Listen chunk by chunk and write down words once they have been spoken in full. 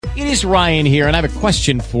It is Ryan here, and I have a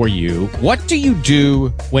question for you. What do you do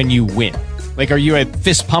when you win? Like, are you a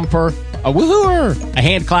fist pumper, a woohooer, a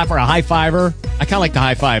hand clapper, a high fiver? I kind of like the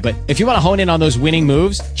high five, but if you want to hone in on those winning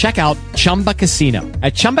moves, check out Chumba Casino.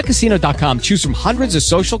 At ChumbaCasino.com, choose from hundreds of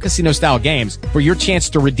social casino-style games for your chance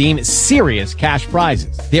to redeem serious cash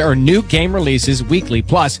prizes. There are new game releases weekly,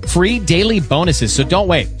 plus free daily bonuses. So don't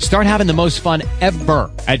wait. Start having the most fun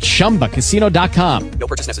ever at ChumbaCasino.com. No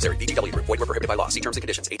purchase necessary. VGW. Void where prohibited by law. See terms and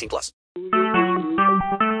conditions. 18+.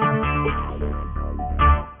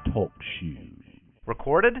 Talk shoes.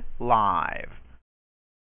 Recorded live.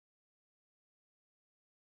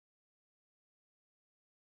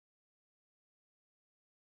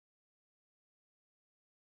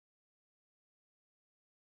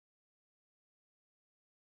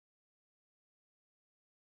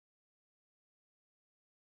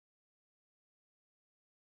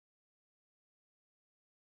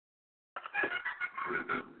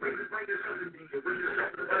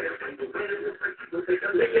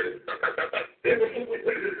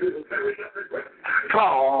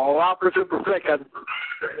 Call Officer Perfection.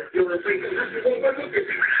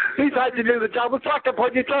 He tried to do the job of trucking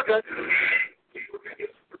when you took it.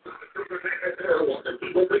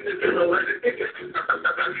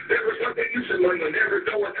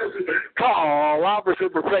 Call Officer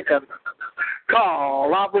Perfection.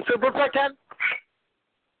 Call Officer Perfection.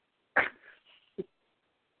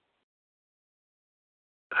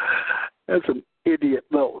 That's an idiot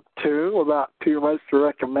little tune without too much to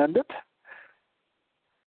recommend it.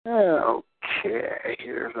 Okay,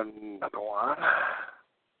 here's another one.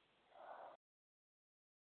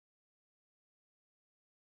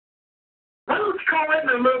 Who's calling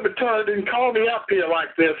the Louboutin and call me up here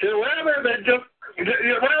like this? Rather than just,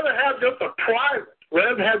 rather have just a private,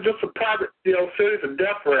 series of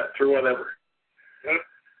death threats or whatever.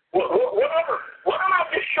 Whatever. Why don't I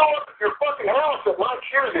just show up at your fucking house at my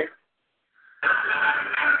choosing?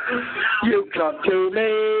 You come to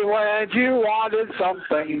me when you wanted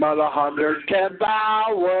something, but 110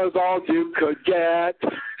 was all you could get.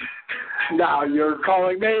 Now you're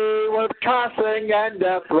calling me with cussing and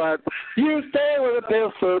death threats. You stay with a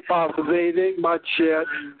pistol, possibly eating much shit.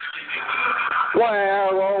 Where,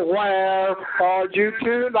 oh where are you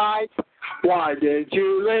tonight? Why did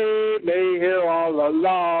you leave me here all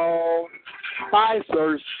alone? I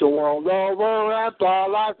searched the world over and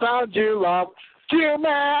thought I found you, love. You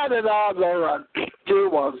mad and on the run, you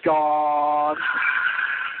was gone.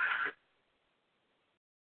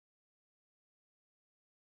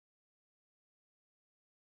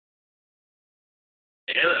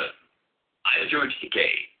 Hello, I'm George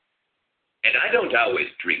Takei, and I don't always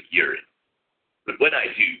drink urine, but when I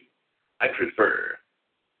do, I prefer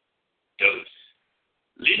those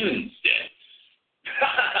Lindsteds.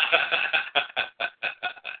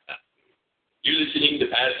 You listening to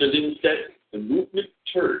Pastor Lindstedt, the movement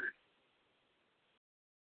turd.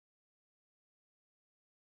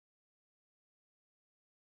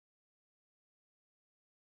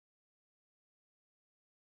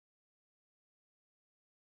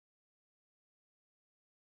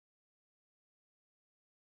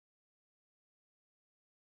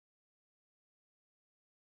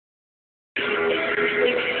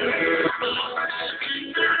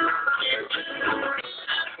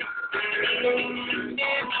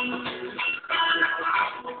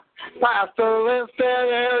 Pastor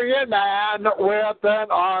Linstead, area man with an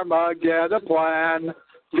Armageddon plan.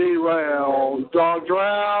 Derailed Dog's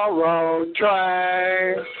railroad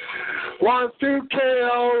train. Wants to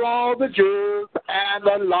kill all the Jews and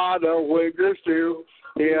a lot of Wiggers too.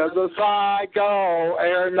 He is a psycho,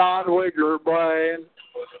 air non-Wigger brain.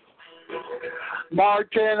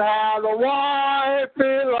 Martin had a wife,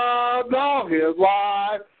 he loved all his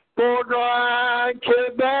life. Poor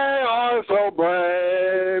grandkids, they are so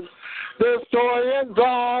brave. Destroying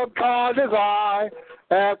dog caught his eye,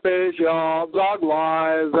 and fish on dog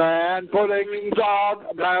lies, and putting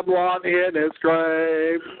dog Babylon in his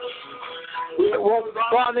grave. It was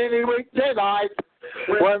on any weekday night,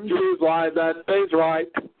 when she's like that stays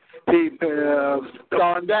right. He pissed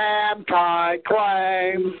on damn kind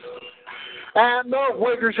claims. And the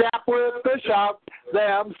Wiggers yap with the shout,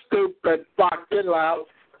 them stupid fucking loud.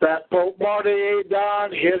 That Pope Marty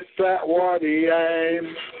done hits at what he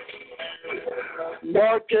aimed.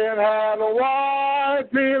 Martin had a wife,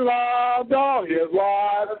 he loved all his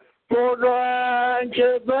life. Poor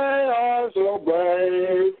grandkids, they are so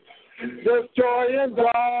brave. Destroying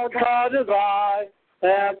dog caught his eye,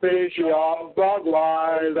 and fishing off dog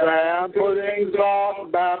lies, and putting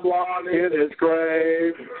dog Babylon in his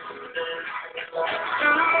grave.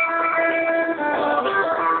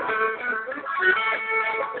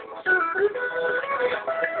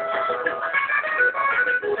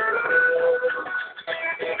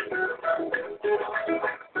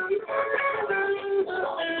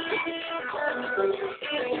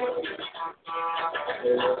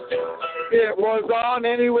 It was on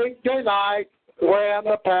any weekday night when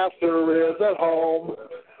the pastor is at home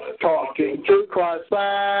talking to Christ's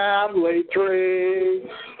family tree.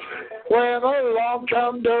 When along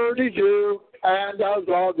come dirty Jew and a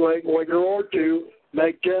ogling wigger or two,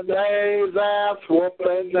 making Dave's ass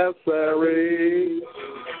whooping necessary.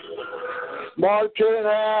 Martin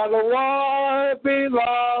had a wife, he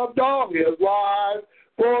loved all his life.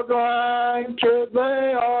 For grandkids,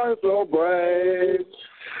 they are so brave.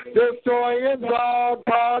 Destroying dog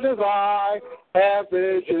caught his eye, and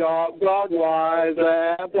fishing off dog wise,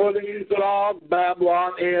 and putting dog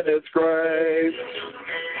Babylon in its grave.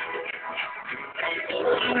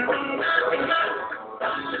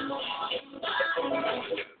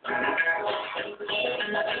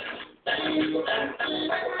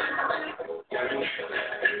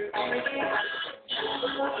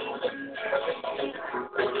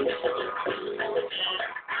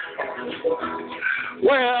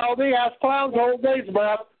 Well, the ass clowns hold their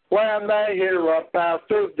breath when they hear a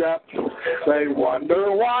pastor's death. They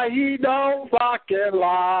wonder why he don't fucking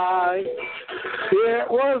lie. It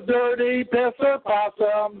was dirty pisser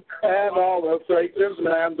possum and all the Satan's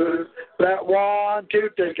members that want to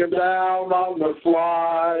take him down on the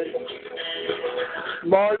fly.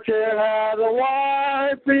 Martin had a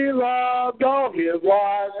wife, he loved all his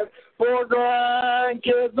life. For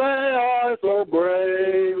grandkids, they are so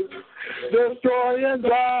brave. Destroying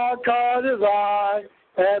dog caught his eye,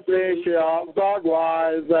 and fishing off dog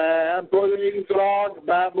wise, and putting dog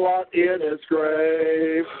Babylon in its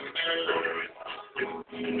grave.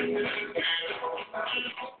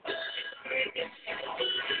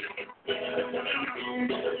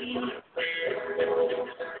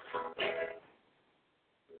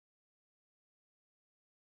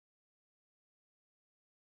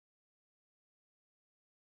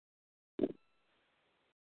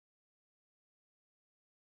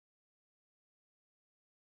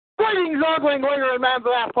 Greetings, ogling, winger, and man's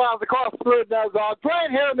ass clouds across the road, now dog.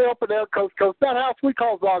 Playing here in the open air, coast to coast. That house we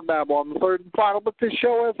call Dog Babylon, the third and final. But this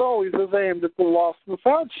show, as always, is aimed at the lost and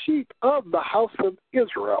found sheep of the house of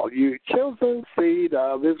Israel. You chosen seed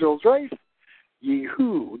of Israel's race, ye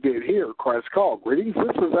who did hear Christ's call. Greetings.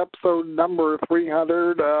 This is episode number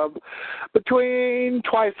 300 of between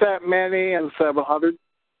twice that many and 700,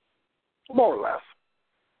 more or less.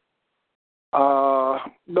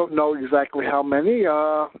 Don't know exactly how many.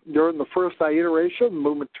 During the first iteration, the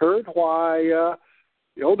movement heard why,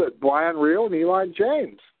 that Brian Real and Eli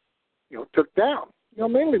James, took down.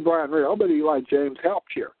 Mainly Brian Real, but Eli James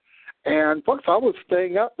helped here. And folks, I was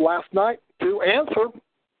staying up last night to answer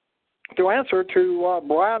to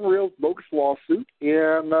Brian Real's bogus lawsuit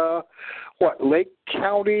in Lake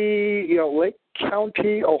County,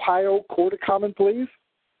 Ohio Court of Common Pleas.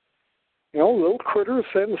 Little critters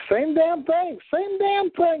saying the same damn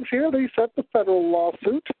things here. They set the federal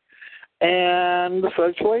lawsuit, and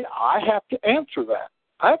essentially I have to answer that.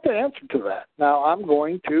 I have to answer to that. Now, I'm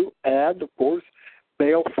going to add, of course,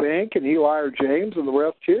 Bale Fink and Eli James and the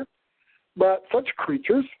rest here, but such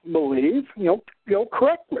creatures believe,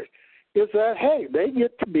 correctly, is that, hey, they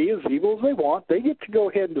get to be as evil as they want. They get to go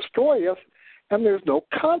ahead and destroy us, and there's no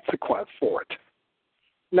consequence for it.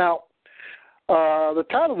 Now, the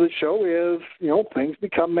title of the show is, Things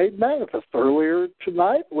Become Made Manifest. Earlier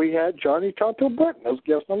tonight, we had Johnny Tonto Burton as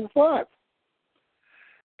guest number 5.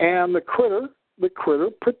 And the critter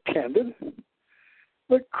pretended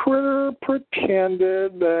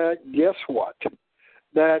that, guess what?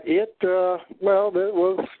 That it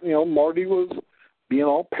was, Marty was being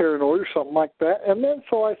all paranoid or something like that. And then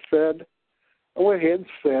so I went ahead and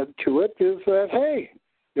said to it is that, hey,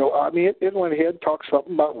 it went ahead and talked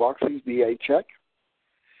something about Roxy's VA check.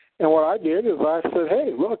 And what I did is I said,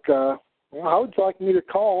 hey, look, how would you like me to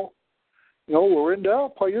call, Lorinda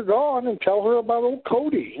while you're gone and tell her about old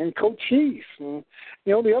Cody and Cochise and,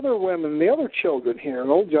 the other women, the other children here. And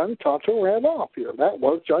old Johnny Tonto ran off here. That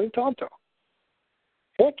was Johnny Tonto.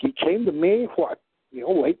 Heck, he came to me,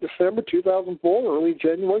 late December 2004, early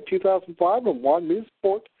January 2005, and wanted me to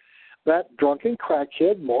support that drunken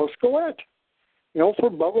crackhead Morris Collette. For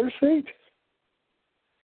Butler's seat.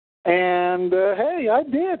 And, hey, I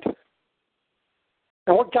did.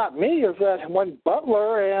 And what got me is that when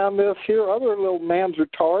Butler and this here other little man's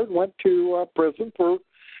retard went to prison for,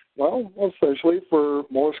 essentially for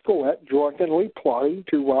Morris Collette drunkenly plotting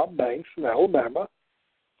to rob banks in Alabama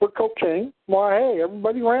for cocaine, why, hey,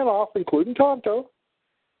 everybody ran off, including Tonto.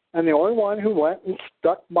 And the only one who went and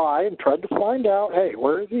stuck by and tried to find out, hey,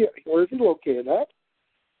 where is he located at?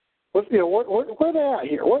 Where are they at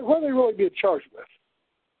here? What are they really being charged with?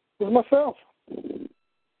 It was myself.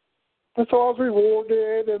 And so I was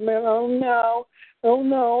rewarded, and then, oh no, Oh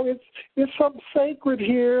no, it's something sacred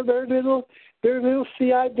here. Their little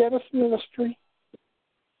CI dentist ministry.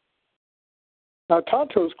 Now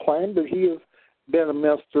Tonto's claimed that he has been a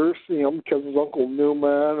minister, because his Uncle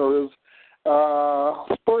Newman or his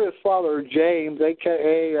spurious father James,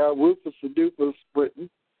 a.k.a. Rufus the Doofus Britain,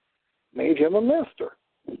 made him a minister.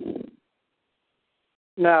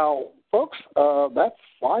 Now, folks, that's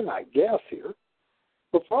fine, I guess, here.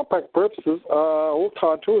 But for all practical purposes, old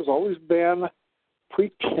Tonto has always been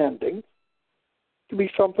pretending to be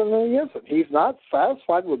something that he isn't. He's not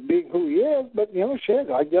satisfied with being who he is, but, shit,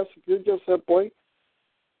 I guess if you're just simply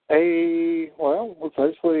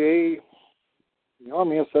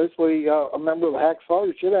essentially a member of the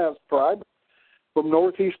Hacksaw Shit-Ass tribe from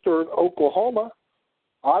northeastern Oklahoma,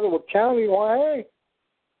 Ottawa County, why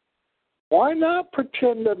not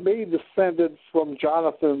pretend to be descended from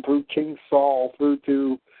Jonathan through King Saul, through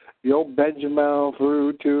to Benjamin,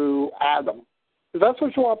 through to Adam? If that's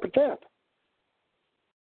what you want to pretend.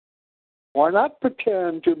 Why not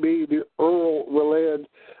pretend to be the Earl related,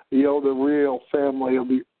 the real family of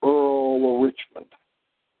the Earl of Richmond?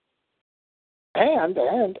 And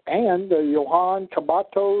Johann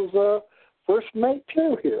Cabato's first mate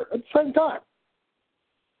too here at the same time.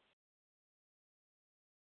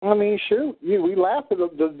 I mean, shoot, we laugh at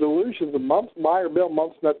the delusions of Meyer, Bill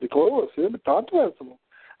Mumpsnut, the Clueless here, but Tonto has some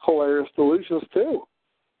hilarious delusions too.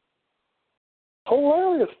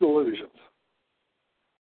 Hilarious delusions.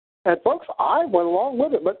 And folks, I went along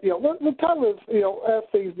with it, but the time is, as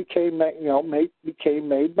things became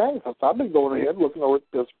made manifest. I've been going ahead looking over at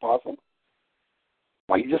this puzzle.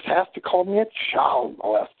 Well, he just has to call me a child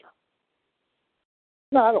molester.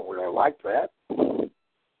 No, I don't really like that.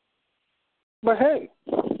 But hey,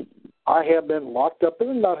 I have been locked up in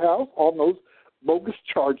a nut house on those bogus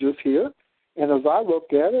charges here, and as I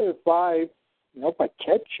look at it, if I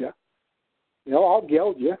catch you, I'll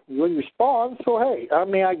geld you when you respond. So hey,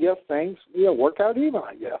 I guess things work out even.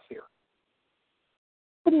 I guess here,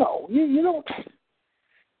 but no, you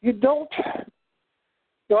don't.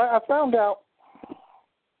 I found out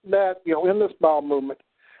that in this bowel movement,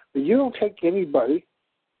 that you don't take anybody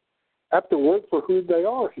at the word for who they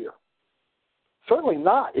are here. Certainly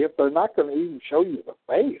not if they're not going to even show you the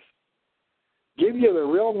face, give you the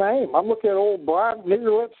real name. I'm looking at old Brian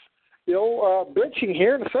Niggerlitz, bitching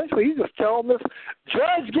here, and essentially he's just telling this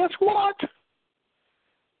judge, guess what?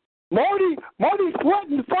 Marty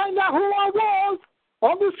threatened to find out who I was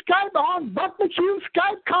on the Skype, on Buck McHugh's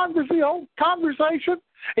Skype conversation.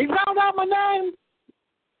 He found out my name.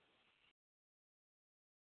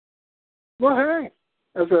 Well, hey,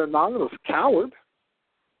 as an anonymous coward,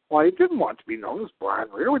 well, he didn't want to be known as Brian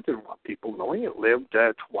Rear. He didn't want people knowing it lived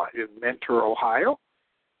in Mentor, Ohio.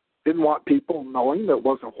 Didn't want people knowing that it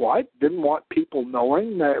wasn't white. Didn't want people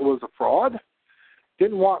knowing that it was a fraud.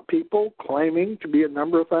 Didn't want people claiming to be a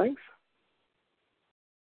number of things.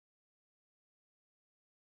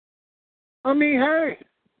 Hey,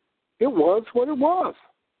 it was what it was.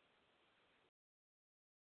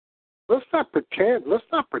 Let's not pretend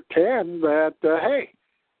that,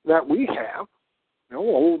 that we have.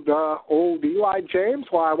 Old Eli James,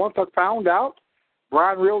 why, once I found out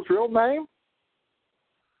Brian Reel's real name,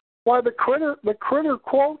 why, the critter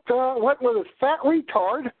quote, went with his fat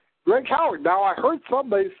retard, Greg Howard. Now, I heard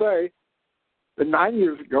somebody say that 9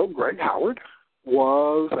 years ago, Greg Howard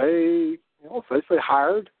was essentially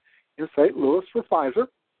hired in St. Louis for Pfizer.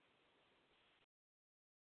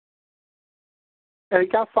 And he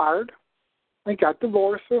got fired. He got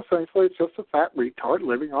divorced. Essentially, it's just a fat retard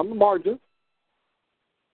living on the margins,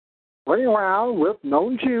 running around with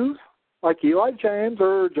known Jews like Eli James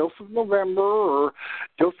or Joseph November or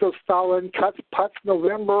Joseph Stalin, Putz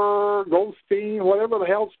November, Goldstein, whatever the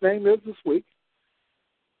hell his name is this week.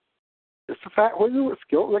 Just a fat wizard with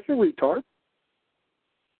skill like a retard.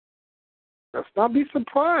 Let's not be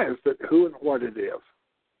surprised at who and what it is.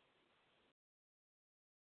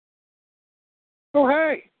 So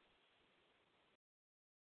hey,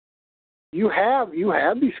 you have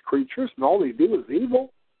these creatures, and all they do is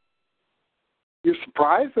evil. You're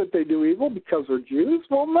surprised that they do evil because they're Jews?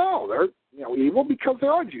 Well, no, they're evil because they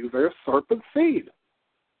are Jews. They're serpent seed.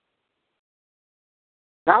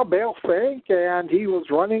 Now Bale Fink, and he was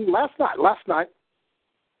running last night.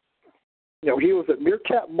 He was at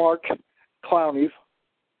Meerkat Mark Clowney's,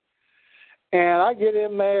 and I get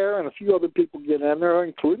in there, and a few other people get in there,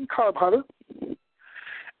 including Carb Hunter.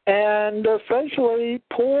 And essentially,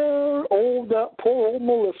 poor old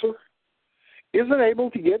Melissa isn't able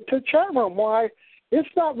to get to the chat room. Why? It's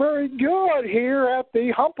not very good here at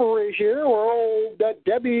the Humpery here, where that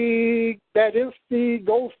Debbie, that is the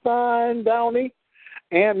Goldstein Downey,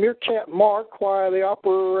 And Meerkat Mark, while they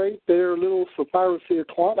operate their little Sapphire Cedar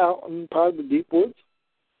Clunt out in probably the deep woods,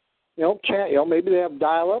 maybe they have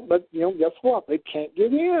dial-up, but, guess what? They can't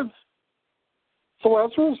get in. So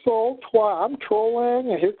as a result, while I'm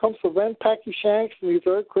trolling, and here comes Savannah Packy Shanks and these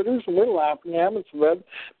other critters, and we're laughing at them, and Savannah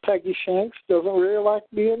Packy Shanks doesn't really like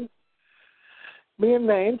being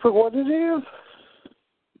named for what it is.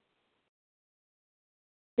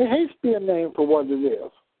 It hates being named for what it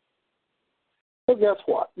is. So guess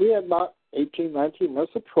what? We had about 18, 19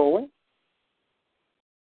 minutes of trolling.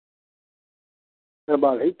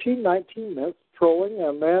 About 18, 19 minutes of trolling,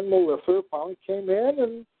 and then Melissa finally came in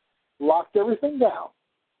and locked everything down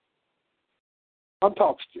on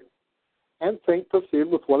TalkStew. And Think proceeded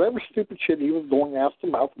with whatever stupid shit he was going ass to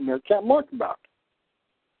mouth with Meerkat Mark about.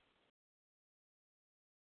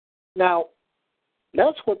 Now,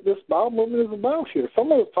 that's what this bowel movement is about here.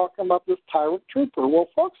 Somebody was talking about this tyrant trooper. Well,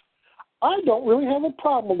 folks, I don't really have a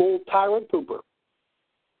problem with old tyrant trooper.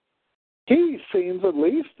 He seems at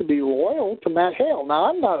least to be loyal to Matt Hale. Now,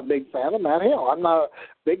 I'm not a big fan of Matt Hale. I'm not a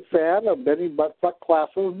big fan of Benny Buttfuck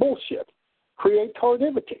Claflin's bullshit,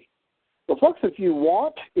 creativity. But folks, if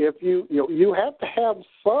you have to have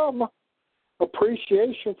some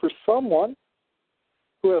appreciation for someone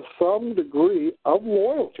who has some degree of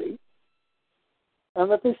loyalty, and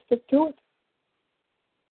that they stick to it.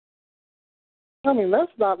 I mean,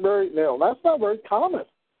 that's not very common.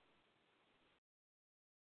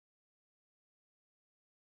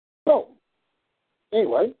 So,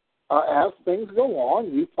 anyway, as things go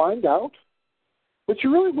on, you find out what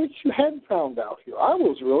you hadn't found out here. I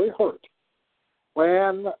was really hurt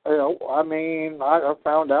when, I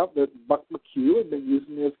found out that Buck McHugh had been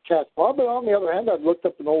using me as a cat's paw, but on the other hand, I'd looked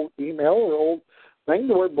up an old email or old thing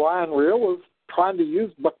where Brian Reel was trying to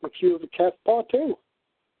use Buck McHugh as a cat's paw, too.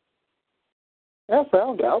 And I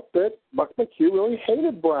found out that Buck McHugh really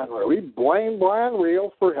hated Brian Reel. He blamed Brian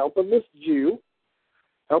Reel for helping this Jew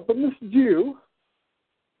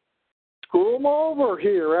screw him over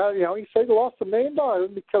here. He said he lost $1 million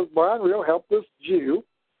because Brian Reel helped this Jew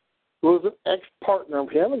who was an ex-partner of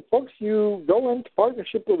him. And folks, you go into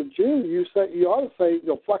partnership with a Jew, you ought to say,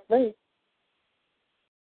 fuck me.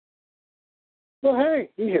 Well, hey,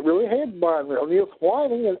 he really hated Brian Reel. And he was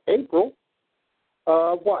whining in April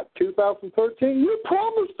of 2013. You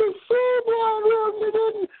promised to sue Brian Reel, you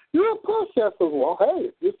didn't. You're a puss. I said, well, hey,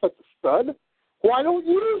 if you're such a stud, why don't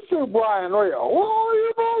you sue Brian Reel? Oh,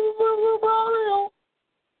 you promised to sue Brian Reel.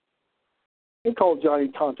 He called Johnny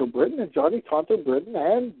Tonto Britton, and Johnny Tonto Britton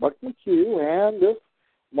and Buck McHugh and this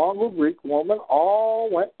Mongol Greek woman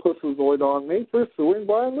all went pussyzoid on me for suing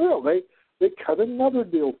Brian Reel. They cut another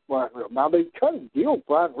deal with Brian Reel. Now, they cut a deal with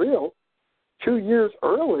Brian Reel 2 years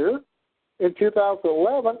earlier in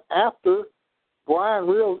 2011 after Brian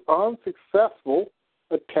Reel's unsuccessful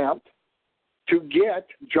attempt to get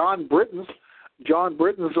John Britton's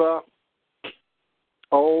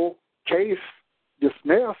case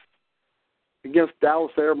dismissed against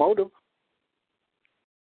Dallas Aeromotive.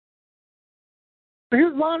 So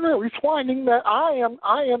here's Brian Reel. He's finding that I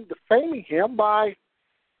am defaming him by,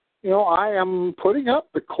 I am putting up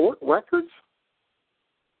the court records.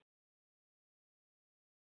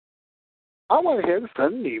 I went ahead and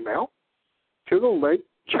sent an email to the Lake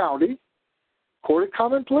County Court of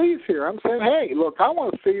Common Pleas here. I'm saying, hey, look, I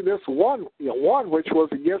want to see this one which was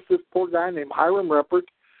against this poor guy named Hiram Reppert,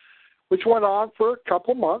 which went on for a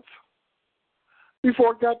couple months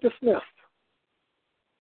before it got dismissed.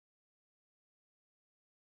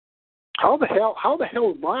 How the hell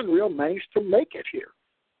did Brian Reel manage to make it here?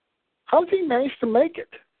 How did he manage to make it?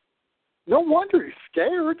 No wonder he's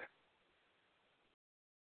scared.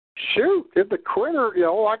 Shoot, if the critter,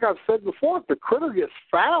 like I've said before, if the critter gets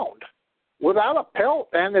found without a pelt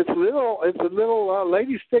and its little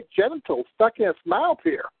lady stick genital stuck in its mouth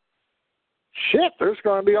here, shit, there's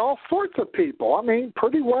going to be all sorts of people. I mean,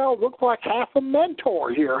 pretty well looks like half a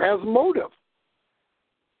mentor here has motive.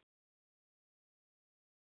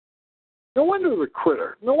 No wonder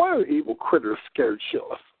the evil critter is scared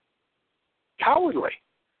shitless. Cowardly.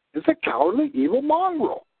 It's a cowardly, evil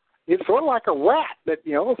mongrel. It's sort of like a rat that,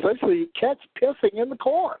 essentially you catch pissing in the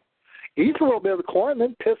corn. Eats a little bit of the corn and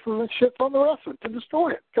then pisses and shits on the rest of it to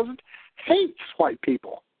destroy it because it hates white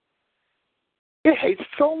people. It hates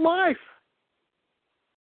its own life.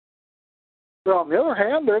 But on the other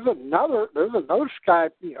hand, there's another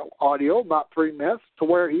Skype, audio, about 3 minutes, to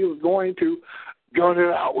where he was going to gun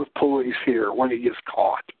it out with police here when he gets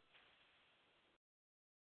caught.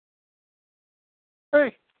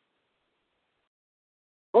 Hey,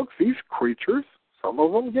 folks, these creatures, some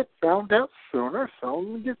of them get found out sooner, some of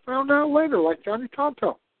them get found out later, like Johnny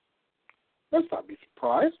Tonto. Let's not be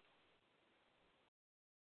surprised.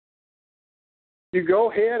 You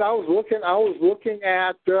go ahead. I was looking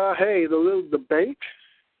at the little debate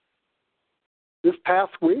this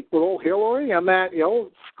past week with old Hillary and that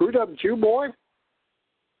screwed up Jew boy,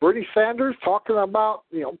 Bernie Sanders, talking about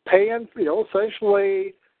paying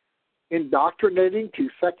essentially indoctrinating to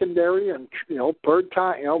secondary and third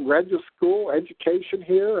time graduate school education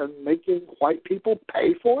here and making white people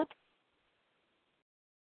pay for it.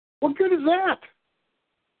 What good is that?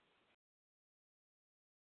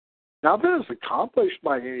 Nothing is accomplished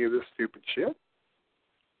by any of this stupid shit.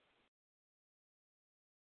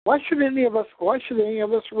 Why should any of us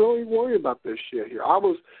really worry about this shit here? I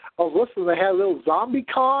was listening. They had a little zombie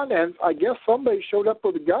con, and I guess somebody showed up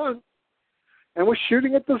with a gun and was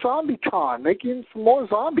shooting at the zombie con, making some more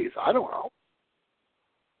zombies. I don't know.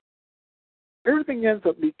 Everything ends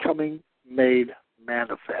up becoming made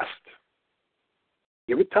manifest.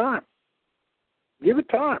 Give it time. Give it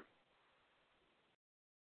time.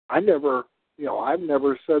 I've never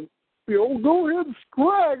said, go ahead and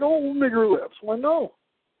scrag old nigger lips. Well, no.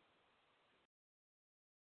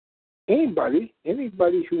 Anybody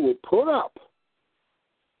who will put up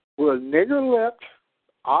with a nigger-lipped,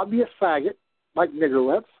 obvious faggot like nigger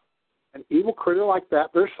lips, an evil critter like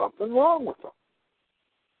that, there's something wrong with them.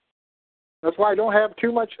 That's why I don't have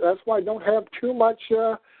too much.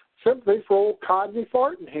 Sympathy for old Codney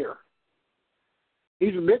Farton here.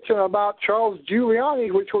 He's bitching about Charles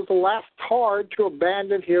Giuliani, which was the last tard to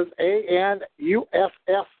abandon his ANUSS,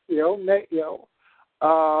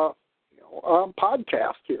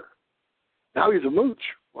 podcast here. Now he's a mooch.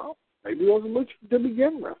 Well, maybe he was a mooch to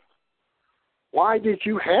begin with. Why did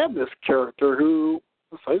you have this character who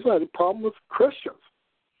essentially had a problem with Christians?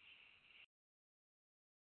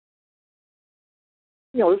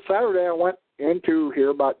 This Saturday I went in to hear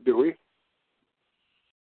about Dewey.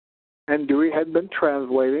 And Dewey had been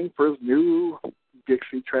translating for his new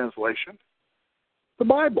Dixie translation the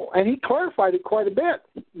Bible. And he clarified it quite a bit.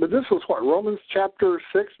 But this was Romans chapter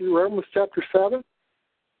 6 and Romans chapter 7,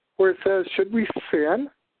 where it says, should we sin?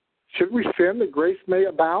 Should we sin that grace may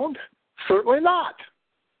abound? Certainly not.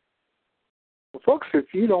 Well, folks,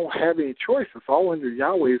 if you don't have any choice, it's all under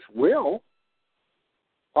Yahweh's will.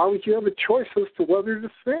 Why would you have a choice as to whether to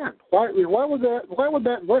sin? Why would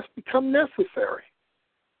that verse become necessary?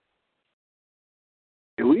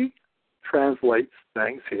 Dewey translates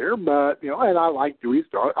things here, but and I like Dewey's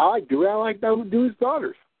daughter. I like Dewey's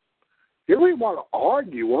daughters. You really want to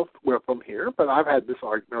argue with them here, but I've had this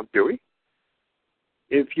argument with Dewey.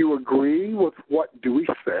 If you agree with what Dewey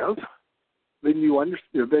says, then you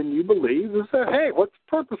understand. Then you believe is that hey, what's the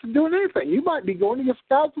purpose of doing anything? You might be going against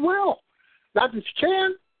God's will. Not that you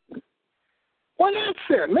can. Why not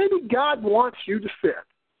sin? Maybe God wants you to sin.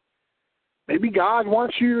 Maybe God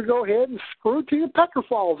wants you to go ahead and screw till your pecker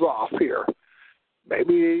falls off here.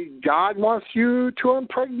 Maybe God wants you to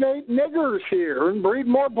impregnate niggers here and breed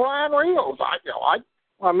more Brian Reels.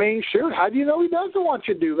 I mean, shoot, how do you know he doesn't want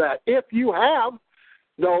you to do that if you have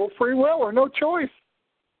no free will or no choice?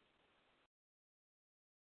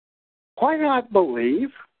 Why not believe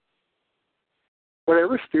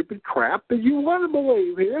whatever stupid crap that you want to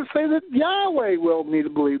believe here? Say that Yahweh willed me to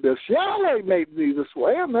believe this. Yahweh made me this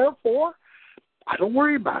way, and therefore I don't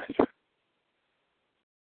worry about it.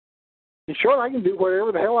 And sure, I can do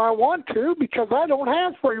whatever the hell I want to because I don't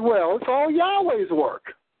have free will. It's all Yahweh's work.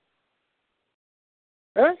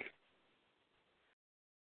 Okay?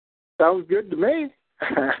 Sounds good to me.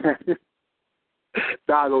 I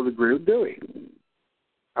don't agree with Dewey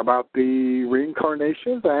about the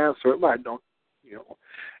reincarnations. I certainly I don't,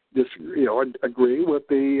 agree with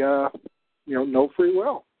the, no free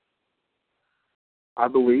will. I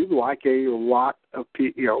believe, like a lot of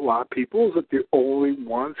people, that the only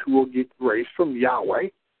ones who will get grace from Yahweh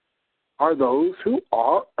are those who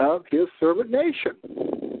are of His servant nation.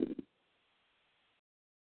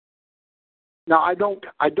 Now, I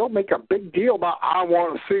don't make a big deal about I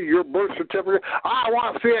want to see your birth certificate. I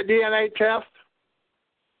want to see a DNA test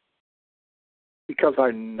because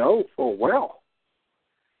I know full well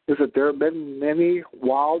is that there have been many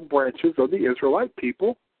wild branches of the Israelite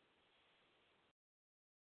people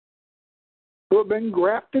who have been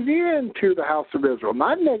grafted into the house of Israel.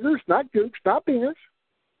 Not niggers, not gooks, not beaners.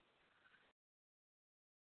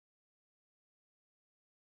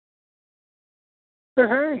 But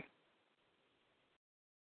hey,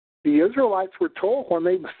 the Israelites were told when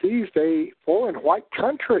they besieged a foreign white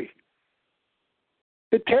country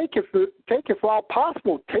to take, if all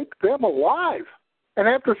possible, take them alive. And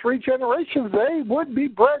after 3 generations, they would be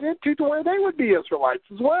bred into to where they would be Israelites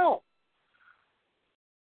as well.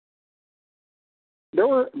 there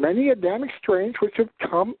were many Adamic strains which have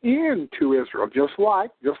come into Israel, just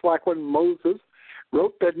like when Moses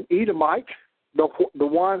wrote that an Edomite, the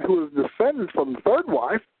one who is descended from the third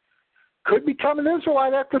wife, could become an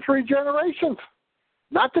Israelite after 3 generations.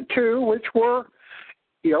 Not the 2, which were,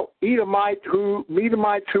 Edomites who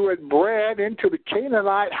had bred into the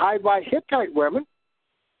Canaanite, Hivite, Hittite women.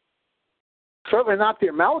 Certainly not the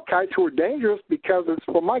Amalekites, who were dangerous, because it's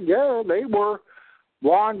from my gather they were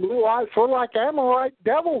blonde, blue-eyed, sort of like Amorite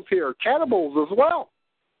devils here, cannibals as well.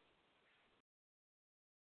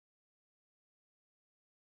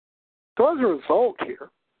 So as a result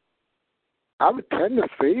here, I would tend to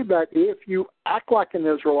see that if you act like an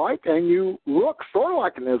Israelite and you look sort of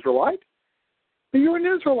like an Israelite, then you're an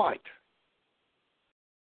Israelite.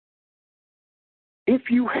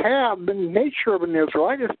 If you have the nature of an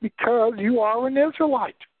Israelite, it's because you are an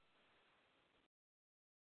Israelite.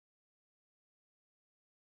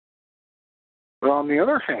 But on the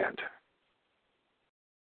other hand,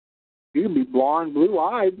 you can be blonde,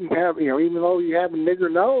 blue-eyed, and have, even though you have a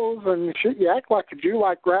nigger nose and shit, you act like a Jew,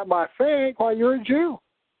 like Rabbi Fink, while you're a Jew.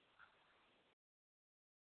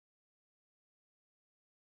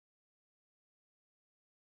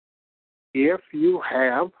 If you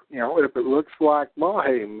have, if it looks like, well,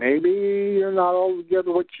 hey, maybe you're not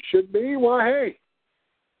altogether what you should be, well, hey,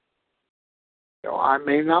 I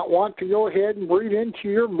may not want to go ahead and breed into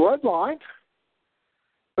your bloodline.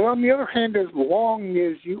 But on the other hand, as long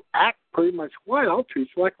as you act pretty much white, I'll treat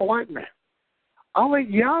you like a white man. I'll let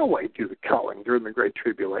Yahweh do the culling during the Great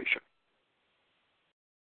Tribulation.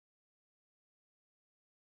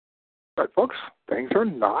 But, folks, things are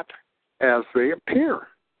not as they appear.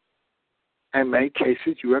 In many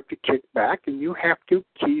cases, you have to kick back and you have to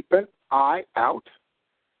keep an eye out.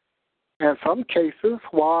 In some cases,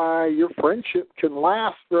 why your friendship can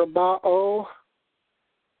last for about,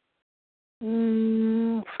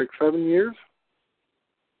 6-7 years.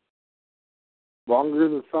 Longer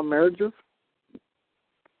than some marriages.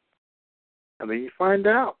 And then you find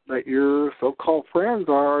out that your so-called friends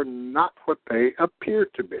are not what they appear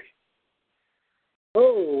to be.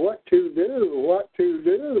 Oh, what to do, what to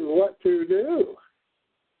do, what to do.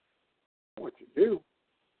 What to do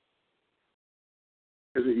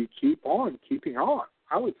is that you keep on keeping on,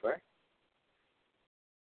 I would say.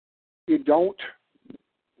 You don't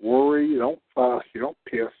worry, you don't fuss, you don't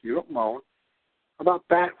piss, you don't moan about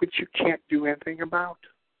that which you can't do anything about.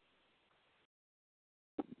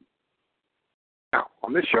 Now,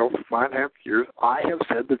 on this show for 5.5 years, I have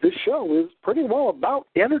said that this show is pretty well about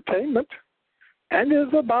entertainment and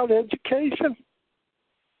is about education.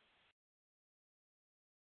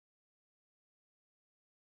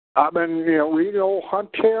 I've been, reading old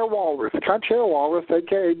Hunter Walrus,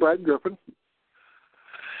 a.k.a. Brad Griffin.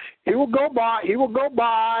 He will go by,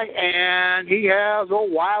 and he has a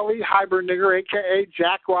wily hybrid nigger, a.k.a.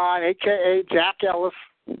 Jack Ryan, a.k.a. Jack Ellis.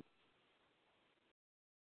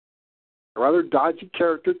 A rather dodgy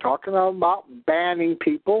character talking about banning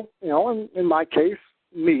people, in my case,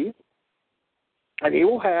 me. And he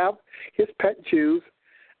will have his pet Jews.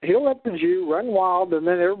 He'll let the Jew run wild, and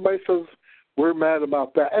then everybody says, we're mad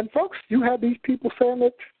about that. And, folks, you have these people saying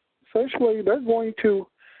that essentially they're going to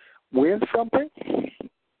win something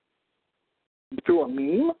through a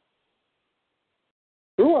meme?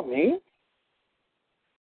 Through a meme?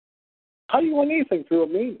 How do you win anything through a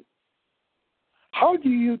meme? How do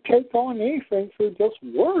you take on anything through just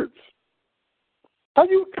words? How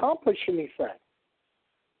do you accomplish anything?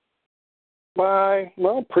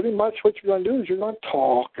 Pretty much what you're going to do is you're going to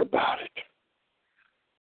talk about it.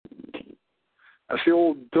 That's the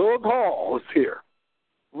old Doug Hall is here.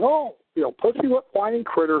 Well, pussy lip whining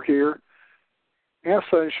critter here.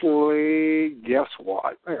 Essentially, guess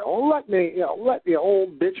what? Let the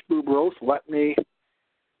old bitch boob roast let me,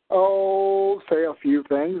 say a few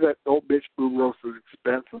things at old bitch boob roast's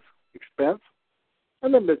expense.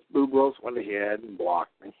 And then bitch boob roast went ahead and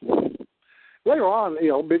blocked me. Later on,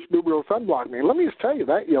 bitch boob roast unblocked me. Let me just tell you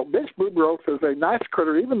that, bitch boob roast is a nice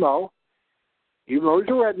critter, even though he's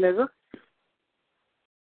a red nigger,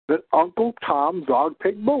 that Uncle Tom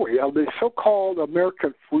Zogpig Bowie of the so-called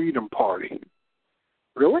American Freedom Party.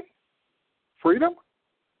 Really? Freedom?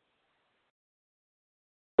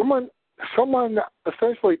 Someone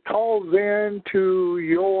essentially calls in to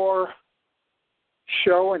your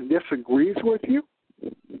show and disagrees with you?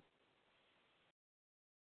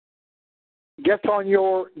 Gets on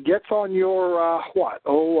your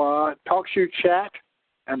talks you chat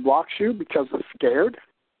and blocks you because it's scared?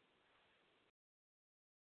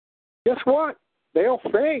 Guess what? They'll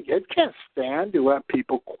think it can't stand to have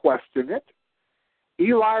people question it.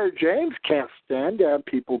 Eli or James can't stand to have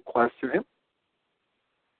people question him.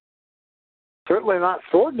 Certainly not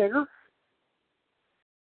sword nigger.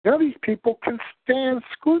 None of these people can stand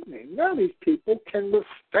scrutiny. None of these people can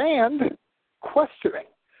withstand questioning.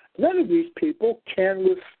 None of these people can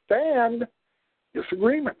withstand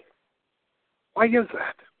disagreement. Why is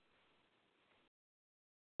that?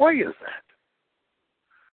 Why is that?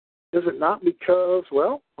 Is it not because,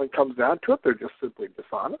 well, when it comes down to it, they're just simply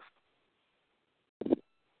dishonest?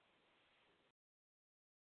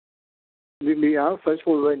 To be honest,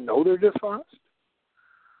 essentially they know they're dishonest.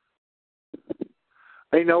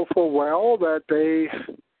 They know full well that they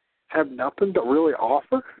have nothing to really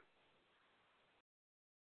offer.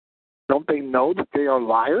 Don't they know that they are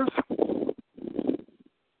liars?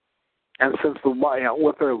 And since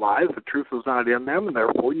with their lies, the truth is not in them, and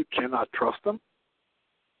therefore you cannot trust them.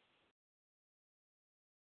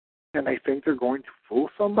 And they think they're going to fool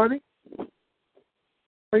somebody?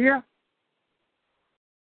 Well, yeah.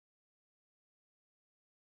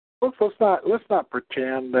 Let's not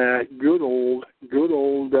pretend that good old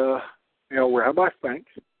Rabbi Fink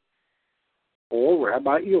or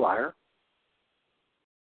Rabbi Eli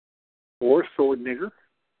or Sword Nigger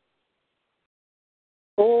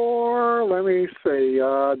or let me say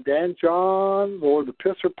Dan John or the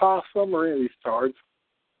Pisser Possum or any of these tards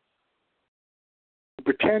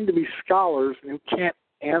pretend to be scholars who can't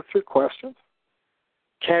answer questions,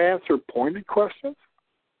 can't answer pointed questions.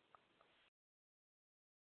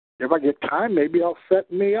 If I get time, maybe I'll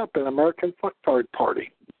set me up an American fucktard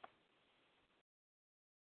party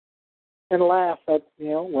and laugh at, a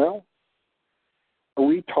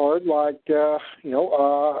retard like, let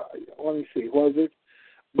me see, was it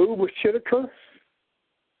Boob Whittaker?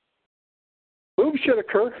 Boob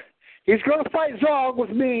Whittaker, he's going to fight Zog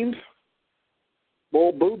with memes.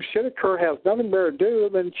 Well, Boob Whittaker has nothing better to do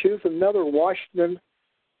than choose another Washington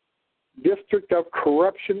District of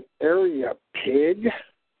Corruption area pig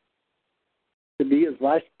to be his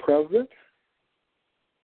vice president?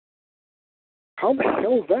 How the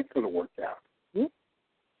hell is that going to work out?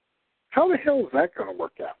 How the hell is that going to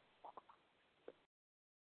work out?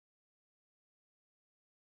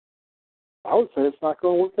 I would say it's not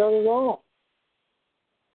going to work out at all.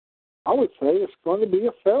 I would say it's going to be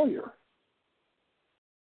a failure.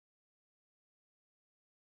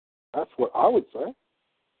 That's what I would say.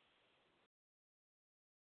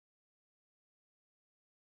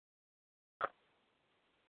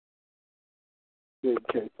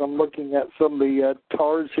 Okay, so I'm looking at some of the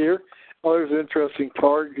tards here. Oh, there's an interesting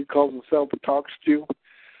tard. He calls himself a talk stew.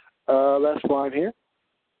 That's fine here.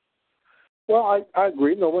 Well, I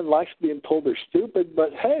agree. No one likes being told they're stupid,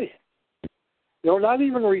 but hey, not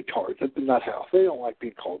even retards at the nut house. They don't like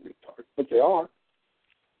being called retards, but they are.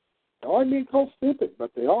 They don't like being called stupid,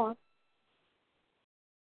 but they are.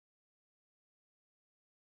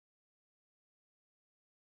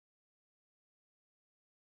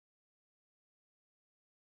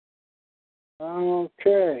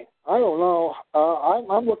 Okay, I don't know.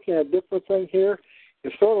 I'm looking at a different thing here.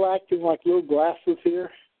 It's sort of acting like little glasses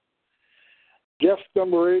here. Guest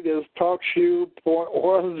number 8 is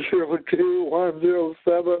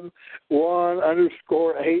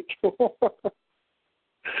TalkShoe.102.1071_8.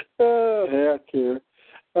 Heck here.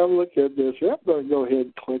 I'm looking at this. I'm going to go ahead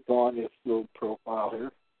and click on this little profile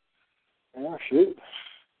here. Oh, shoot.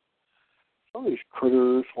 Some of these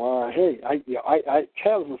critters, why, hey, I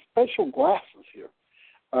have the special glasses here.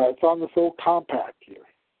 It's on this old compact here.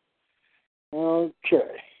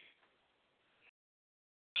 Okay.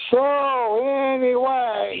 So,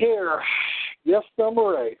 anyway, here, guest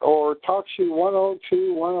number 8, or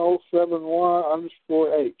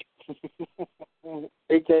TalkShoe.102.1071_8,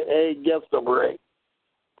 a.k.a. guest number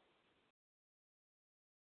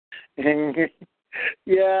 8.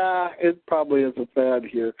 Yeah, it probably is a fad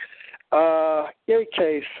here. In any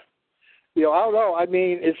case, I don't know. I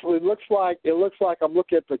mean, it looks like I'm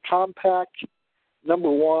looking at the compact number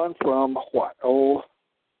 1 from what?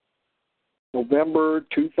 November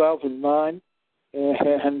 2009,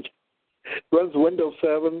 and runs Windows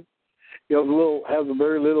 7. Has a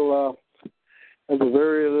very little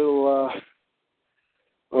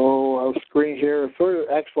screen here. It sort of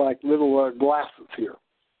acts like little glasses here.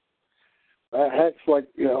 Acts like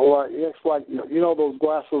those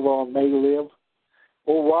glasses on May Live.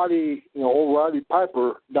 Old Roddy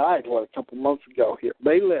Piper died a couple months ago here.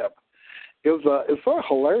 May Live. It's sort of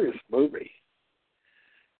hilarious movie.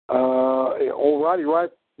 Old Rowdy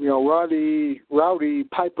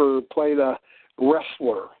Piper played a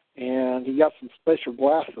wrestler, and he got some special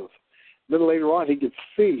glasses. Then later on, he could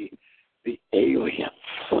see the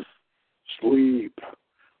aliens sleep,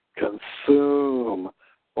 consume,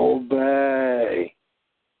 obey.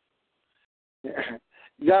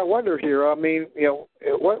 you got to wonder here. I mean,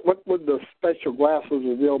 what would the special glasses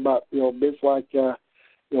reveal about, bids like,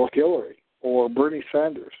 Hillary or Bernie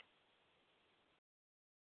Sanders?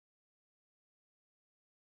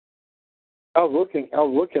 I was looking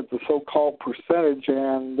at the so-called percentage,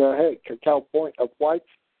 and California of whites.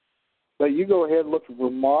 But you go ahead and look at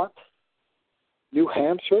Vermont, New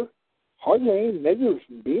Hampshire, hardly any niggers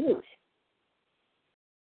and beaners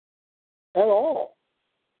at all.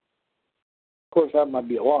 Of course, that might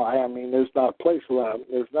be a lie. I mean, there's not a place where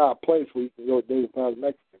you can go a day without a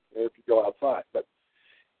Mexican if you go outside, but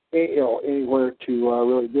anywhere to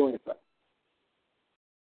really do anything.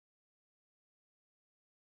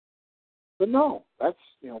 But no, that's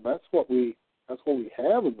what we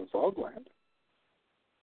have in this Ogland.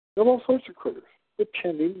 There are all sorts of critters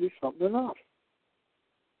pretending to be something they're not.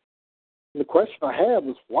 And the question I have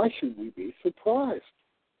is, why should we be surprised?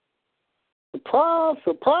 Surprise,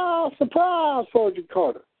 surprise, surprise, Sergeant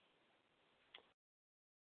Carter.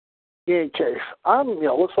 In any case,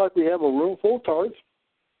 looks like we have a room full of tards.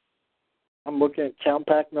 I'm looking at count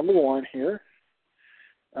pack number 1 here.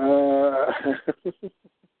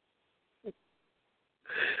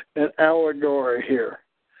 An allegory here.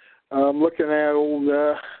 I'm looking at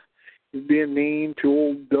old, being mean to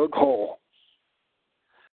old Doug Hall.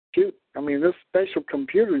 Shoot, I mean, this special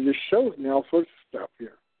computer just shows me all sorts of stuff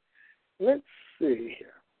here. Let's see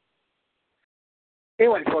here.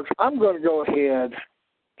 Anyway, folks, I'm going to go ahead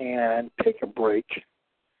and take a break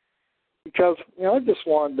because, I just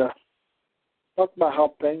wanted to talk about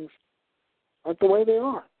how things aren't the way they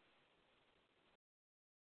are.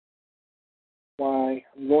 Why,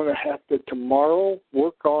 I'm going to have to tomorrow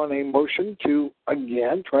work on a motion to,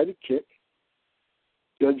 again, try to kick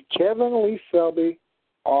Judge Kevin Lee Selby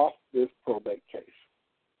off this probate case.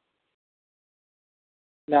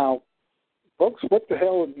 Now, folks, what the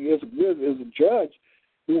hell is a judge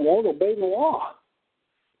who won't obey the law?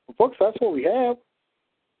 Well, folks, that's what we have.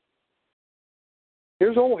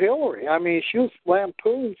 Here's old Hillary. I mean, she was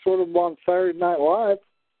lampooned sort of on Saturday Night Live.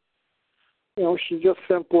 She just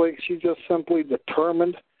simply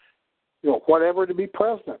determined, whatever to be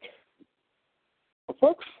president. Well,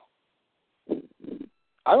 folks,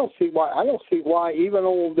 I don't see why even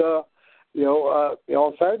old, on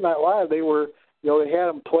Saturday Night Live they were, they had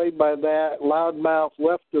him played by that loudmouth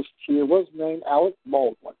leftist here. What's his name? Alec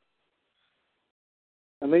Baldwin.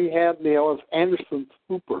 And then you had, Anderson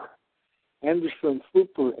Swooper and his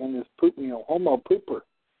homo pooper.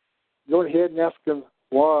 Go ahead and ask him,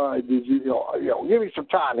 why did you, give me some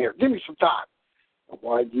time here. Give me some time.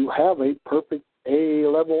 Why do you have a perfect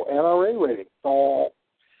A-level NRA rating? Oh,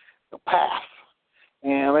 pass.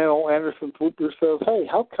 And Anderson Swooper says, hey,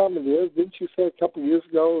 how come it is? Didn't you say a couple of years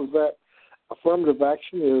ago that affirmative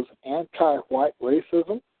action is anti-white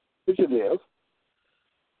racism? Which it is.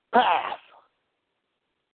 Pass.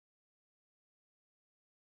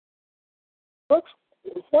 Folks,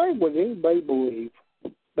 why would anybody believe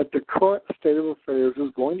that the current state of affairs is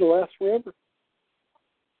going to last forever?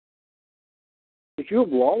 If you have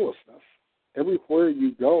lawlessness everywhere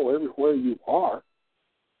you go, everywhere you are,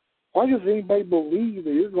 why does anybody believe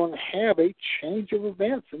that you're going to have a change of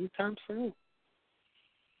events anytime soon?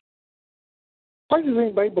 Why does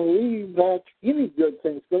anybody believe that any good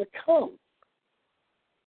thing is going to come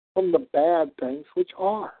from the bad things which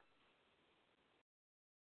are?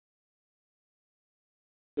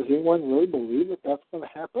 Does anyone really believe that that's going to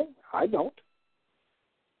happen? I don't.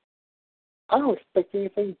 I don't expect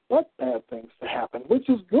anything but bad things to happen, which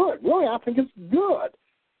is good. Really, I think it's good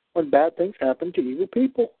when bad things happen to evil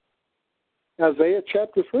people. In Isaiah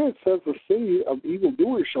chapter 3, it says, the city of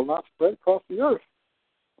evildoers shall not spread across the earth.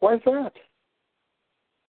 Why is that?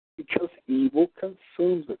 Because evil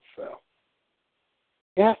consumes itself.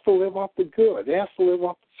 It has to live off the good. It has to live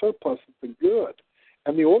off the surplus of the good.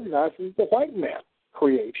 And the organizing the white man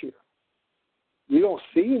create here. You don't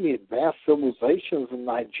see any advanced civilizations in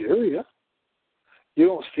Nigeria. You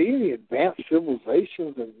don't see any advanced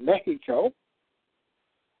civilizations in Mexico.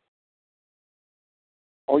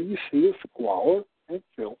 All you see is squalor and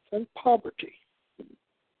filth and poverty.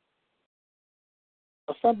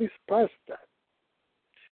 Let's not be surprised at that.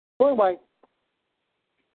 So anyway,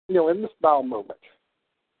 in this bowel movement,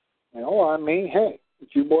 hey,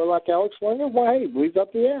 if you boy like Alex Winger, well, hey, bleeds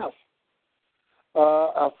up the ass.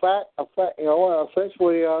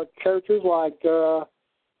 Essentially characters like,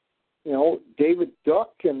 David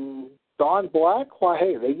Duck and Don Black, why,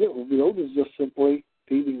 hey, they get revealed as just simply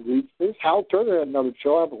feeding greedsters. Hal Turner had another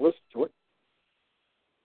show. I haven't listened to it.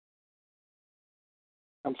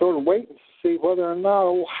 I'm sort of waiting to see whether or not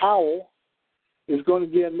old Howell is going to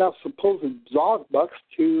get enough supposed Zog bucks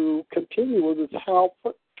to continue with its Hal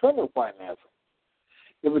Turner financing.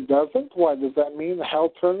 If it doesn't, why does that mean Hal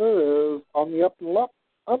Turner is on the up and up?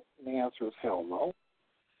 And the answer is hell no.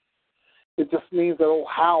 It just means that old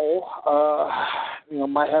Hal,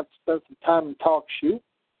 might have to spend some time in talk shoot.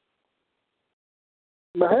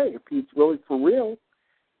 But hey, if he's really for real,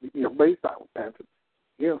 everybody's not repentant.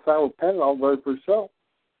 If not repentant, I'll vote for himself.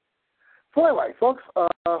 So anyway, folks,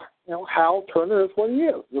 Hal Turner is what he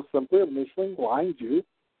is. Just simply a Michelin blind Jew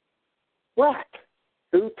rat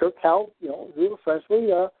who took Hal, who essentially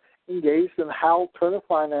engaged in Hal Turner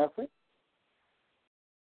financing.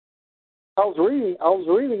 I was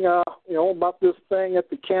reading, about this thing at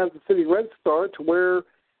the Kansas City Red Star, to where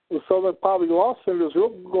the Southern Poverty Law Center is real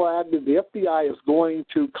glad that the FBI is going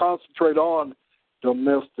to concentrate on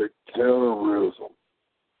domestic terrorism.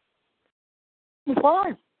 It's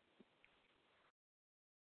fine.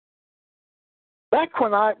 Back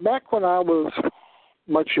when I was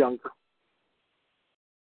much younger,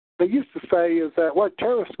 they used to say is that what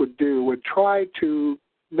terrorists would do would try to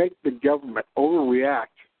make the government overreact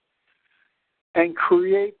and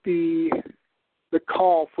create the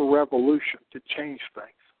call for revolution to change things.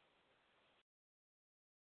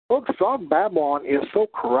 Folks, South Babylon is so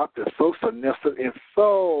corrupt, it's so sinister, it's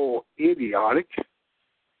so idiotic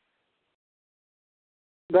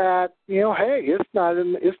that, hey, it's not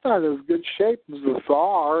as good shape as the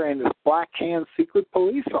Tsar and his Black Hand secret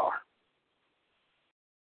police are.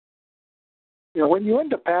 When you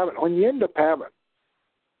end up having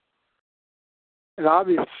an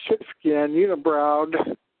obvious shit-skinned, unibrowed,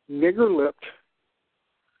 nigger-lipped,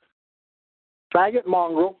 faggot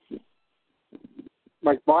mongrel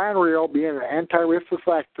like Brian Real being an anti-racist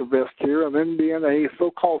activist here, and then being a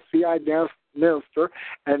so-called CI minister,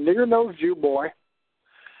 and nigger-nosed Jew boy,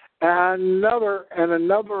 and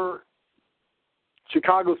another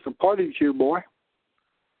Chicago Party Jew boy,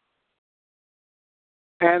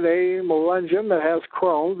 and a millennium that has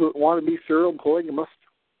Crohn's that want to be serial polygamist.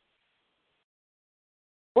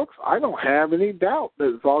 Folks, I don't have any doubt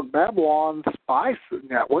that Zog Babylon's spy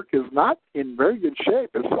network is not in very good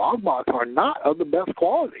shape, and Zogbots are not of the best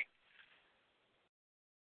quality.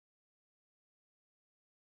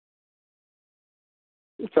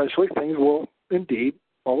 Essentially, things will indeed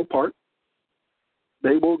fall apart.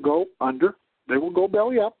 They will go under. They will go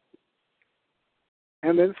belly up.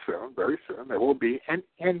 And then soon, very soon, there will be an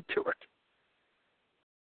end to it,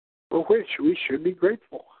 for which we should be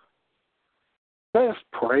grateful. Let us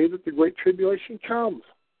pray that the Great Tribulation comes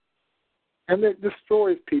and that it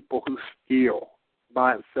destroys people who steal,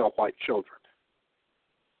 buy, and sell white children.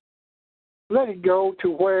 Let it go to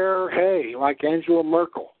where, hey, like Angela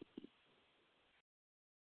Merkel,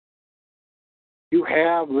 you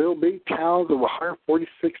have little bitty towns of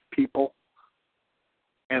 146 people,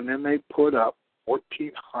 and then they put up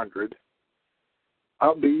 1,400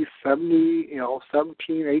 of these 17,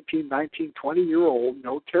 18, 19, 20-year-old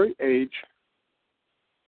military age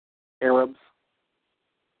Arabs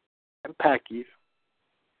and Pakis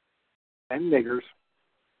and niggers,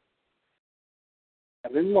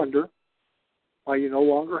 and then wonder why you no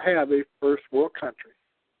longer have a first world country.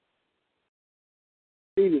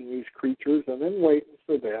 Feeding these creatures and then waiting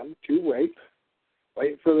for them to rape,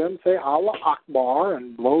 waiting for them to say Allah Akbar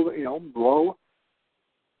and blow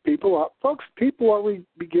people up. Folks, people are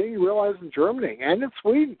beginning to realize in Germany and in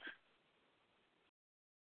Sweden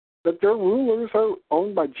that their rulers are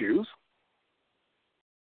owned by Jews.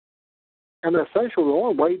 And essentially the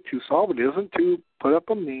only way to solve it isn't to put up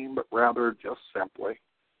a meme, but rather just simply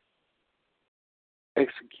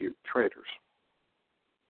execute traitors.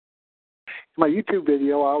 In my YouTube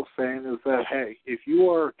video, I was saying is that, hey, if you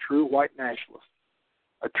are a true white nationalist,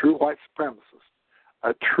 a true white supremacist,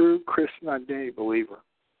 a true Christian identity believer,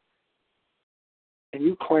 and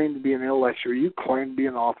you claim to be an intellectual, you claim to be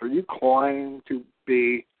an author, you claim to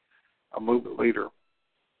be a movement leader,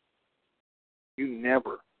 you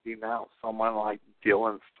never denounce someone like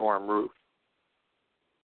Dylan Storm Ruth.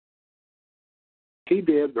 He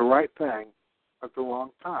did the right thing at the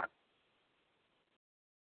wrong time.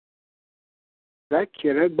 That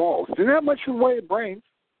kid had balls. Didn't have much in the way of brains.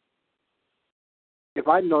 If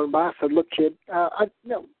I'd known about it, I said, look, kid, I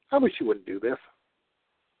wish you wouldn't do this.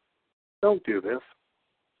 Don't do this.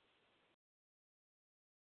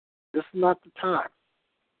 This is not the time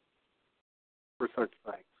for such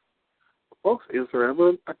things. But folks, is there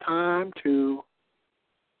ever a time to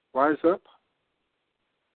rise up?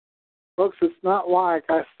 Folks, it's not like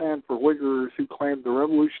I stand for Uyghurs who claim the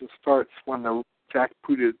revolution starts when the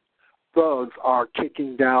jackbooted thugs are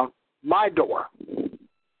kicking down my door.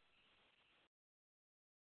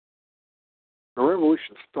 The The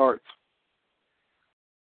revolution starts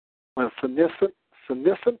when a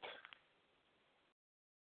senescent,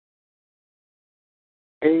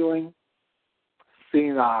 ailing,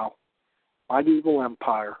 senile, medieval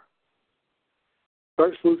empire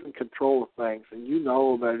starts losing control of things, and you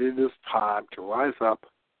know that it is time to rise up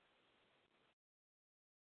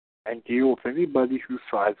and deal with anybody who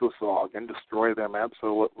sides with Zog and destroy them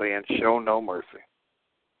absolutely and show no mercy.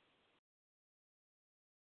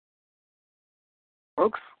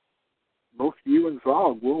 Folks, both you and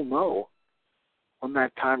Zog will know when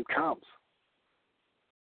that time comes.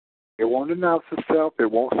 It won't announce itself. It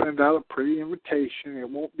won't send out a pretty invitation. It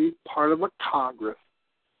won't be part of a Congress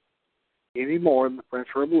any more than the French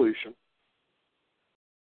Revolution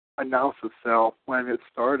announced itself when it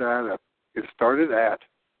started at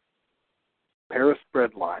Paris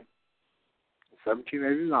bread line in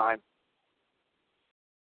 1789.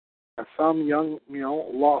 And some young,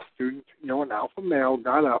 law student, an alpha male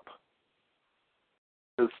got up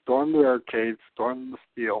to storm the barricades, storm the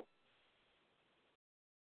Bastille.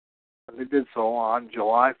 And they did so on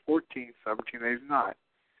July 14, 1789.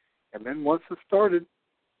 And then once it started,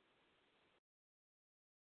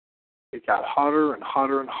 it got hotter and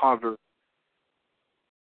hotter and hotter.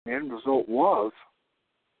 The end result was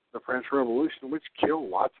the French Revolution, which killed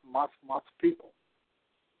lots and lots and lots of people.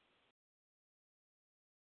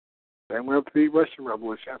 Then we have the Russian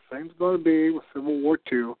Revolution. Same's going to be with Civil War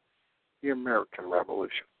II, the American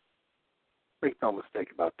Revolution. Make no mistake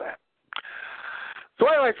about that. So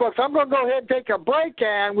anyway, folks, I'm going to go ahead and take a break,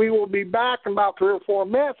 and we will be back in about 3 or 4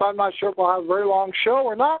 minutes. I'm not sure if we'll have a very long show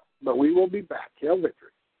or not, but we will be back. Hail victory.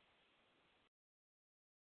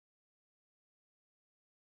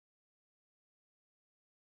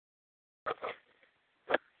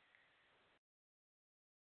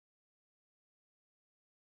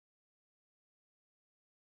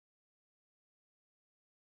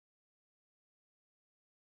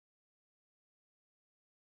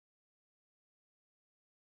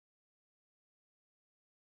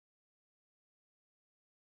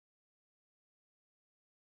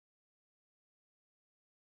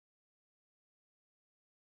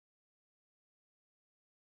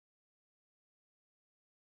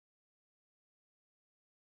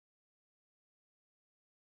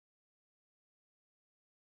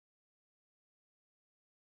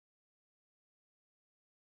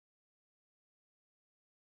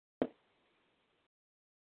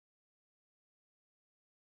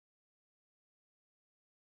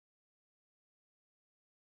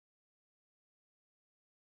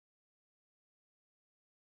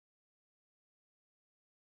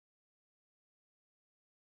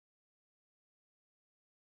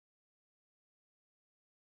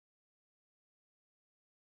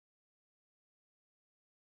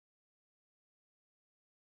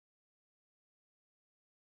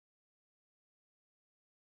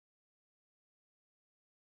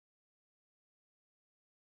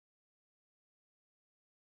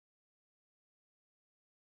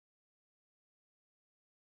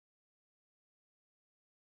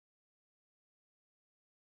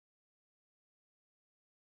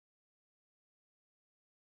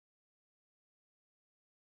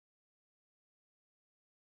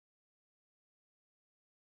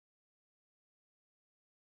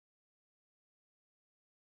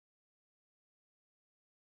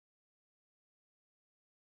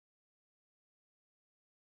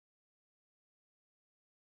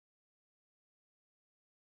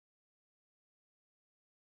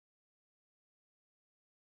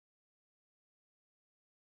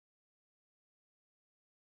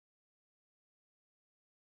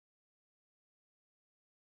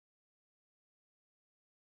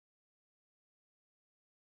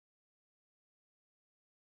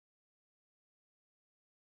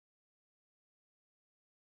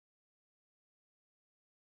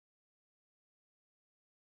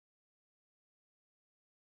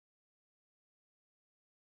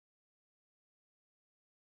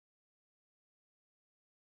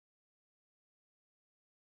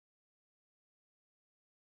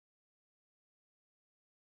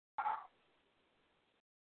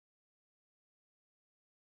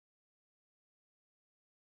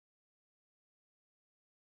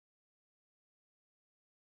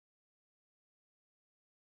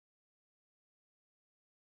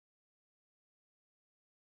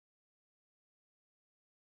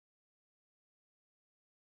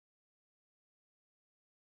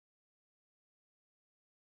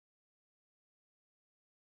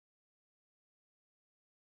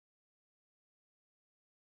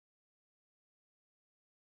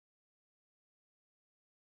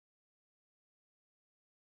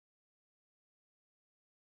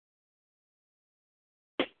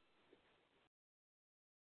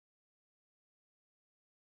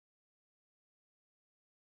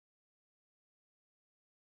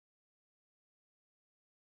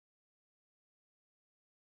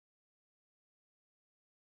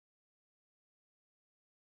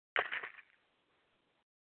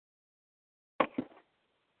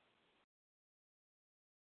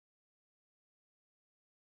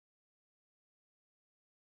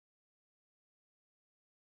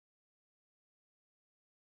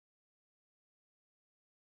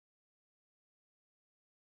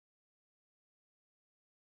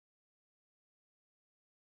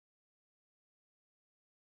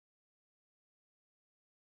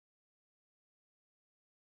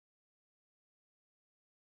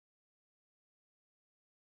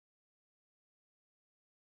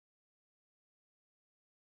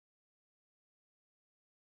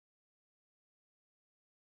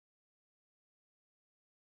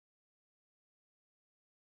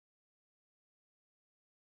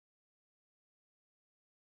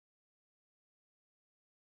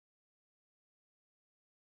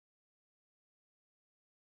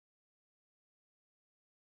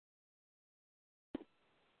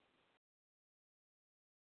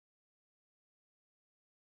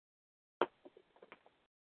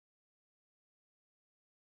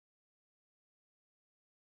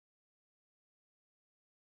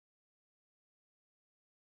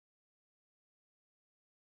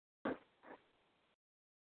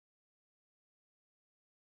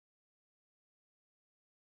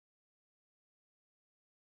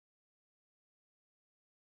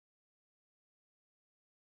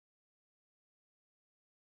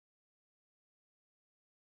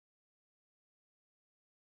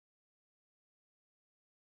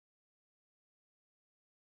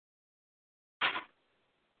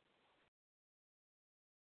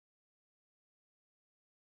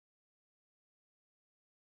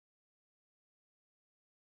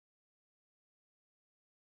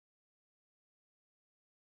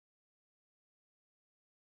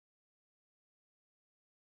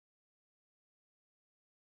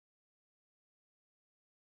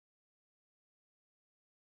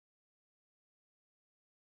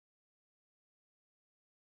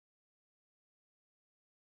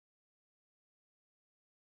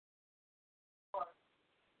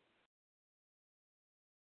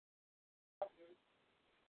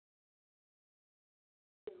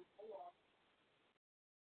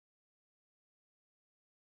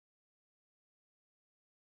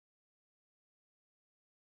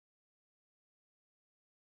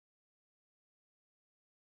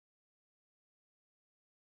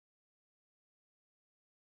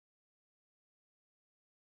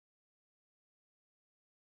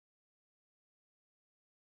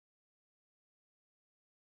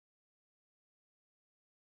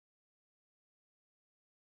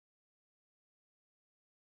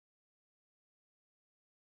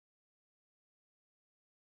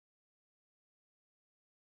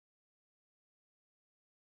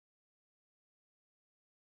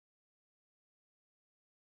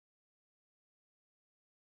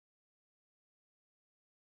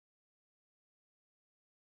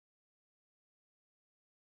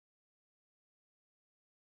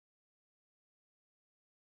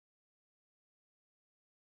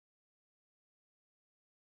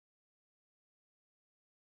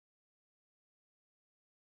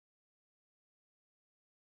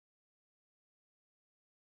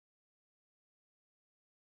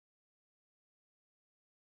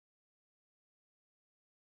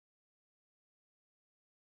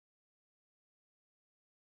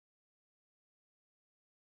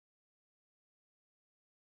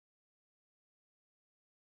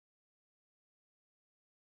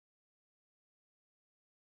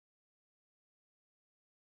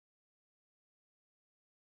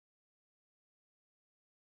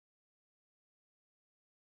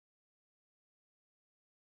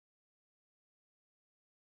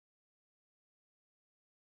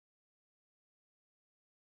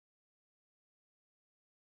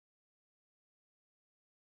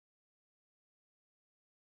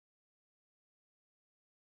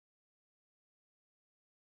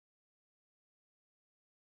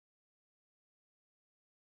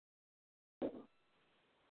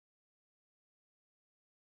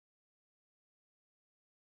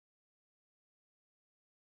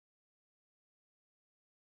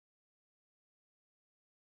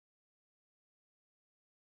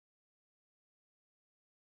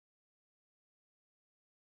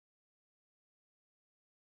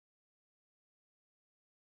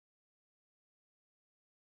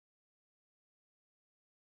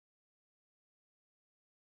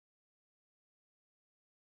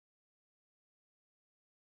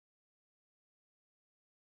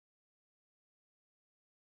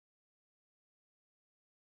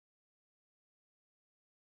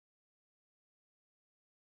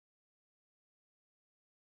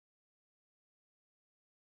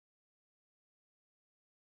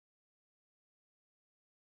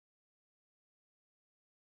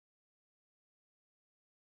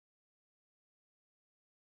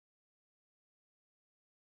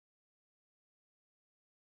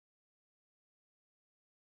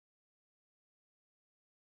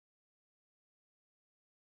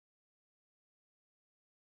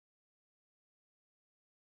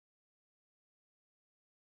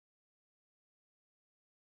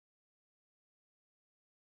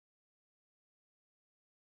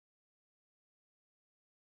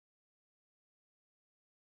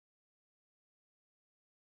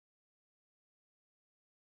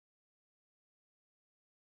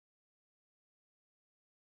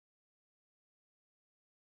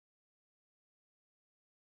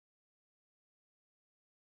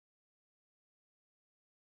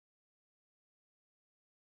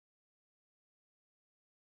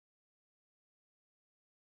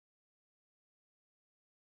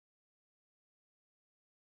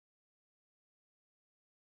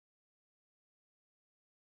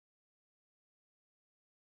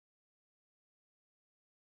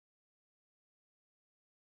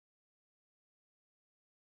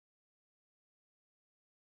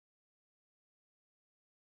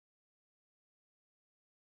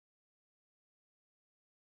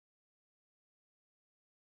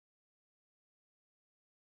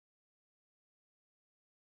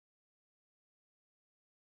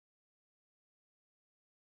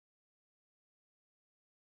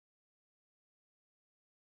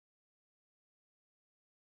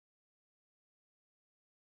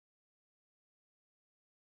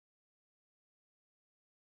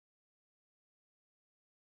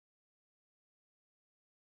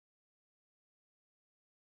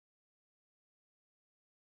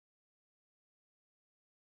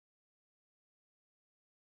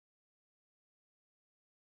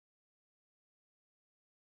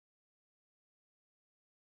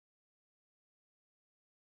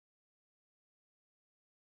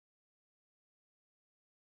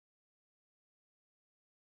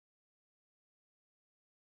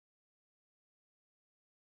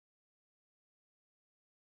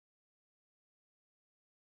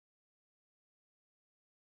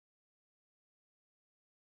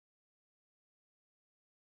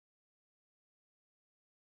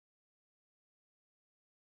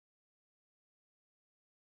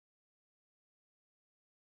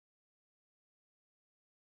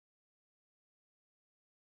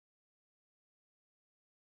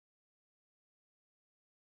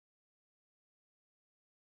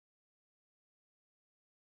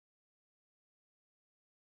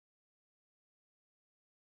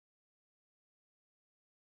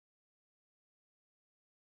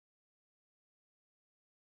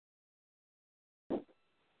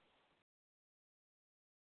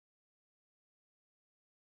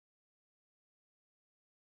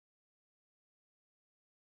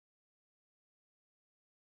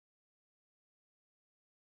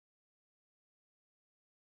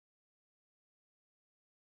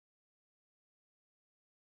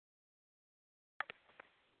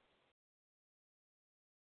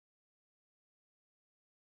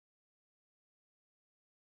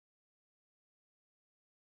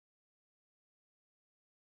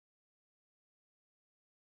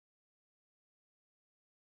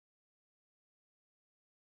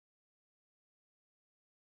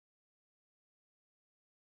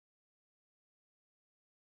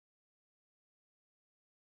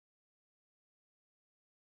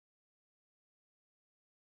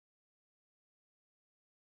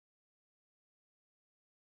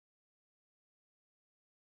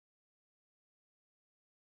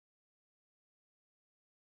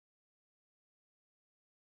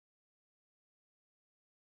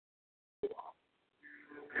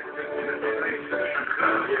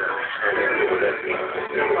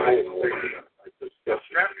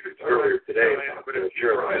 Earlier today, but it's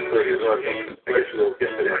sure I we'll get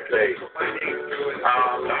to that day.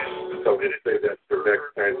 So we'll say that for next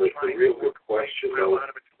time. That's a real good question, though.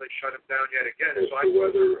 They shut him down yet again. So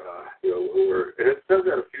whether and it says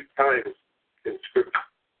that a few times in Scripture.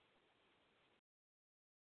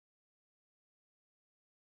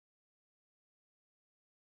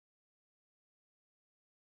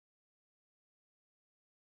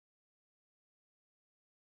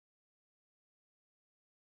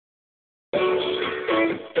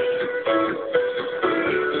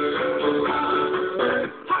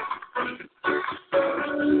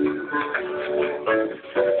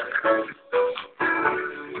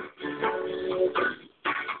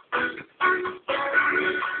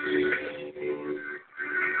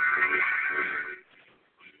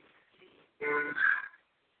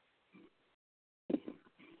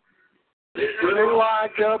 Living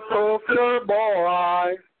like a poker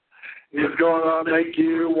boy is gonna make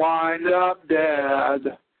you wind up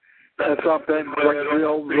dead. That's something that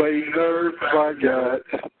real leaders forget.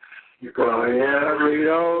 You're gonna hear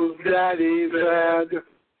those daddy said,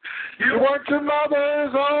 you weren't your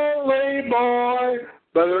mother's only boy,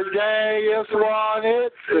 but her gayest one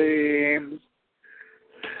it seems.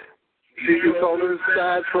 She sold her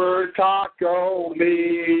stats for taco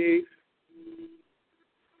meat,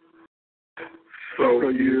 so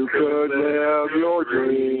you could live your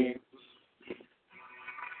dreams.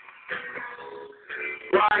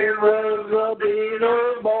 Ryan was a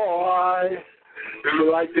beaner boy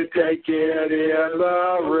who liked to take it in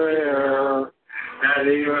the rear, and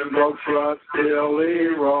even broke front Billy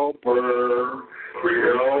Roper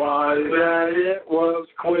realized that it was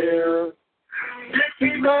queer.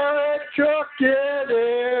 Dickie Barrett took it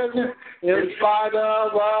in spite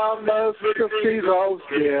of a mosquito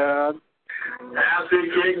skin, as he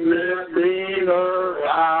kicked that beaner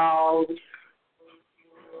out.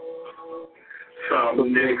 Some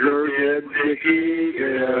nigger did Dickie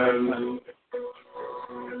in.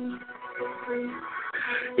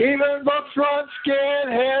 Even the front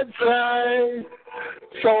skinheads say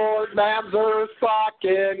sword mams are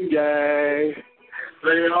fucking gay.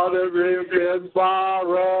 They ought to have been far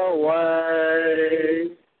away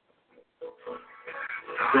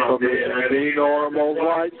from any normal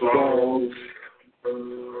white folks.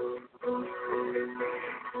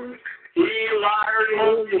 Eli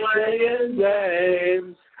was playing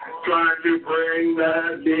games, trying to bring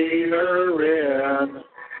that beaner in.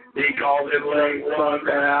 He called it late on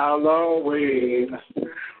Halloween.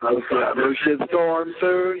 A clever shitstorm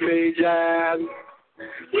soon began.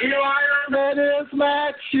 Eli met his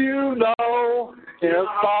match, you know, and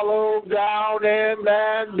followed down in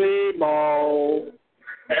Mandemo.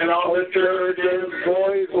 And all the church's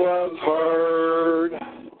voice was heard.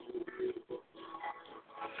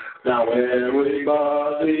 Now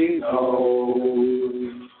everybody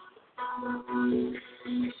knows.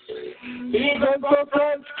 Even the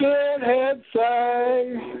front skinheads say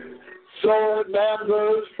sword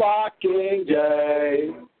members fucking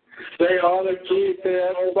gay. They ought to keep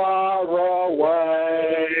it far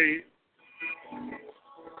away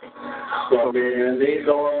from any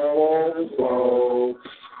normal folks.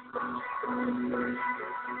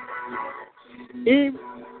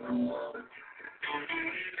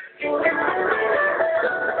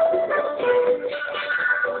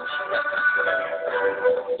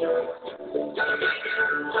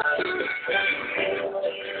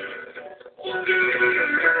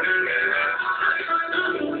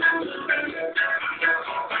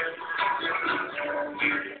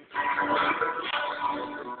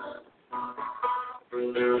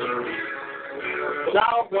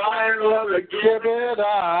 Now Brian will give it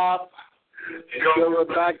up. Going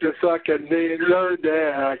back to sucking neither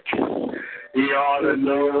dick. He ought to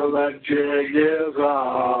know that jig is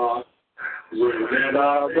off. With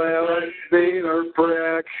a village beaner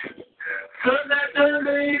prick. Send that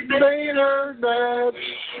dirty beaner bitch.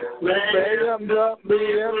 Made him up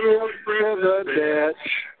being real in the ditch.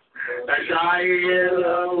 And dying in a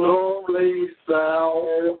lonely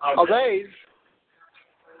cell of days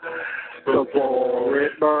before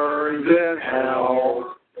it burns in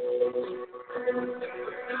hell.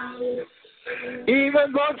 Even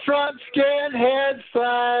the front skinheads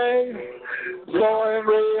say Zoe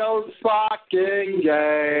Rio's fucking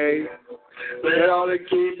gay. They ought to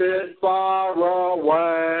keep it far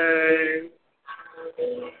away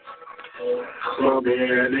from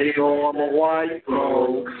any normal white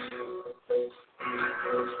folks.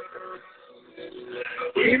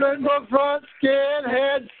 Even the front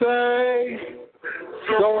skinheads say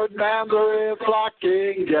Lord Mamser is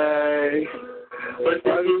flocking gay. But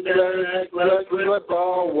let's slip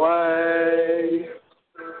away.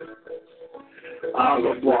 Out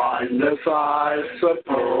of blindness, I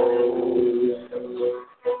suppose.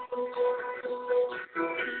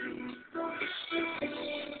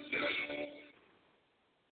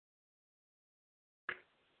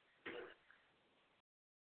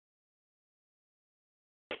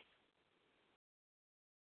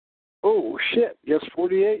 Oh, shit. Guess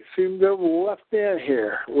 48 seemed to have left in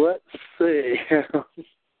here. Let's see.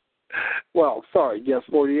 Well, sorry, Guess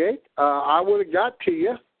 48. I would have got to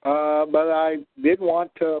you, but I did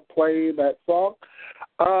want to play that song.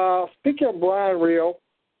 Speaking of Brian Reel,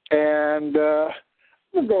 and I'm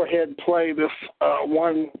going to go ahead and play this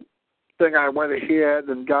one thing I went ahead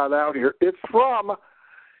and got out here. It's from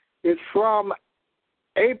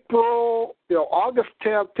April, August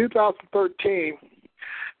 10th, 2013.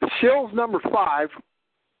 Shills number 5,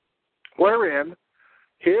 wherein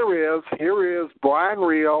here is Brian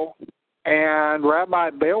Reel and Rabbi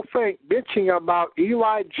Dale Fink bitching about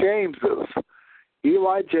Eli James's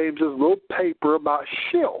little paper about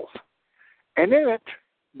shills. And in it,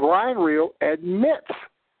 Brian Reel admits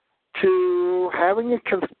to having a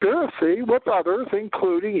conspiracy with others,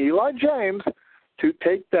 including Eli James, to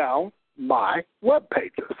take down my web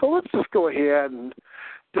pages. So let's just go ahead and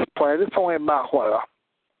just play it. It's only about, a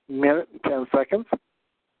minute and 10 seconds.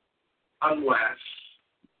 Unless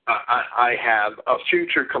I have a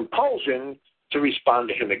future compulsion to respond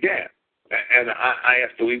to him again. And I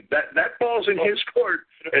have to leave. That ball's in his court.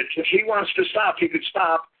 If he wants to stop, he could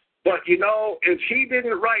stop. But, if he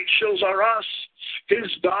didn't write Shills Are Us,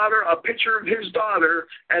 his daughter, a picture of his daughter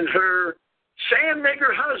and her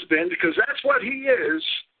sandmaker husband, because that's what he is,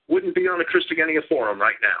 wouldn't be on the Christogenea forum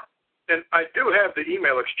right now. And I do have the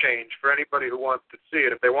email exchange for anybody who wants to see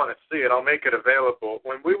it. If they want to see it, I'll make it available.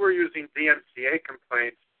 When we were using DMCA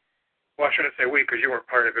complaints, well, I shouldn't say we because you weren't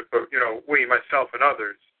part of it, but, we, myself, and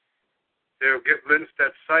others, they'll get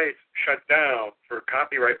Lindstedt's sites shut down for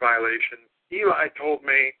copyright violations. Eli told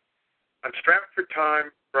me, I'm strapped for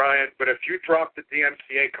time, Brian, but if you drop the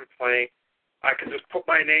DMCA complaint, I can just put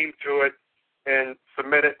my name to it and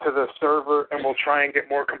submit it to the server, and we'll try and get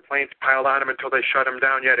more complaints piled on him until they shut him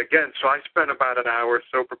down yet again. So I spent about an hour or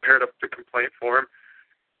so, prepared up the complaint for him,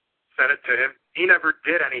 sent it to him. He never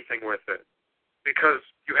did anything with it because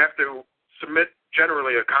you have to submit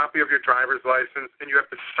generally a copy of your driver's license, and you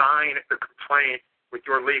have to sign the complaint with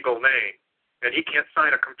your legal name. And he can't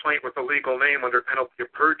sign a complaint with a legal name under penalty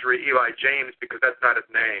of perjury, Eli James, because that's not his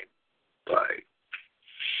name. Right.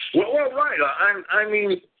 Well, right.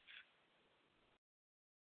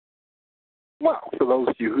 Well, for those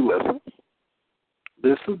of you who listen,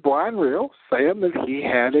 this is Brian Reel saying that he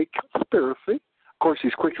had a conspiracy. Of course,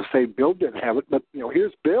 he's quick to say Bill didn't have it, but,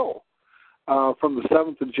 here's Bill from the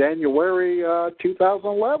 7th of January,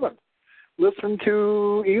 2011. Listen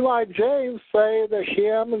to Eli James say that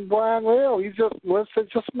him and Brian Reel, he's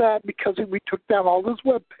just mad because we took down all his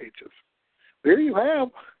web pages. There you have.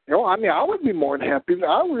 I would be more than happy.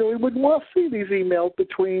 I really wouldn't want to see these emails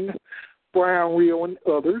between Brian Reel and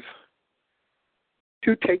others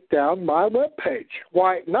to take down my web page.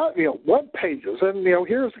 Why not, web pages? And,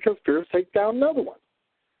 here's the conspiracy, take down another one.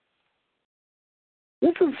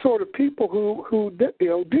 This is the sort of people who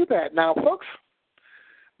do that. Now, folks,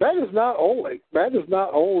 that is not only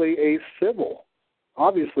a civil,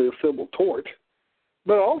 obviously a civil tort,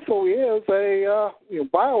 but also is a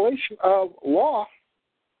violation of law.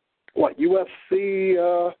 What,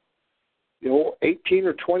 USC 18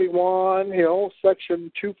 or 21,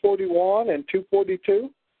 Section 241 and 242,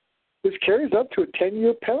 which carries up to a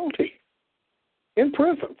 10-year penalty in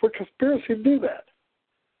prison for conspiracy to do that.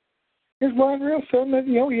 Here's Brian Reel saying that,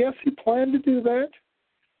 yes, he planned to do that.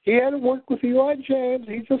 He had to work with Eli James.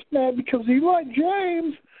 He's just mad because Eli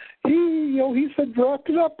James, he said, draft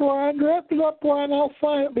it up, Brian, I'll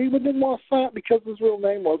sign it. But he didn't want to sign it because his real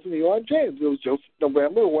name wasn't Eli James. It was Joseph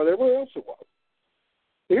November or whatever else it was.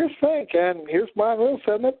 Here's Fink, and here's Brian Reel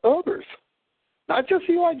saying that others, not just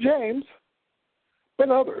Eli James, but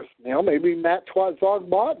others. Maybe Matt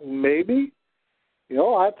Twazogbot, and maybe,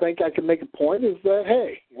 I think I can make a point is that,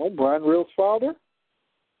 hey, Brian Reel's father,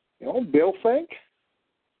 Bill Fink,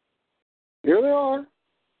 here they are,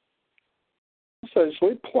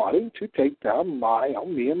 essentially plotting to take down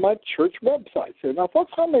me and my church websites. And now,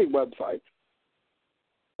 folks, how many websites?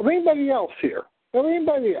 Of anybody else here?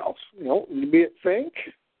 Anybody else? Be it Fink,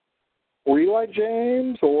 or Eli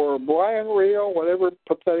James, or Brian Reel, whatever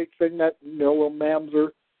pathetic thing that little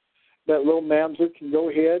mamser can go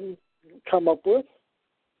ahead and come up with.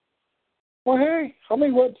 Well, hey, how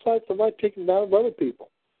many websites have I taken down of other people?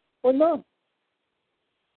 Well, none.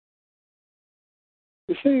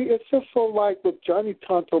 You see, it's just so like with Johnny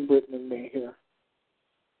Tonto Britton and me here.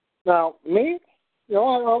 Now, me, I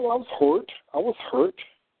was hurt. I was hurt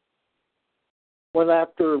when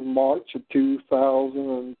after March of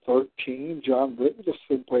 2013, John Britton just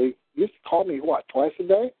simply used to call me, twice a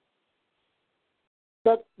day?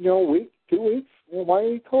 That, a week, 2 weeks. Well, why are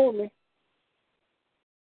you calling me?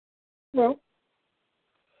 Well,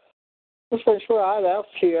 essentially I'd asked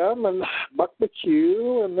him and Buck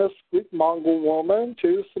McHugh and this Greek Mongol woman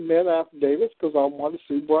to submit affidavits because I wanted to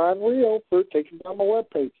sue Brian Rio for taking down my web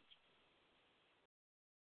pages.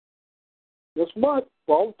 Guess what?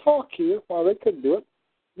 For all the talk here, while they couldn't do it,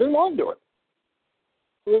 they didn't want to do it.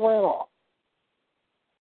 So they ran off.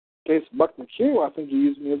 In case of Buck McHugh, I think he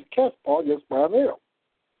used me as a cat's paw against Brian Rio.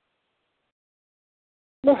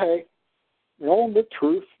 But hey, the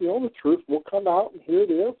truth will come out, and here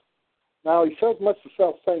it is. Now he says much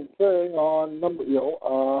the same thing on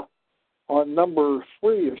number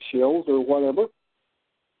 3 of Shills or whatever.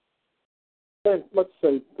 And let's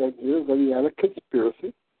say that here that he had a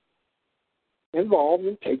conspiracy involved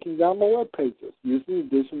in taking down my web pages, using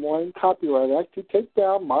the Edition 1 Copyright Act to take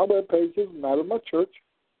down my web pages and that of my church.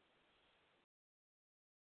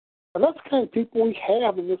 And that's the kind of people we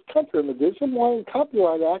have in this country. In the Edition 1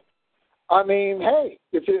 Copyright Act, I mean, hey,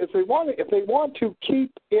 if they want to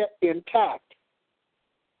keep it intact,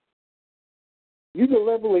 you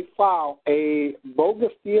deliberately file a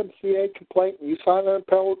bogus DMCA complaint and you sign under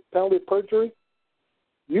penalty of perjury,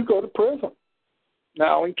 you go to prison.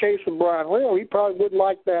 Now, in case of Brian Rio, he probably would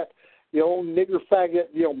like that, nigger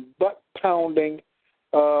faggot, butt pounding,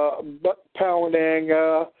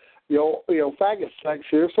 faggot sex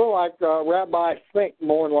here. So like Rabbi Fink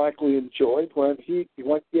more than likely enjoyed when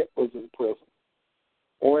it was in prison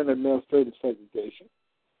or in administrative segregation.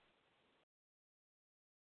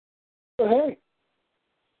 But hey,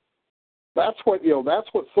 that's what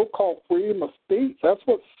so-called freedom of speech. That's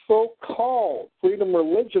what so-called freedom of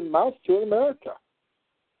religion amounts to in America.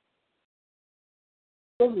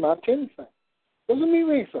 Doesn't amount to anything. Doesn't mean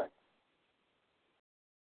anything.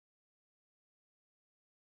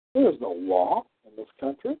 There is no law in this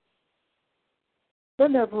country. There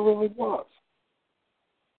never really was.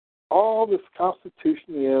 All this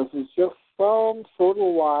Constitution is just some sort of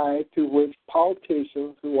lie to which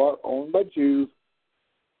politicians who are owned by Jews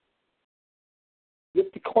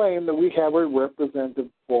get to claim that we have a representative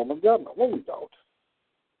form of government. Well, we don't.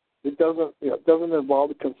 It doesn't involve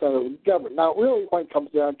the consent of the government. Now, really, when it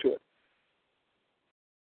comes down to it,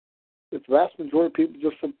 if the vast majority of people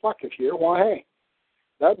just said, fuck it here, well, hey,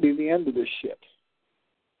 that'd be the end of this shit.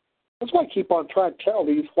 That's why I keep on trying to tell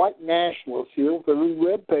these white nationalists here with their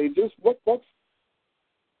web pages, what's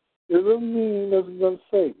your little meme isn't going to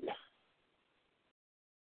save you.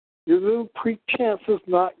 Your little pretense is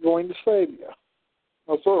not going to save you.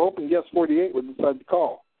 I was sort of hoping Guest 48 would decide to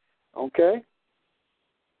call. Okay?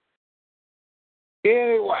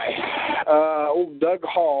 Anyway, old Doug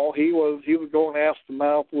Hall, he was going ass to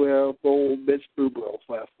mouth with old bitch Boobrils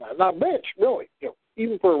last night. Not bitch, really.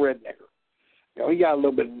 Even for a rednecker. He got a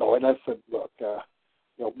little bit annoyed. I said, look,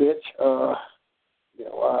 bitch,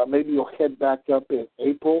 maybe you'll head back up in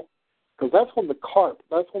April, because that's when the carp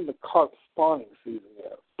spawning season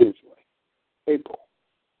is usually. April.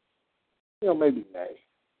 Maybe May.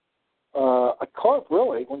 A carp,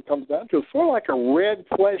 really, when it comes down to it, it's sort of like a red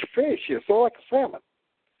flesh fish. It's sort of like a salmon.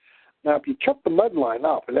 Now, if you cut the mud line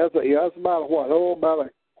off, it has about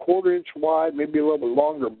a quarter-inch wide, maybe a little bit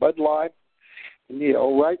longer mud line, and,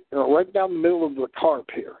 right down the middle of the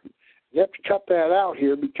carp here. You have to cut that out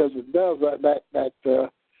here because it does that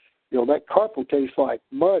carp will taste like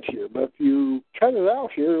mud here. But if you cut it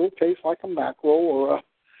out here, it'll taste like a mackerel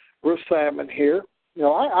or a salmon here.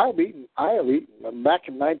 I have eaten. Back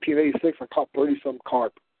in 1986, I caught 30-some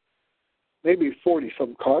carp, maybe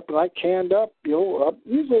 40-some carp, and I canned up,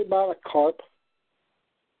 usually about a carp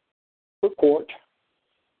per quart.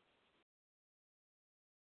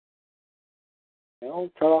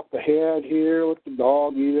 Cut off the head here, let the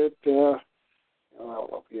dog eat it. I don't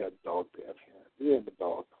know if he had a dog pen here. We had the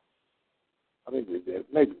dog. I think we did.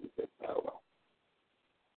 Maybe we did. I don't know.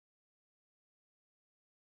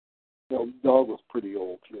 The dog was pretty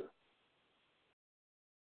old here.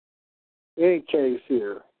 In any case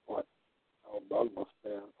here, dog must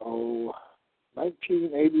have been,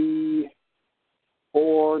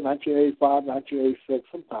 1984, 1985,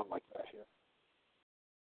 1986, sometime like that here.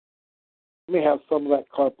 Let me have some of that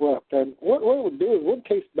carp left. And what it would do is it wouldn't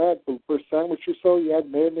taste bad for the first sandwich or so. You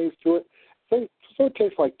add mayonnaise to it. So it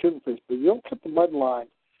tastes like tuna fish, but you don't cut the mud line,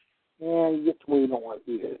 and you get to where you don't want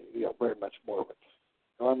to eat it, very much more of it.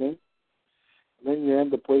 You know what I mean? And then you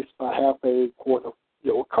end up wasting about half a quart of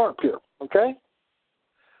carb here, okay?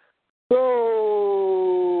 So,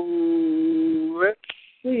 let's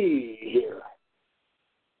see here.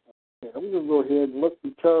 Okay, I'm going to go ahead and look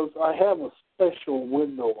because I have a special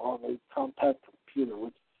window on a compact computer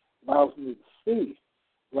which allows me to see.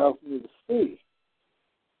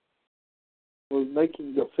 Was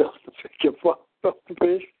making yourself to pick your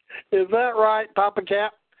fish. Is that right, Papa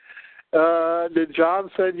Cat? Did John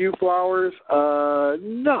send you flowers?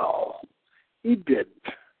 No, he didn't.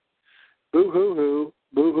 Boo-hoo-hoo,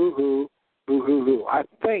 boo-hoo-hoo, boo-hoo-hoo. I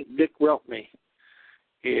think Dick Weltney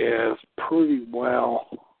is pretty well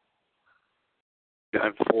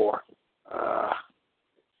done for. Let's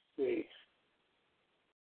see.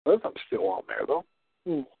 I'm still on there, though.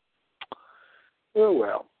 Oh,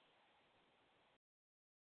 well.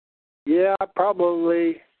 Yeah, I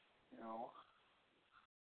probably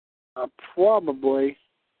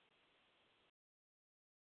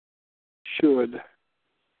should.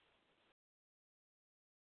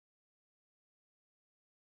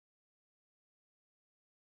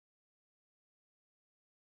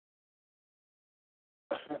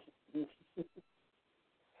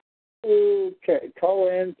 Okay, call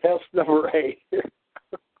in test number 8.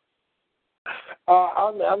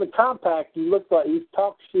 On the compact, you look like you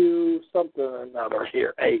talked to something or another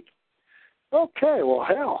here. 8. Okay, well,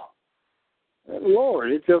 hell,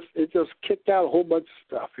 Lord, it just kicked out a whole bunch of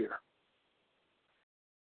stuff here.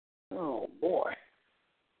 Oh boy.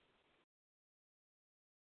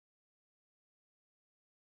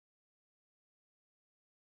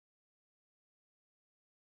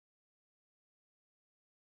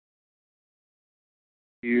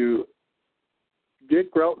 You,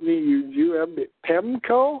 Dick Weltney, you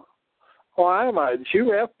PEMCO? Oh, I'm a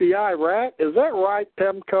Jew FBI rat. Is that right,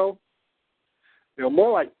 PEMCO?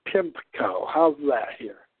 More like Pimpco. How's that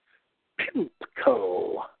here?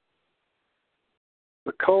 Pimpco.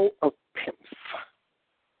 The co of pimps.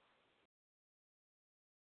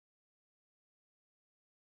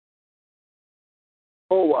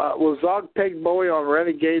 Oh, was Zogpeg Bowie on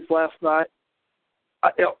Renegades last night?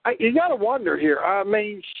 You got to wonder here. I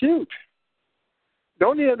mean, shoot.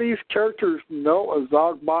 Don't any of these characters know a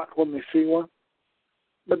Zogbot when they see one?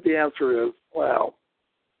 But the answer is, well,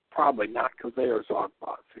 probably not because they are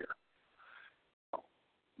Zogbots here.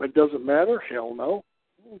 But it doesn't matter? Hell no.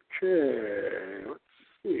 Okay, let's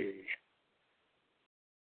see.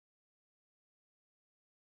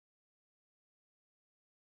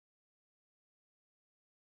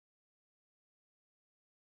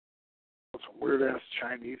 Some weird-ass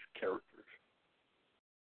Chinese characters.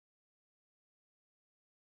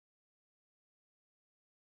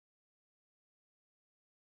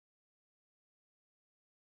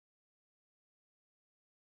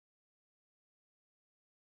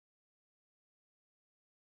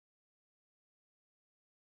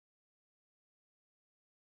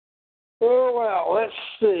 Oh, well, let's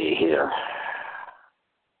see here.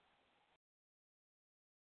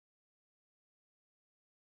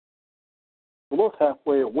 I was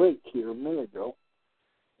halfway awake here a minute ago,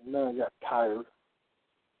 and then I got tired.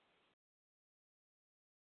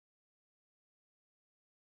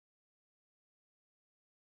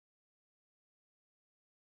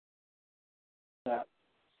 That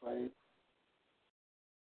slave.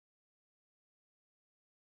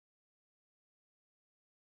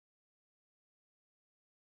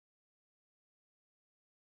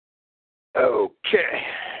 Okay.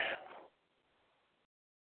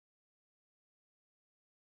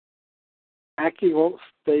 Hacking won't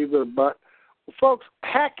stay their butt. Well, folks,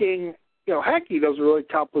 hacking doesn't really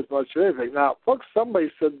accomplish much of anything. Now, folks,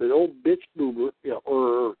 somebody said that old bitch boober,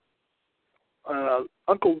 or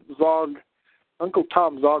Uncle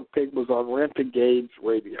Tom Zogpig was on Renegades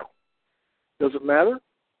radio. Does it matter?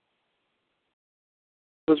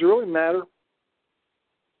 Does it really matter?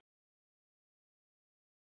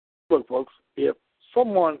 Look, folks, if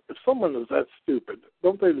someone is that stupid,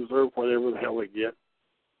 don't they deserve whatever the hell they get?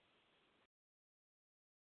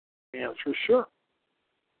 The answer is sure.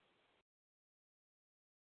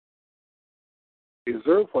 They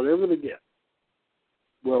deserve whatever they get.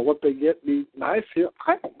 Will what they get be nice here?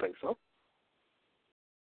 I don't think so.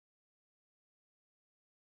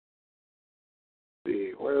 Let's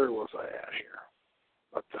see, where was I at here?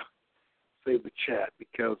 Let's save the chat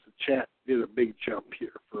because the chat did a big jump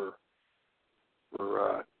here for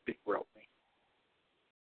Dick Weltney.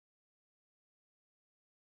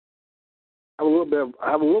 I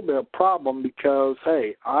have a little bit of problem because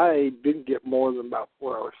I didn't get more than about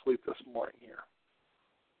 4 hours sleep this morning here.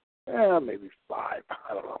 Maybe 5.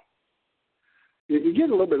 I don't know. you get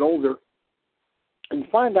a little bit older, and you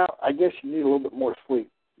find out, I guess you need a little bit more sleep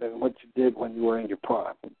than what you did when you were in your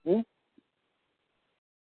prime.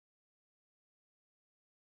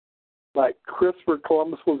 Like Christopher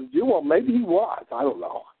Columbus was a Jew? Well, maybe he was. I don't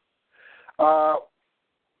know.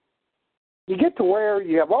 You get to where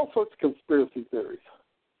you have all sorts of conspiracy theories.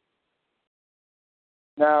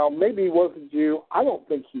 Now, maybe he was a Jew. I don't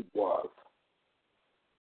think he was.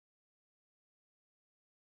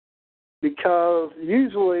 Because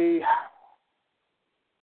usually,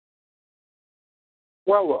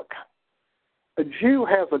 well, look, a Jew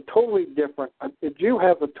has a totally different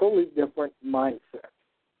mindset.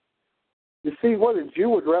 You see, what a Jew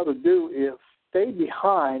would rather do is stay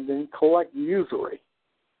behind and collect usury.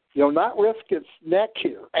 Not risk its neck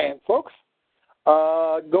here. And folks,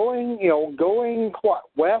 going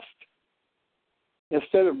west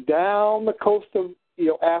instead of down the coast of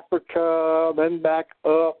Africa, then back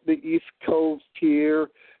up the east coast here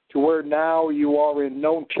to where now you are in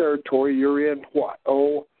known territory. You're in what?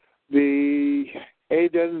 The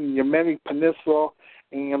Aden and Yemeni Peninsula,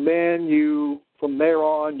 and then from there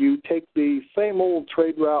on, you take the same old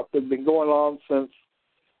trade route that's been going on since,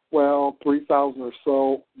 3,000 or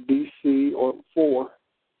so BC or before.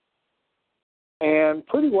 And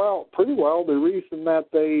pretty well, the reason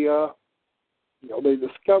that they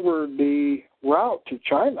discovered the route to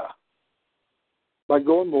China by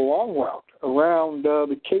going the long route around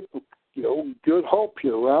the Cape of, Good Hope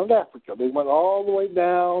here, around Africa. They went all the way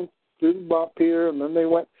down through the bump here, and then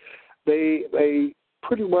they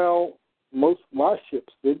pretty well, most of my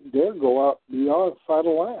ships didn't dare go out beyond side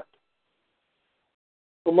of land.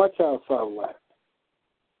 So much outside of land.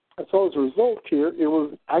 And so as a result here, it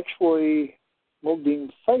was actually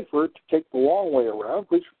deemed safer to take the long way around,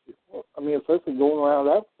 which, especially going around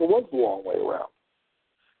Africa was the long way around.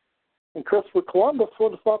 And Christopher Columbus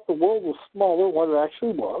would have thought the world was smaller than what it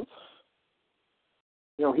actually was.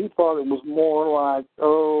 He thought it was more like,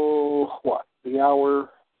 the hour.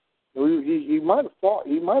 He might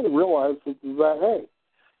have realized that, hey,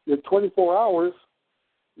 you have 24 hours.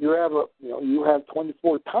 You have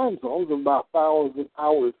 24 time zones of about 1,000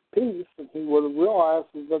 hours apiece, and he would have realized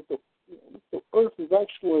that the Earth is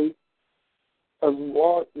actually as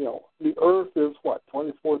large. The Earth is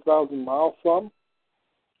 24,000 miles from.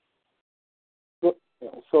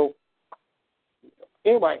 So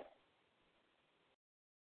anyway,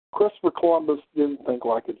 Christopher Columbus didn't think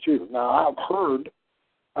like a Jew. Now I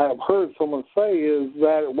have heard someone say is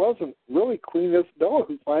that it wasn't really Queen Isabella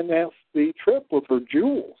who financed the trip with her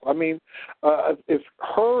jewels. If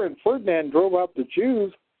her and Ferdinand drove out the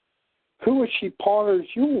Jews, who would she pawn her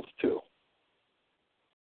jewels to?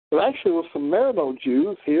 It actually was some Marino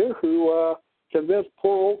Jews here who convinced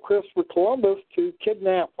poor old Christopher Columbus to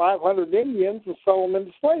kidnap 500 Indians and sell them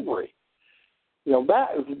into slavery.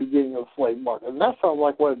 That is the beginning of the slave market, and that sounds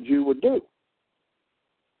like what a Jew would do.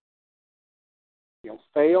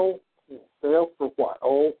 Sail for what?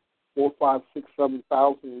 4, 5, 6,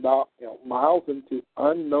 7,000 miles into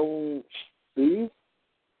unknown seas?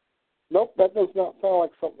 Nope, that does not sound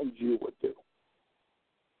like something a Jew would do.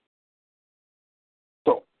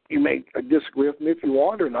 So you may disagree with me if you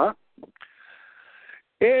want or not.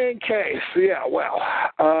 In case,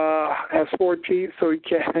 has 4 teeth, so he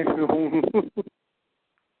can't.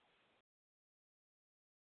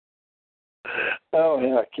 Oh,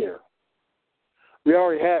 heck here. We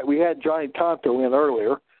had Johnny Tonto in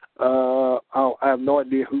earlier. I have no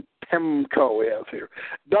idea who Pemco is here.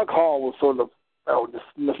 Doug Hall was sort of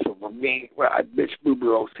dismissive of me. Bitch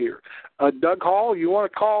Booberos here. Doug Hall, you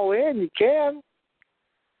want to call in? You can.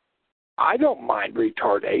 I don't mind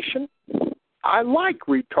retardation. I like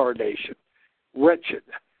retardation. Wretched.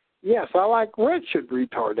 Yes, I like wretched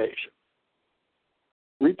retardation.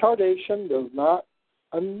 Retardation does not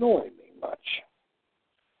annoy me much.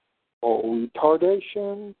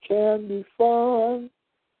 Retardation can be fun.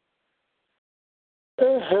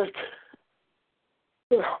 Heck.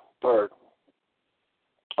 Third.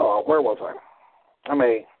 Where was I? I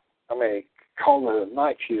may call it a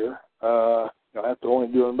night here. After only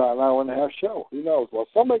doing about an hour and a half show. Who knows? Well,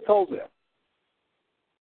 somebody calls in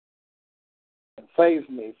and saves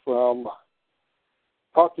me from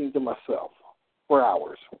talking to myself for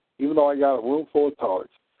hours, even though I got a room full of tards.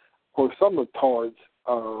 Of course, some of the tards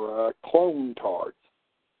are clone tards.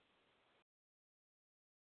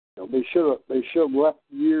 They should have left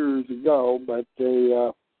years ago, but they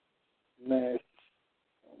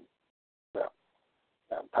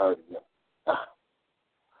I'm tired of them.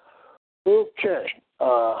 Okay.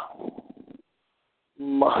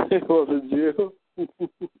 Mine was a Jew.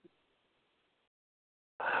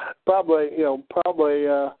 Probably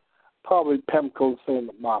probably Pemco saying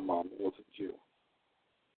that my mom was a Jew,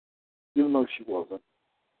 even though she wasn't.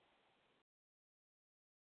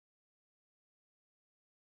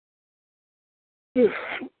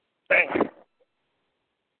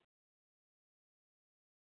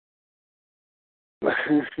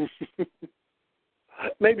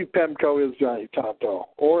 Maybe Pemco is Johnny Tonto,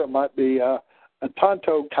 or it might be a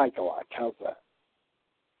Tonto Kaikalak. How's that?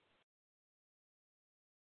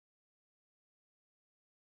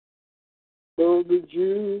 So the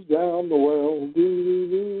Jews down the well,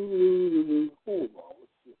 do. Hold on,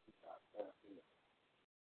 let's see if we got that here.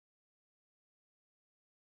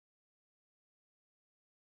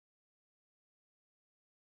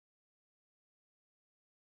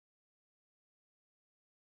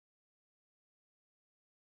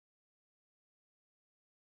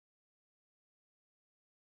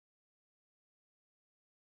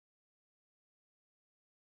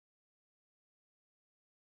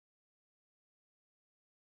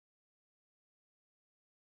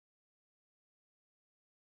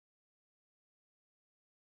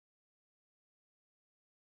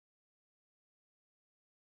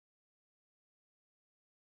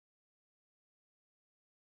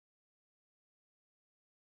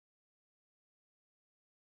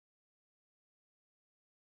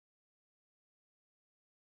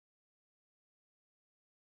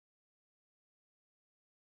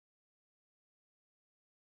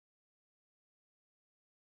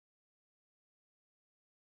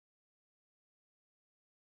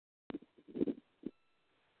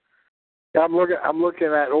 I'm looking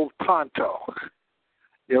at old Tonto.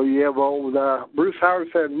 You know, you have old Bruce Howard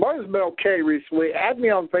said, Martin's been okay recently. Add me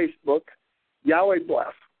on Facebook. Yahweh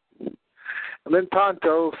bless. And then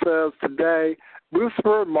Tonto says today,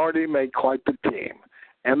 Lucifer and Marty made quite the team.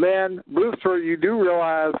 And then, Lucifer, you do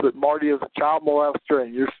realize that Marty is a child molester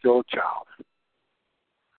and you're still a child.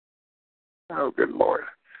 Oh, good Lord.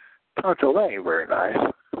 Tonto, that ain't very nice.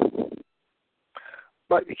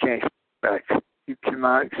 But you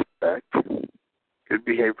cannot expect good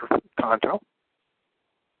behavior from Tonto.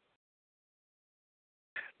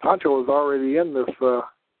 Tonto was already in this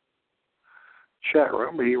chat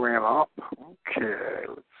room, but he ran off. Okay,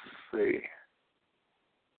 let's see.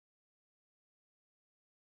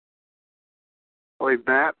 Play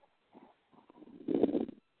that.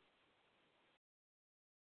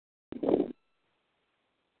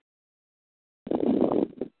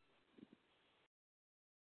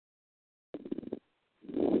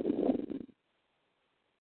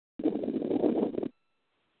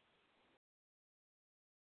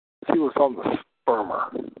 See what's on the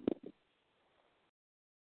spermer.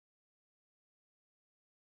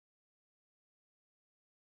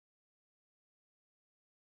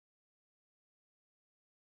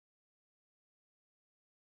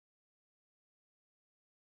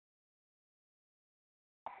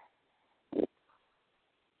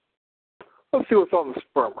 Let's see what's on the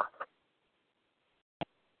spermer.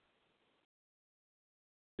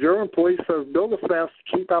 German police says build a fence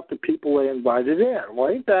to keep out the people they invited in. Well,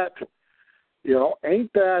 ain't that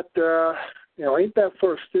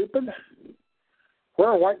sort of stupid? Where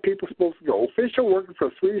are white people supposed to go? Official working for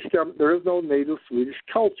the Swedish government, there is no native Swedish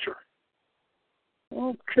culture.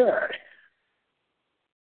 Okay.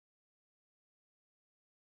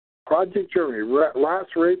 Project Germany,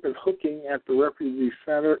 riots, rape, and hooking at the refugee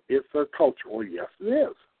center, it's their culture. Well, yes, it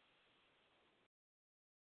is.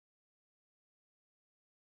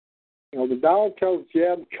 You know, the dollar tells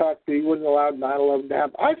Jeb Cut that he wouldn't allow 9/11 to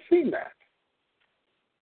happen. I've seen that.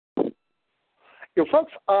 You know,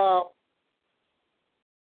 folks,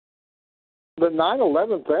 the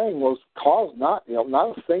 9/11 thing was caused not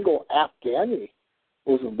a single Afghani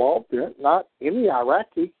was involved in it, not any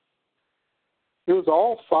Iraqi. It was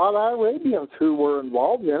all Saudi Arabians who were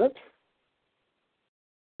involved in it.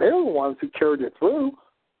 They were the ones who carried it through.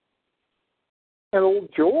 And old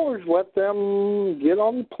George let them get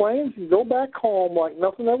on the planes and go back home like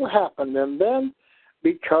nothing ever happened. And then,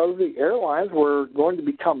 because the airlines were going to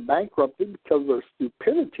become bankrupted because of their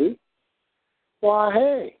stupidity, why,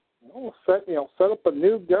 hey, set up a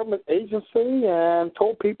new government agency and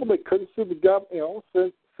told people they couldn't sue the government,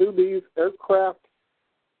 sue these aircraft,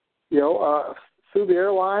 sue the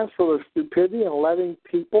airlines for their stupidity and letting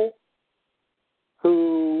people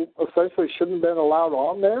who essentially shouldn't have been allowed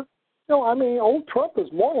on there. Old Trump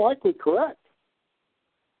is more than likely correct.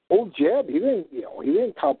 Old Jeb, he didn't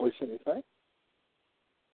accomplish anything.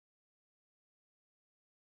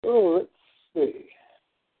 So let's see.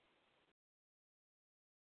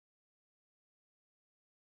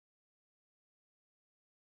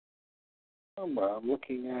 I'm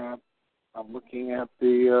looking at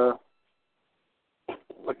the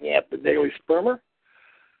looking at the Daily Spermer.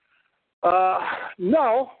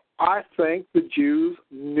 No, I think the Jews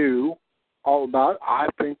knew all about it. I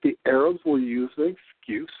think the Arabs were using an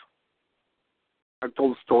excuse. I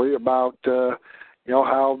told a story about,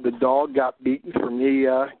 how the dog got beaten for me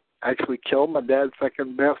actually killed my dad's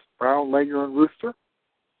second best brown leghorn rooster.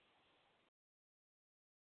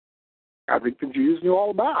 I think the Jews knew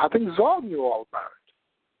all about it. I think Zog knew all about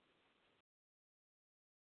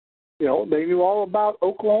it. They knew all about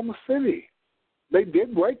Oklahoma City. They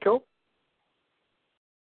did Waco.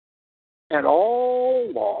 And all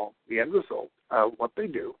along, the end result of what they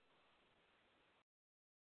do,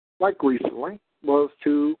 like recently, was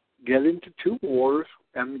to get into two wars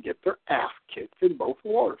and get their ass kicked in both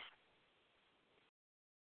wars.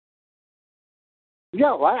 You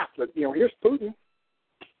gotta laugh, but, here's Putin.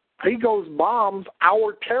 He goes bombs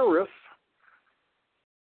our terrorists,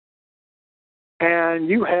 and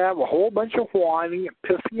you have a whole bunch of whining and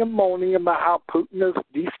pissing and moaning about how Putin is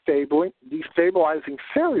destabilizing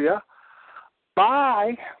Syria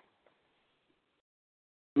by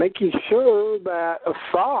making sure that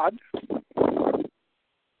Assad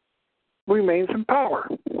remains in power.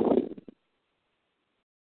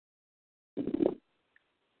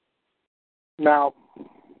 Now,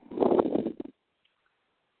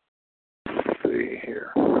 let's see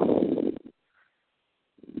here.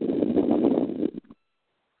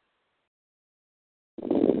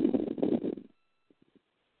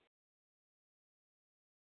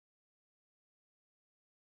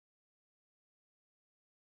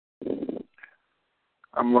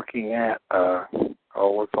 I'm looking at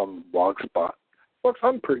what's on the blog spot. Look,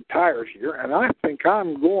 I'm pretty tired here, and I think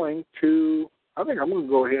I'm going to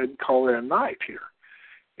go ahead and call it a night here.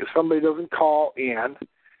 If somebody doesn't call in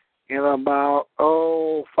about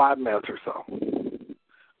 5 minutes or so,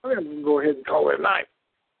 I think I'm going to go ahead and call it a night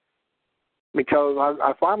because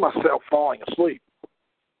I find myself falling asleep.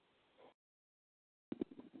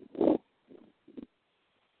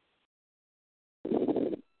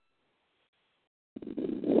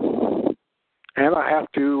 And I have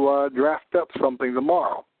to draft up something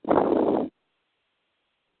tomorrow.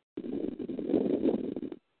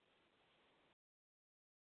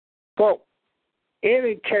 So,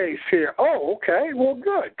 any case here. Oh, okay. Well,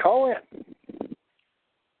 good. Call in.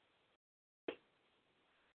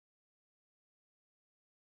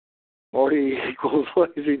 Morty equals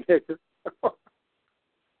lazy nigger.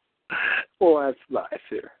 Well, that's nice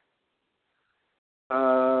here.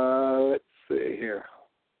 Let's see here.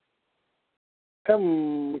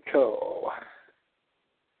 Pemco.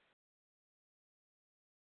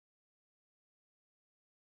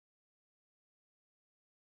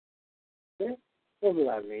 Okay. What does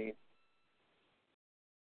that mean?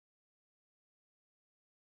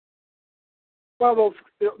 Well,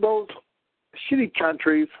 those shitty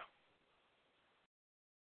countries,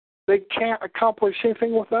 they can't accomplish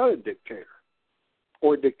anything without a dictator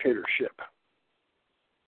or a dictatorship.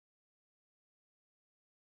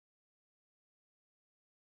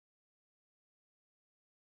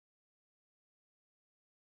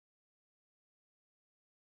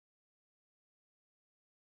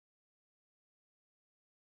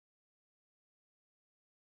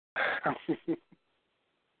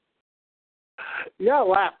 Yeah,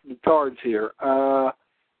 laugh at the cards here.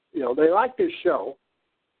 They like this show.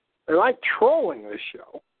 They like trolling this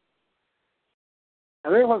show.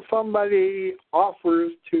 And then when somebody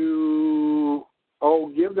offers to,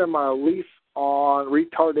 give them a lease on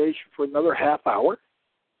retardation for another half hour,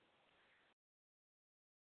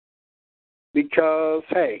 because,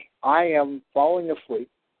 hey, I am falling asleep.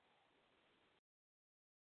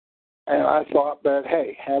 And I thought that,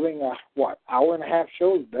 hey, having a, hour and a half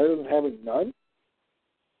show is better than having none?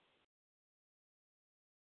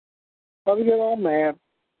 How do you get on, man?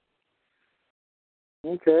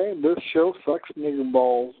 Okay, this show sucks nigger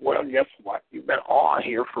balls. Well, guess what? You've been on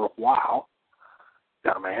here for a while,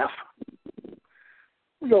 dumbass.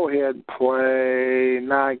 Go ahead and play.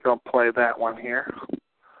 Now I'm going to play that one here.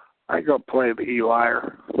 I'm going to play the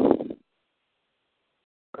Eliar.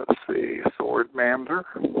 Let's see, Sword Mander.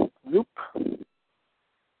 Nope.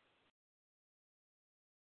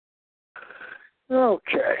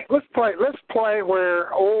 Okay, let's play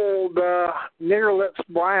where old Nigger Lips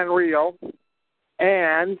Brian Rio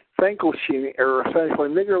and Finkelstein, or essentially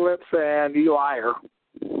Nigger Lips and Eliar,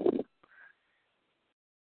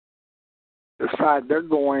 decide they're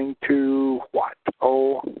going to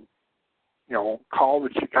call the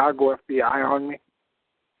Chicago FBI on me.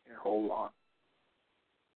 Here, hold on.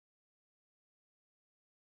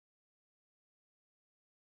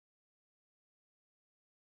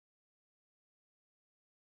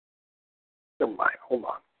 Never mind. Hold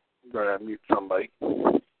on. I'm going to mute somebody.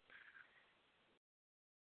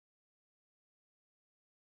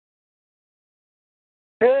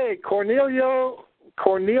 Hey, Cornelio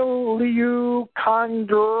Condrenu.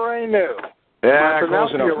 Yeah,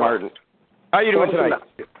 close enough, Martin. How are you doing tonight?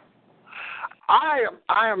 I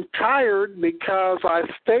am tired because I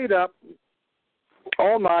stayed up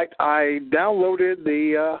all night. I downloaded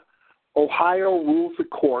the Ohio Rules of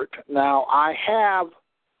Court. Now I have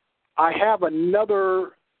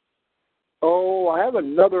another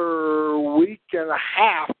week and a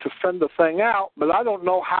half to send the thing out, but I don't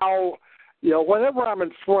know how. Whenever I'm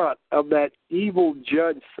in front of that evil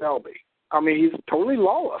Judge Selby, I mean, he's totally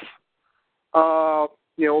lawless.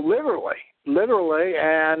 Literally,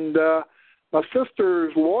 and my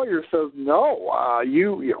sister's lawyer says no.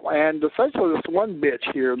 And essentially this one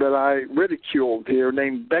bitch here that I ridiculed here,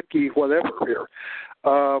 named Becky whatever here.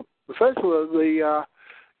 Essentially,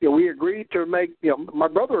 we agreed to make. My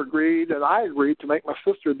brother agreed, and I agreed to make my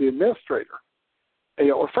sister the administrator.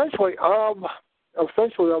 Essentially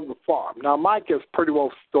of the farm. Now, Mike has pretty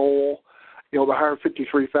well stole, the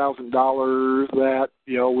 $153,000 that,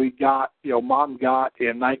 we got, Mom got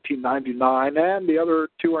in 1999, and the other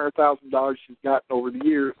 $200,000 she's gotten over the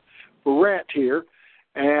years for rent here.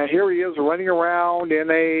 And here he is running around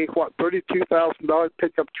in a, $32,000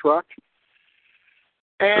 pickup truck.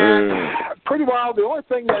 And pretty well, the only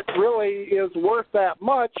thing that really is worth that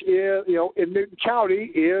much is, in Newton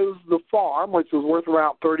County, is the farm, which is worth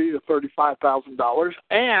around $30,000 to $35,000,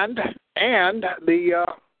 and the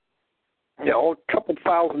a couple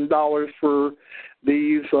 $1,000 for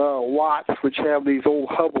these lots, which have these old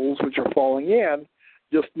hovels which are falling in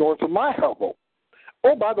just north of my hovel.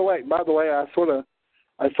 Oh, by the way, I sort of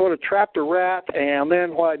trapped a rat, and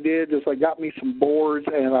then what I did is I got me some boards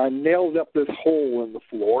and I nailed up this hole in the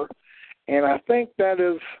floor, and I think that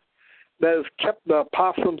has kept the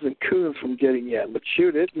possums and coons from getting in. But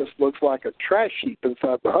shoot, it just looks like a trash heap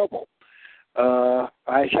inside the hovel.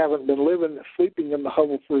 I haven't been sleeping in the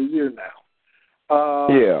hovel for a year now.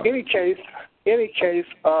 Any case,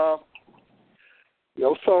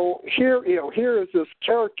 so here is this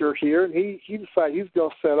character here, and he decided he's going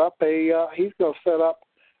to set up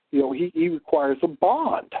he requires a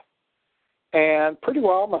bond. And pretty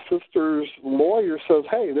well my sister's lawyer says,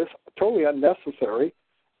 hey, this is totally unnecessary.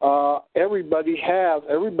 Everybody has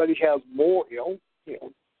more,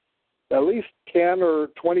 at least 10 or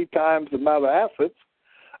 20 times the amount of assets.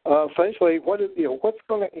 Essentially, is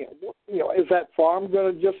that farm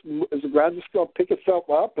going to is the ground just going to pick itself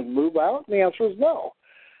up and move out? And the answer is no.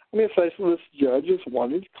 I mean, essentially, this judge is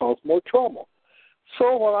wanting to cause more trouble.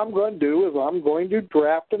 So what I'm going to do is I'm going to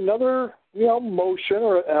draft another, motion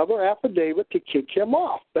or another affidavit to kick him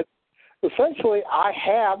off. But essentially, I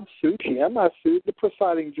have sued him. I sued the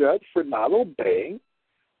presiding judge for not obeying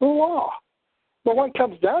the law. But when it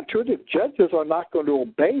comes down to it, if judges are not going to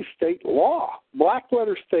obey state law,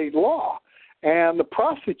 black-letter state law, and the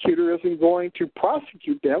prosecutor isn't going to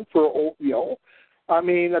prosecute them for,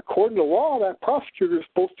 according to law, that prosecutor is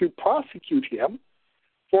supposed to prosecute him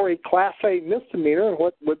for a Class A misdemeanor, and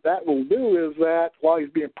what that will do is that while he's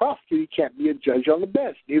being prosecuted, he can't be a judge on the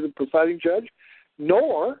bench, neither the presiding judge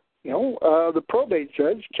nor, the probate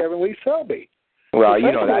judge, Kevin Lee Selby. Well,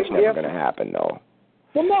 that's never going to happen, though.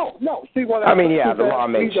 Well, no. See what the law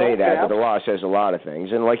may say that, but the law says a lot of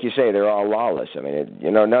things, and like you say, they're all lawless. I mean,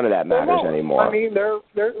 none of that matters anymore. I mean, they're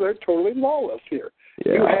totally lawless here.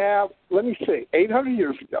 Yeah. You have, 800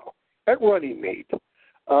 years ago at Runnymede,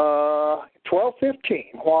 1215.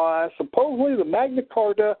 Why supposedly the Magna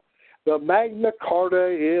Carta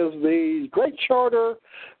is the Great Charter,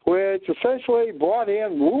 which essentially brought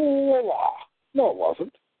in rule of law. No, it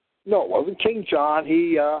wasn't. King John,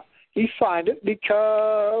 he signed it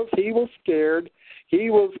because he was scared he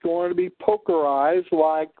was going to be pokerized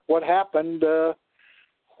like what happened,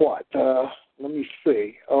 what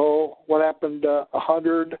happened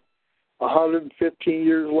 115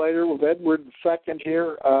 years later with Edward II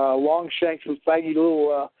here, Longshanks' faggy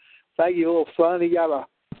little son. He got a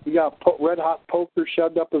red hot poker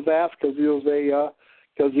shoved up his ass because he was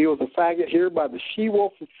a faggot here by the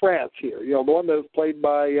She-Wolf of France here. The one that was played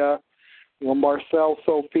by Marcel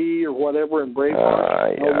Sophie or whatever in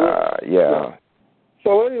Braveheart. Yeah.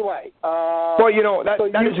 So anyway,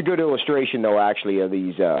 that is a good illustration, though, actually, of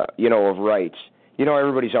these, of rights.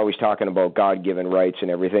 Everybody's always talking about God-given rights and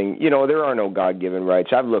everything. There are no God-given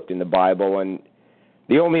rights. I've looked in the Bible, and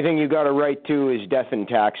the only thing you got a right to is death and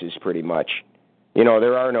taxes, pretty much.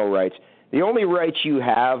 There are no rights. The only rights you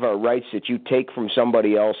have are rights that you take from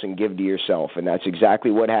somebody else and give to yourself, and that's exactly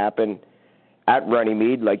what happened at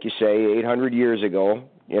Runnymede, like you say, 800 years ago.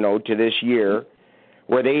 to this year,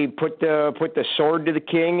 where they put the sword to the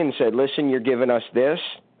king and said, "Listen, you're giving us this,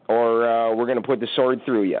 or we're going to put the sword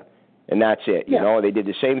through you," and that's it. They did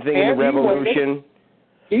the same thing in the Revolution.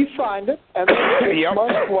 He signed it, and then 6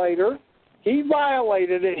 months later, he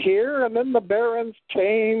violated it here, and then the barons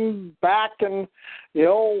came back and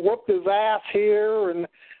whooped his ass here, and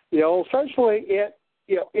essentially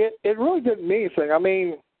it really didn't mean anything. I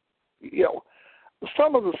mean,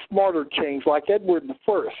 some of the smarter kings, like Edward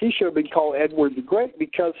I, he should have been called Edward the Great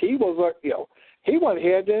because he was he went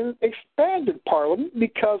ahead and expanded Parliament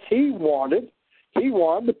because he wanted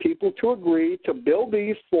the people to agree to build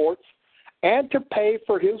these forts and to pay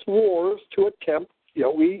for his wars to attempt.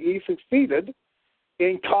 He succeeded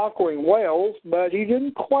in conquering Wales, but he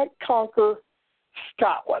didn't quite conquer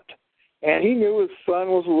Scotland. And he knew his son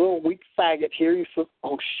was a little weak faggot here. He said,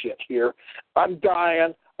 "Oh, shit, here. I'm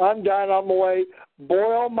dying on my way.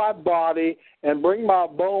 Boil my body and bring my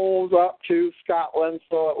bones up to Scotland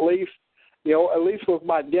so at least with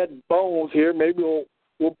my dead bones here, maybe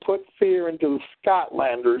we'll put fear into the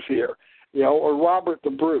Scotlanders here." Or Robert the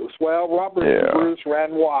Bruce. Well, Robert the Bruce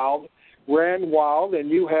ran wild, and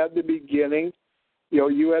you had the beginning.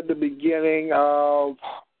 You had the beginning of,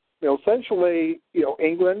 essentially,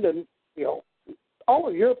 England and all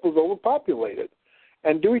of Europe was overpopulated.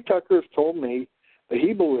 And Dewey Tucker has told me that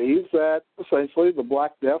he believes that essentially the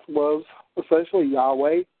Black Death was essentially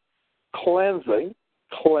Yahweh cleansing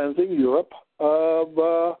Europe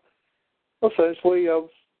of essentially of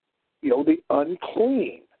the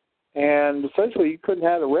unclean. And essentially you couldn't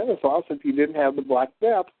have a Renaissance if you didn't have the Black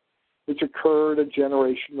Death, which occurred a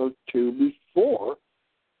generation or two before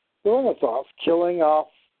the Renaissance, killing off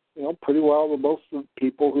pretty well the most of the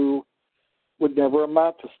people who would never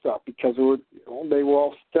amount to stuff because they were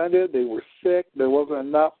all stunted, they were sick, there wasn't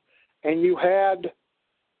enough, and you had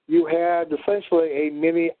essentially a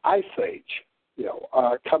mini ice age,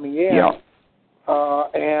 coming in,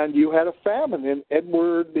 and you had a famine in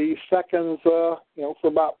Edward II's, for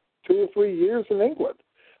about 2 or 3 years in England.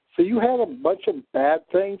 So you had a bunch of bad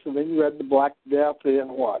things, and then you had the Black Death in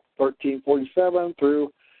 1347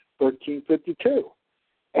 through 1352.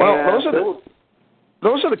 Well,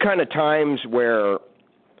 those are the kind of times where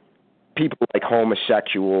people like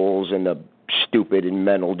homosexuals and the stupid and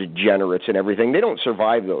mental degenerates and everything, they don't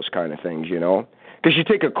survive those kind of things, Because you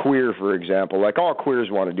take a queer, for example, like all queers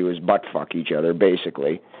want to do is butt fuck each other,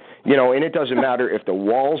 basically. And it doesn't matter if the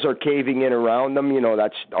walls are caving in around them,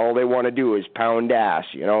 that's all they want to do is pound ass,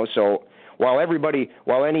 So while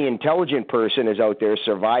any intelligent person is out there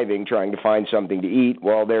surviving, trying to find something to eat,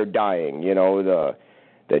 they're dying,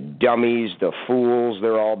 the dummies, the fools,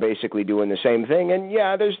 they're all basically doing the same thing. And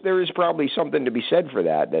there is probably something to be said for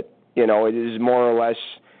that it is more or less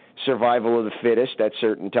survival of the fittest at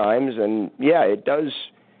certain times. And it does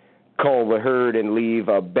cull the herd and leave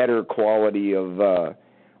a better quality of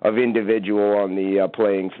individual on the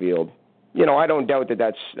playing field. I don't doubt that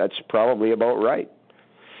that's probably about right.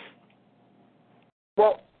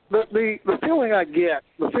 Well, the feeling I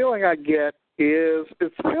get is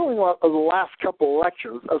it's the feeling of the last couple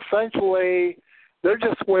elections. Essentially, they're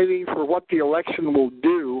just waiting for what the election will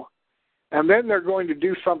do, and then they're going to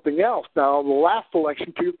do something else. Now, the last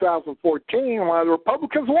election, 2014, when the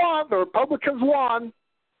Republicans won,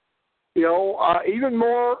 even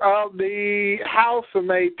more of the House, and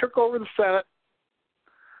they took over the Senate.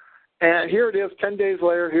 And here it is, 10 days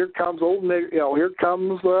later, here comes old nigger, here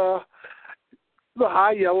comes the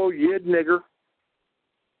high yellow yid nigger.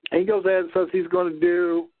 And he goes ahead and says he's going to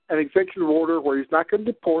do an executive order where he's not going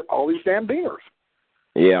to deport all these damn beaners.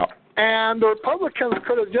 Yeah. And the Republicans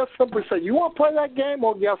could have just simply said, "You want to play that game?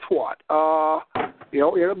 Well, guess what?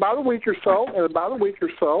 In about a week or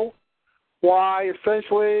so, why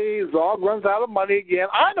essentially Zog runs out of money again.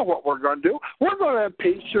 I know what we're going to do. We're going to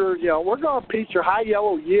impeach your, high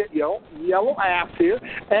yellow yellow ass here,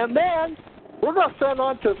 and then we're going to send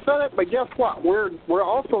on to the Senate. But guess what? We're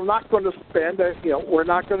also not going to we're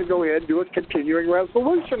not going to go ahead and do a continuing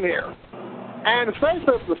resolution here. And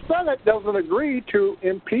essentially, if the Senate doesn't agree to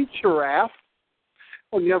impeach your ass,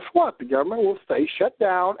 well, guess what? The government will stay shut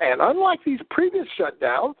down. And unlike these previous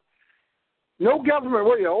shutdowns, no government,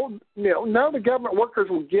 none of the government workers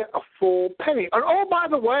will get a full penny. And oh, by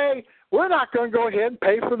the way, we're not going to go ahead and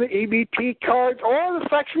pay for the EBT cards or the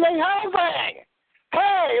Section 8 housing.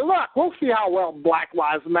 Hey, look, we'll see how well Black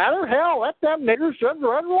Lives Matter. Hell, let them niggers just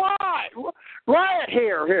run riot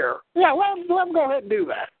here. Yeah, let them go ahead and do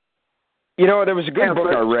that. There was a good book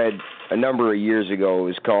I read a number of years ago. It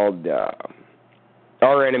was called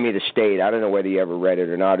Our Enemy, the State. I don't know whether you ever read it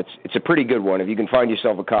or not. It's a pretty good one. If you can find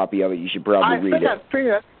yourself a copy of it, you should probably read it. I've seen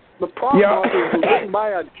it. The problem was it was written by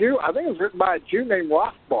a Jew. I think it was written by a Jew named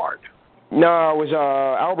Rothbard. No, it was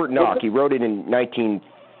Albert Nock. He wrote it in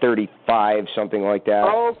 1935, something like that.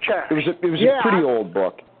 Okay. It was a pretty old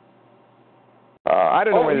book. I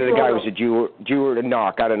don't know whether the guy was a Jew or a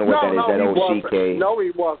Nock. I don't know what that is. That O-C-K. No,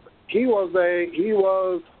 he wasn't. He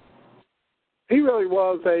really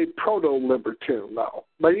was a proto-libertine, though.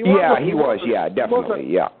 But he wasn't, he was. Yeah,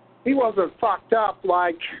 definitely. He wasn't fucked up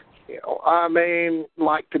like,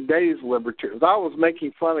 like today's libertines. I was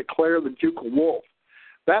making fun of Claire the Duke of Wolf.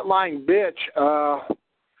 That lying bitch, after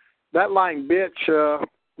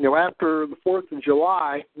the 4th of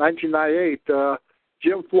July, 1998,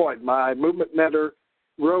 Jim Floyd, my movement mentor,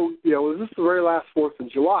 wrote, was this the very last 4th of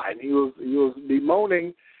July? And he was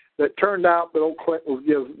bemoaning that turned out that old Clinton was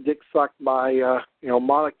getting dick sucked by,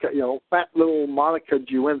 Monica, fat little Monica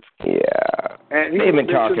Lewinsky. Yeah. And they've been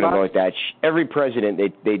talking about that. Every president,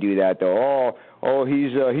 they do that, though.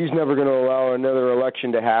 He's never going to allow another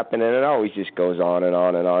election to happen, and it always just goes on and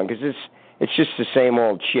on and on, because it's just the same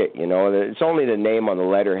old shit, It's only the name on the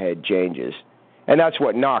letterhead changes. And that's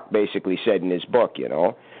what Nock basically said in his book,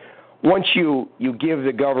 Once you give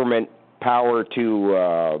the government power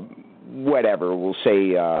to, whatever, we'll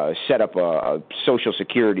say set up a Social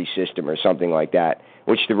Security system or something like that,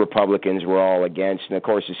 which the Republicans were all against. And, of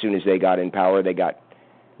course, as soon as they got in power, they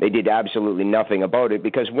did absolutely nothing about it,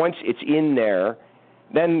 because once it's in there,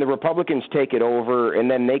 then the Republicans take it over, and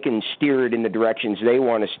then they can steer it in the directions they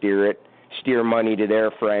want to steer money to their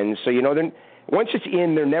friends. So, then once it's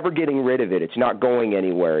in, they're never getting rid of it. It's not going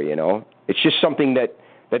anywhere, It's just something that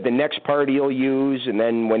the next party will use, and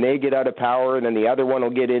then when they get out of power, then the other one will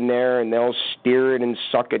get in there, and they'll steer it and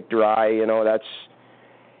suck it dry,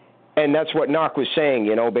 That's what Nock was saying,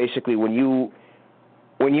 basically when you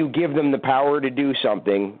give them the power to do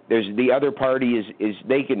something, there's the other party is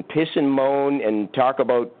they can piss and moan and talk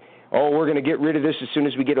about, we're going to get rid of this as soon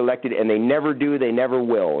as we get elected, and they never do, they never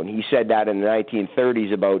will. And he said that in the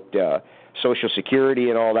 1930s about Social Security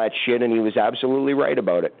and all that shit, and he was absolutely right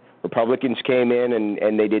about it. Republicans came in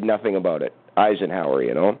and they did nothing about it. Eisenhower,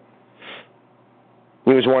 He was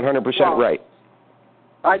 100% right.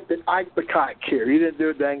 Ike the kike here. He didn't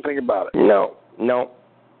do a dang thing about it. No.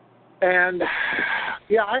 And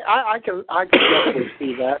I can definitely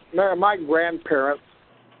see that. Now, my grandparents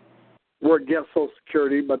were against Social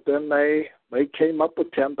Security, but then they came up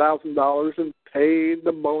with $10,000 and paid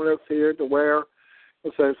the bonus here to where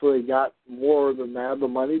essentially got more than that, the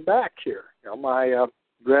money back here. My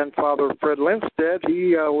grandfather, Fred Linstead,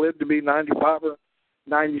 he lived to be 95 or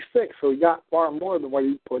 96, so he got far more than what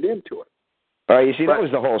he put into it. You see, that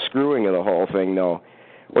was the whole screwing of the whole thing, though.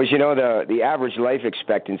 Was, the average life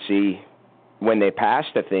expectancy when they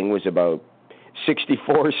passed the thing was about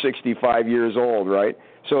 64, 65 years old, right?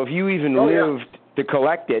 So if you even lived to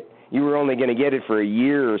collect it, you were only going to get it for a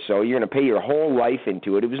year or so. You're going to pay your whole life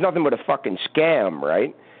into it. It was nothing but a fucking scam,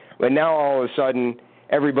 right? But now all of a sudden,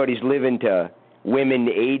 everybody's living to women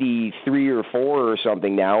 83 or 4 or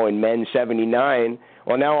something now, and men 79.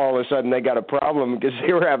 Well, now all of a sudden they got a problem because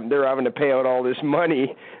they're having to pay out all this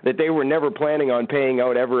money that they were never planning on paying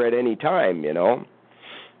out ever at any time.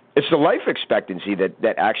 It's the life expectancy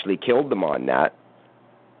that actually killed them on that.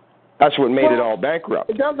 That's what made it all bankrupt.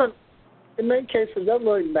 It doesn't. In many cases, it doesn't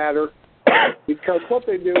really matter because what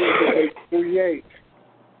they do is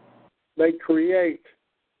they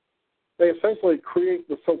essentially create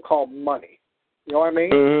the so-called money. You know what I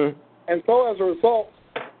mean? Mm-hmm. And so as a result,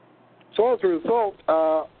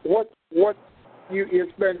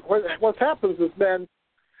 what's happened has been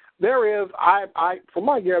there is from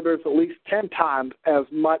my gather there's at least 10 times as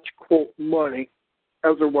much quote money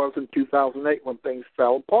as there was in 2008 when things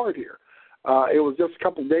fell apart here. It was just a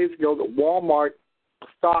couple of days ago that Walmart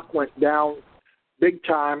stock went down big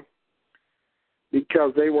time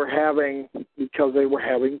because they were having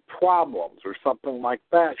problems or something like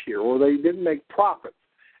that here, or they didn't make profits,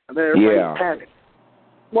 and then everybody panicked.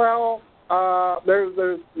 Well,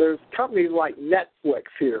 there's companies like Netflix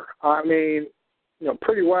here. I mean,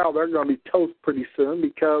 pretty well they're going to be toast pretty soon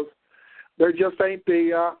because there just ain't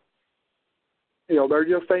the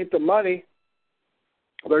money.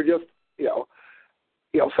 They're just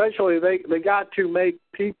essentially they got to make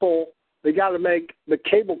the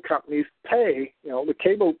cable companies pay. The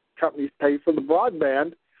cable companies pay for the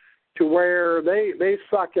broadband to where they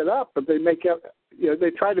suck it up, but they make it.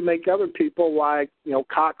 They try to make other people like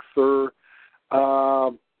Cox or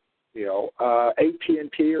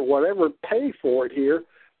AT&T or whatever pay for it here,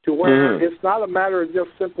 to where it's not a matter of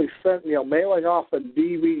just simply mailing off a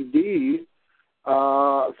DVD.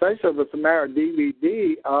 Essentially, if it's a matter of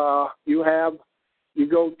DVD, you have you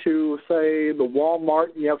go to, say, the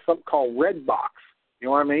Walmart, and you have something called Redbox. You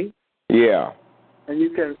know what I mean? Yeah. And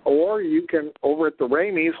you can over at the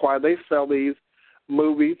Ramey's, why they sell these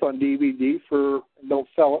movies on DVD don't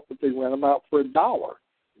sell it, but they rent them out for $1.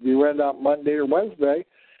 You rent out Monday or Wednesday,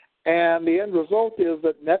 and the end result is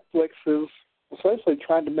that Netflix is essentially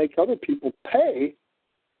trying to make other people pay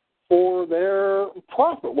for their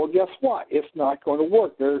profit. Well, guess what? It's not going to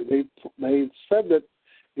work. They said that,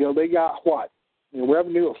 they got what?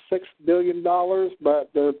 Revenue of $6 billion, but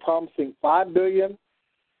they're promising $5 billion.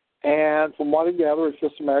 And from what I gather, it's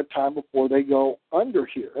just a matter of time before they go under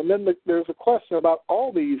here. And then there's a question about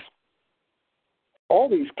all these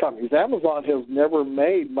companies. Amazon has never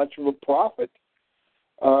made much of a profit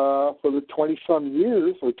for the 20-some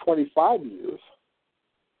years or 25 years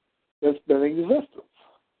it's been in existence.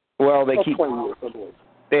 Well, they 20 years, I believe.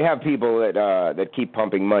 They have people that keep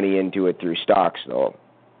pumping money into it through stocks, though.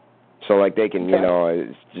 So, like, they can,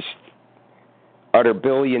 it's just utter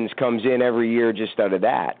billions comes in every year just out of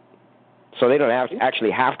that. So they don't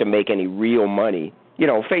actually have to make any real money.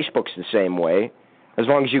 Facebook's the same way. As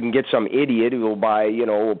long as you can get some idiot who will buy,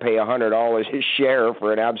 will pay $100 his share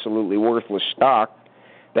for an absolutely worthless stock,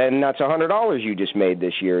 then that's $100 you just made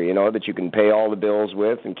this year, that you can pay all the bills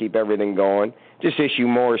with and keep everything going. Just issue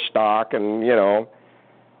more stock and,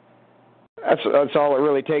 that's all it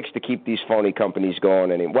really takes to keep these phony companies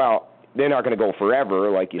going. Well, they're not going to go forever,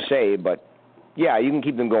 like you say, but, yeah, you can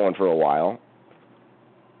keep them going for a while.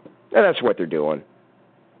 And that's what they're doing.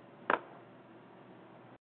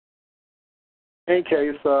 In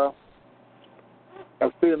case, I'm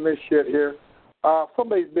seeing this shit here.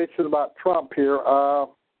 Somebody's bitching about Trump here.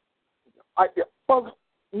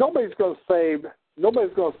 Nobody's going to save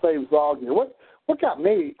Zog here. What got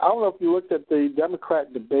me? I don't know if you looked at the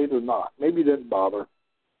Democrat debate or not. Maybe you didn't bother.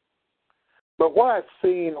 But what I've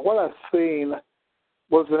seen was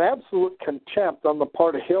an absolute contempt on the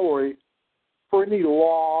part of Hillary for any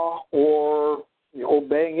law or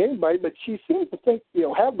obeying anybody, but she seems to think,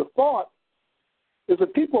 have the thought is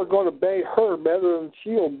that people are going to obey her better than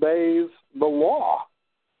she obeys the law.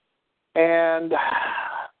 And,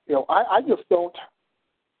 I just don't,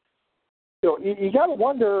 you got to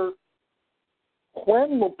wonder,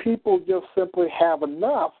 when will people just simply have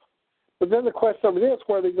enough? But then the question of it is,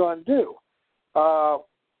 what are they going to do?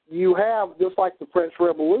 You have, just like the French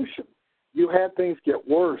Revolution, you had things get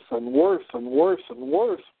worse and worse and worse and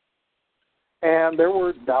worse. And there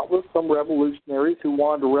were doubtless some revolutionaries who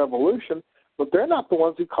wanted a revolution, but they're not the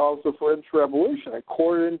ones who caused the French Revolution.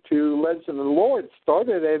 According to legend of the lore, it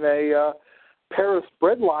started in a Paris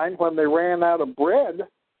bread line when they ran out of bread.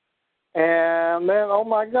 And then, oh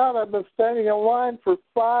my God, I've been standing in line for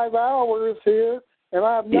 5 hours here, and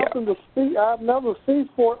I have nothing to see. I have nothing to see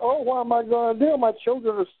for it. Oh, what am I going to do? My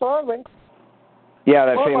children are starving. Yeah,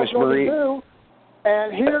 that what famous am I going Marie. to do?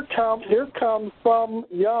 And here comes some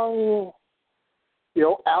young,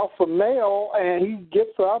 alpha male, and he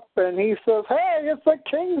gets up and he says, "Hey, it's the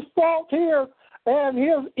king's fault here, and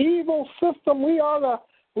his evil system. We ought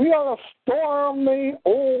to storm the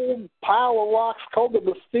old pile of rocks called the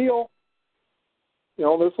Bastille."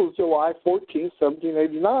 This was July 14,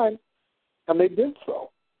 1789, and they did so.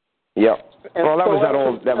 Yeah. And well,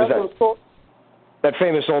 so that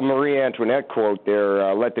famous old Marie Antoinette quote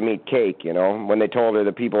there, "Let them eat cake," when they told her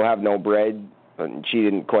the people have no bread, and she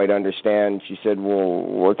didn't quite understand. She said,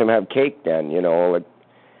 "Well, let them have cake then,"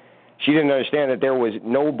 She didn't understand that there was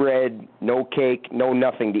no bread, no cake, no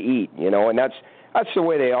nothing to eat, and that's the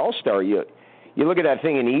way they all start. You look at that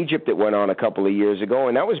thing in Egypt that went on a couple of years ago,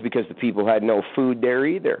 and that was because the people had no food there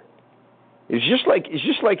either. It's just like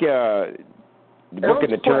the book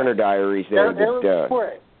in the Turner Diaries there that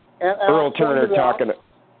Earl Turner talking.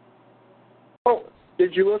 Oh,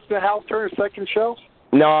 did you listen to Hal Turner's second show?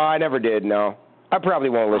 No, I never did. No, I probably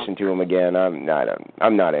won't listen to him again. I'm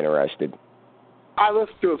not interested. I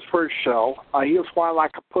listened to his first show. He was flying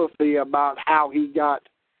like a pussy about how he got,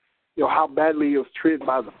 how badly he was treated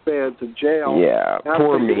by the feds in jail. Yeah, and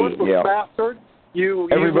poor me. Yeah. Bastard.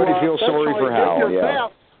 Everybody feels sorry for Hal. Yeah.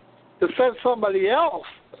 To send somebody else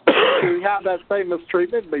to have that same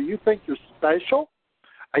mistreatment, but you think you're special?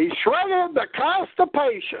 He shredded the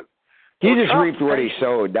constipation. He just reaped what he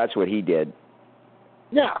sowed. That's what he did.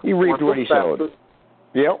 Yeah. He reaped what he sowed.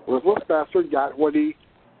 Yep. Worthless bastard got what he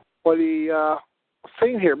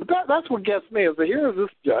seen here. But that's what gets me is that here is this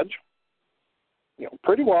judge,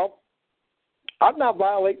 pretty well. I'm not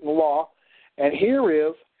violating the law, and here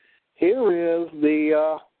is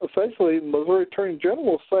the essentially Missouri Attorney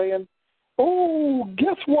General saying, "Oh,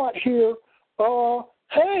 guess what? Here,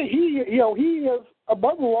 hey, he is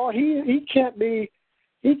above the law. He can't be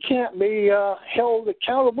he can't be held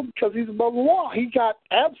accountable because he's above the law. He got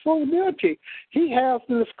absolute immunity. He has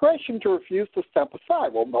the discretion to refuse to step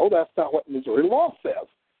aside. Well, no, that's not what Missouri law says.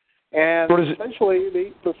 And essentially,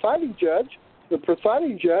 the presiding judge is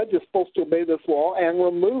supposed to obey this law and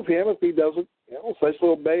remove him if he doesn't,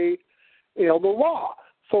 essentially obey, the law.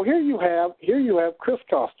 So here you have Chris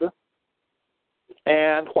Coster,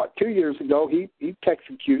 and 2 years ago he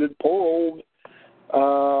executed poor old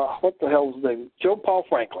what the hell's his name? Joe Paul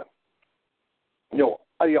Franklin.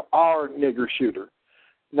 Our nigger shooter.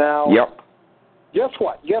 Now, yep. Guess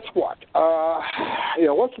what?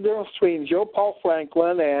 What's the difference between Joe Paul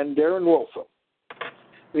Franklin and Darren Wilson?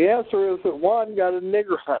 The answer is that one got a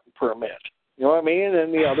nigger hunting permit. You know what I mean?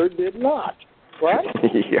 And the other did not. Right?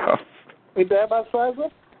 Yeah. Ain't that about size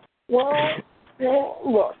up? Well,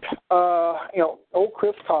 look, old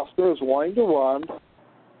Chris Costner is wanting to run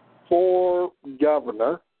for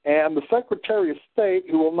governor, and the Secretary of State,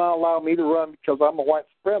 who will not allow me to run because I'm a white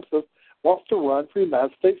supremacist, wants to run for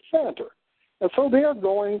United States Senator. And so they are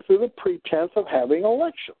going through the pretense of having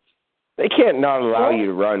elections. They can't not allow you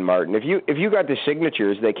to run, Martin. If you got the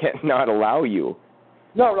signatures, they can't not allow you.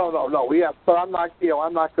 No. Yeah, but I'm not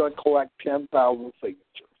going to collect 10,000 signatures.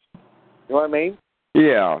 You know what I mean?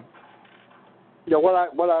 Yeah. What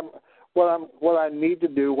I need to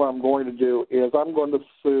do, what I'm going to do is I'm going to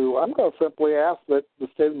sue. I'm going to simply ask that the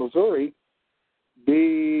state of Missouri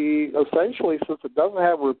be essentially, since it doesn't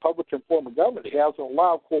have a Republican form of government, it hasn't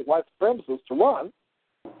allowed quote white supremacists to run,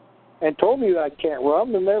 and told me that I can't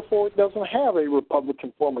run, and therefore it doesn't have a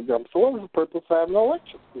Republican form of government. So what is the purpose of having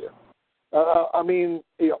elections here?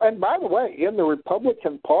 And by the way, in the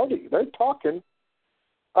Republican Party, they're talking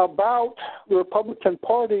about the Republican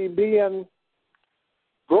Party being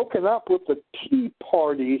broken up with the Tea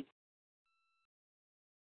Party.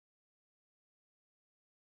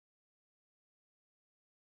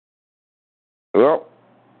 Well,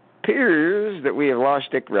 appears that we have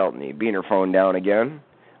lost Dick Reltney. Being her phone down again.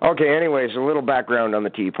 Okay, anyways, a little background on the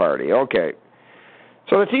Tea Party. Okay.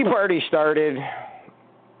 So the Tea Party started,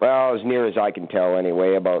 well, as near as I can tell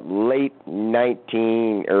anyway, about late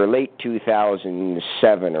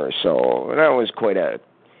 2007 or so. And I was quite a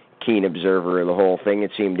keen observer of the whole thing.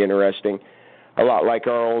 It seemed interesting. A lot like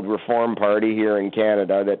our old Reform Party here in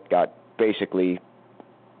Canada that got basically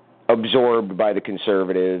absorbed by the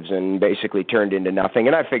Conservatives and basically turned into nothing.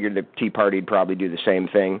 And I figured the Tea Party would probably do the same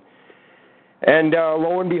thing. And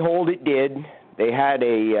lo and behold, it did. They had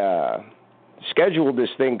scheduled this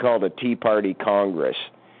thing called a Tea Party Congress,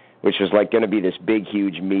 which was like going to be this big,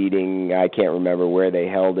 huge meeting. I can't remember where they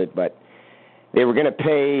held it, but they were going to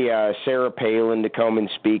pay Sarah Palin to come and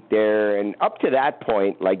speak there. And up to that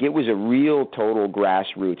point, it was a real total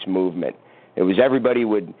grassroots movement. It was everybody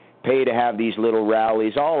would pay to have these little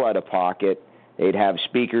rallies all out of pocket. They'd have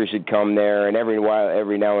speakers who'd come there, and every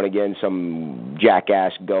now and again some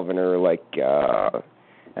jackass governor like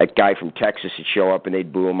that guy from Texas would show up, and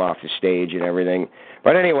they'd boo him off the stage and everything.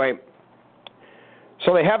 But anyway,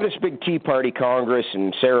 so they have this big Tea Party Congress,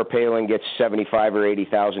 and Sarah Palin gets $75,000 or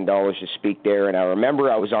 $80,000 to speak there. And I remember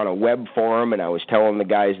I was on a web forum, and I was telling the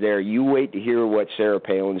guys there, you wait to hear what Sarah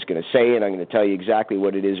Palin's going to say, and I'm going to tell you exactly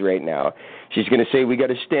what it is right now. She's going to say we got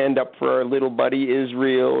to stand up for our little buddy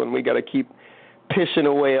Israel, and we got to keep pissing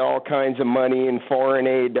away all kinds of money and foreign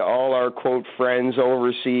aid to all our, quote, friends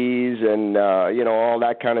overseas and, all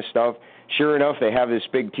that kind of stuff. Sure enough, they have this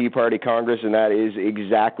big Tea Party Congress, and that is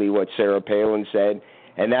exactly what Sarah Palin said.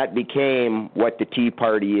 And that became what the Tea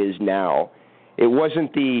Party is now. It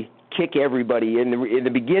wasn't the kick everybody. In the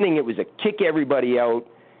beginning, it was a kick everybody out,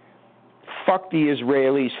 fuck the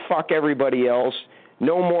Israelis, fuck everybody else,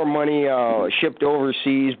 no more money shipped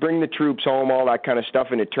overseas, bring the troops home, all that kind of stuff,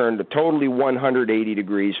 and it turned totally 180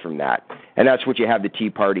 degrees from that. And that's what you have the Tea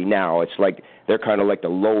Party now. It's like they're kind of like the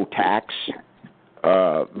low-tax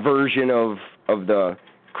version of the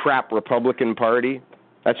crap Republican Party.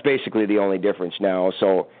 That's basically the only difference now.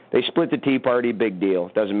 So they split the Tea Party, big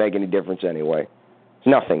deal. Doesn't make any difference anyway. It's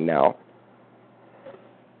nothing now.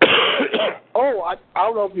 I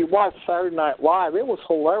don't know if you watched Saturday Night Live. It was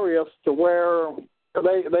hilarious to where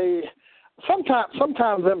they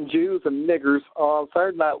sometimes them Jews and niggers on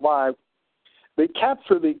Saturday Night Live, they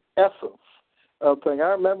capture the essence of thing. I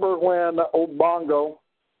remember when old Bongo,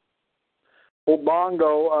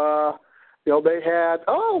 they had,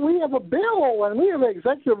 we have a bill and we have an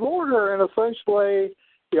executive order, and essentially,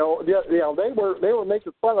 they were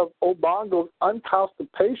making fun of old Bongo's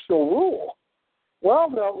unconstitutional rule. Well,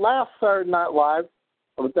 the last Saturday Night Live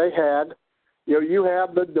that they had, you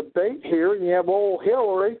have the debate here, and you have old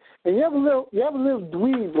Hillary, and you have a little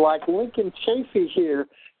dweeb like Lincoln Chafee here.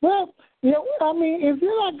 Well, You know, I mean, if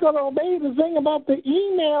you're not going to obey the thing about the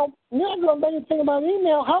email, you're not going to obey the thing about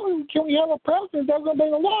email, how can we have a president that doesn't obey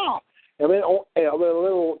the law? And then the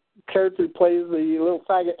little character who plays the little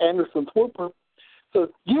faggot Anderson Swooper. So,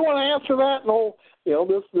 do you want to answer that? No,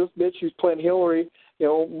 this bitch who's playing Hillary,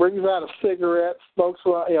 brings out a cigarette, smokes,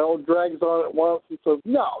 drags on it once and says,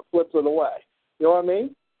 no, flips it away. You know what I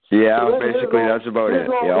mean? Yeah, so basically that's about it.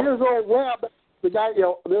 Here's old Webb, the guy,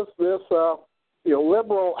 this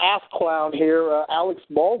liberal ass clown here, Alex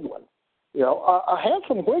Baldwin. A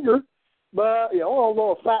handsome whigger, but,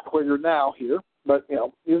 although a fat whigger now here, but,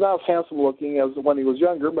 he's not as handsome looking as when he was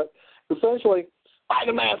younger, but essentially, I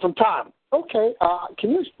demand some time. Okay,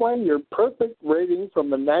 can you explain your perfect rating from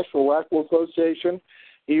the National Rifle Association?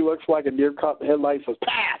 He looks like a deer caught in the headlights, says,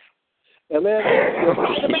 pass. And then,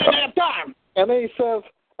 I demand to have time. And then he says,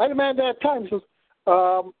 I demand to have time. He says,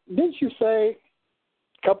 didn't you say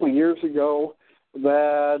a couple of years ago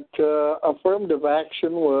that affirmative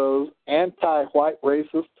action was anti-white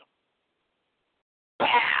racist?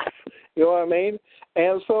 Pass. You know what I mean?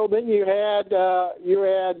 And so then you had the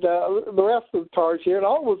rest of the tards here, and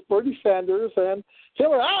all was Bernie Sanders and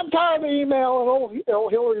Hillary. I'm tired of the email, and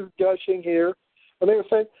Hillary's gushing here. And they were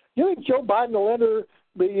saying, you think Joe Biden will enter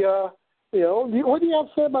the, what do you have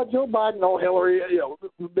to say about Joe Biden? Oh, Hillary,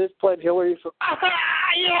 the bitch played Hillary. So,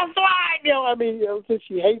 since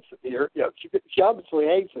she hates it here, she obviously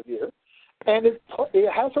hates it here. And it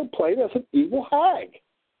has her played as an evil hag.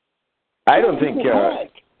 I don't think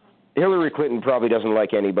Hillary Clinton probably doesn't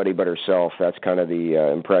like anybody but herself. That's kind of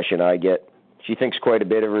the impression I get. She thinks quite a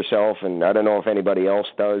bit of herself, and I don't know if anybody else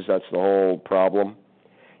does. That's the whole problem.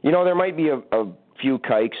 There might be a few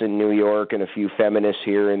kikes in New York and a few feminists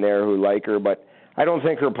here and there who like her, but I don't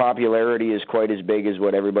think her popularity is quite as big as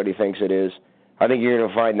what everybody thinks it is. I think you're going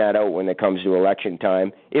to find that out when it comes to election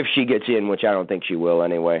time, if she gets in, which I don't think she will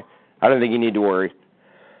anyway. I don't think you need to worry.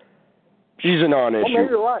 She's a non-issue. Well, maybe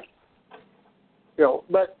you're right.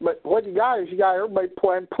 But what you got is everybody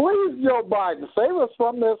playing, please, Joe Biden, save us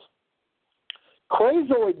from this crazy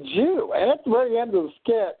Jew. And at the very end of the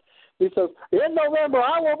skit, he says, in November,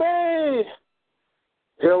 I will be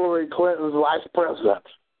Hillary Clinton's vice president.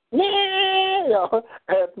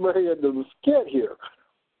 At the very end of the skit here.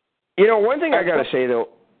 One thing I got to say, though,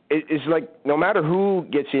 is like no matter who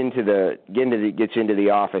gets into the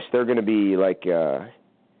office, they're going to be like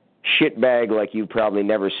shitbag like you've probably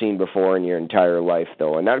never seen before in your entire life,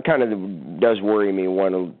 though. And that kind of does worry me a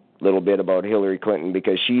little bit about Hillary Clinton,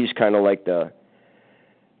 because she's kind of like the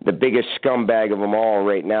biggest scumbag of them all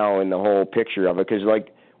right now in the whole picture of it. Because,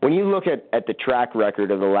 like, when you look at the track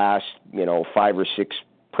record of the last, 5 or 6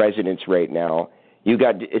 presidents right now,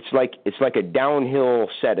 it's like a downhill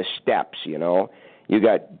set of steps, You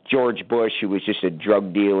got George Bush, who was just a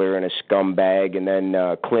drug dealer and a scumbag, and then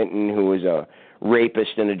Clinton, who was a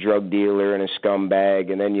rapist and a drug dealer and a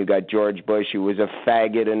scumbag, and then you got George Bush, who was a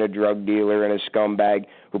faggot and a drug dealer and a scumbag,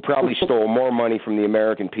 who probably stole more money from the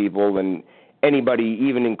American people than anybody,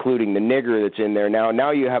 even including the nigger that's in there now.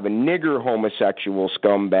 Now you have a nigger homosexual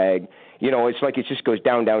scumbag. It's like it just goes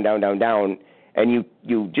down, down, down, down, down, and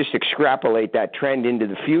you just extrapolate that trend into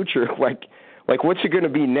the future. Like what's it going to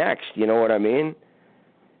be next? You know what I mean?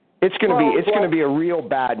 It's going to be a real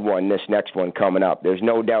bad one. This next one coming up. There's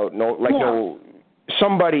no doubt.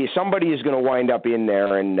 Somebody is going to wind up in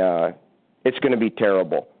there, and it's going to be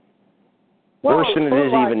terrible. Worse than it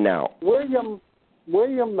is even now. William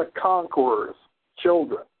the Conqueror's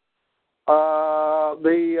children.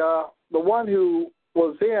 The one who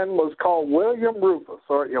was called William Rufus.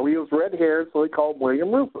 Or he was red-haired, so they called him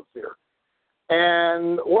William Rufus here.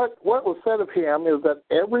 And what was said of him is that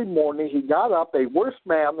every morning he got up a worse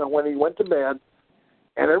man than when he went to bed,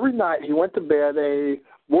 and every night he went to bed a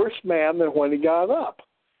worse man than when he got up.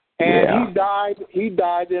 And he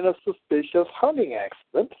died in a suspicious hunting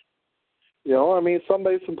accident.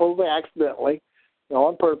 Somebody supposedly accidentally,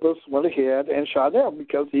 on purpose, went ahead and shot him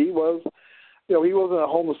because he was, he wasn't a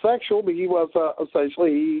homosexual, but he was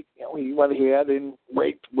essentially, he went ahead and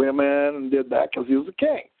raped women and did that because he was a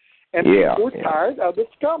king. And people were tired of the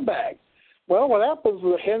scumbag. Well, what happens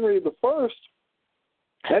with Henry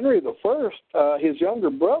I, his younger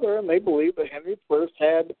brother, and they believe that Henry I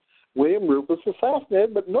had William Rufus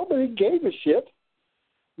assassinated, but nobody gave a shit.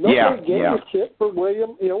 Nobody gave a shit for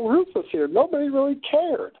William, Rufus here. Nobody really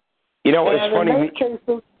cared. It's funny.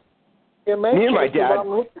 Me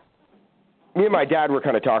and my dad were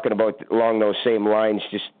kind of talking about along those same lines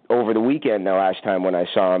just over the weekend the last time when I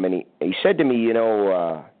saw him, and he said to me,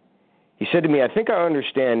 I think I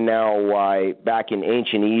understand now why back in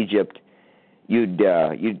ancient Egypt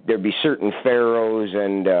there'd be certain pharaohs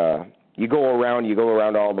and you go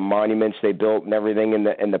around all the monuments they built and everything,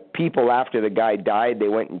 and the people after the guy died, they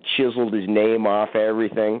went and chiseled his name off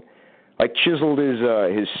everything, like chiseled his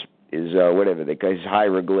whatever the guy's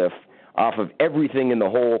hieroglyph off of everything in the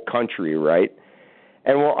whole country, right?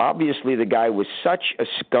 And well, obviously the guy was such a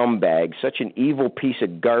scumbag, such an evil piece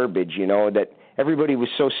of garbage, that everybody was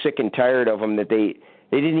so sick and tired of him that they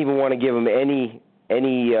didn't even want to give him any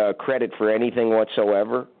credit for anything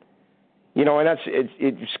whatsoever. And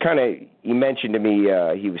it's kind of, he mentioned to me,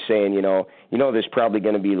 he was saying, there's probably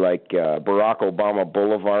going to be like Barack Obama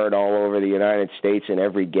Boulevard all over the United States in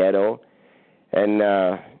every ghetto. And,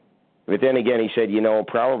 but then again, he said,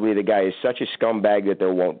 probably the guy is such a scumbag that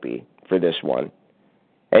there won't be for this one.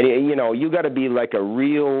 And, you got to be like a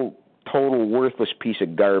real total worthless piece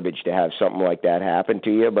of garbage to have something like that happen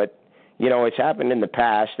to you. But, it's happened in the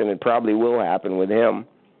past, and it probably will happen with him.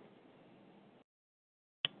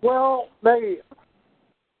 Well, I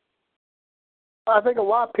think a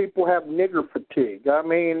lot of people have nigger fatigue. I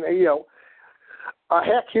mean,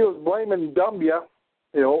 heck, he was blaming Dumbia,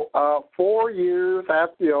 4 years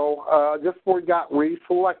after, just before he got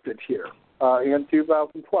reselected here in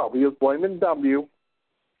 2012. He was blaming W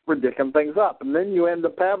for dicking things up. And then you end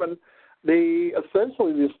up having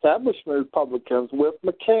essentially the establishment Republicans with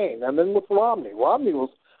McCain and then with Romney. Romney was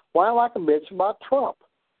whining like a bitch about Trump.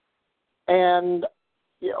 And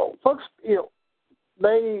folks,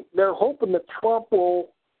 they're hoping that Trump will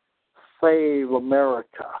save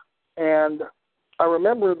America. And I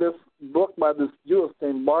remember this book by this Jewess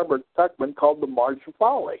named Barbara Tuchman called The March of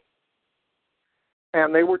Folly.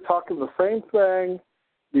 And they were talking the same thing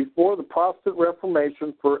before the Protestant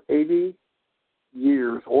Reformation for 80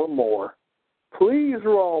 years or more. Please,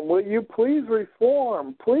 Rome, will you please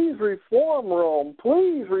reform? Please reform, Rome.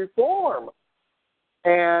 Please reform.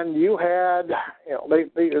 And you had,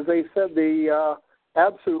 as they said, the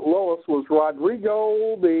absolute lowest was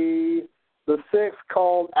Rodrigo, the sixth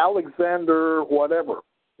called Alexander whatever,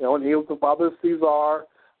 and he was the father of Caesar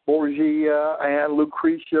Borgia and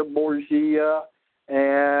Lucretia Borgia,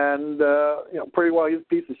 and pretty well he's a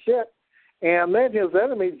piece of shit. And then his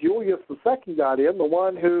enemy Julius II got in, the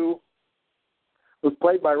one who was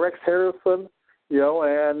played by Rex Harrison,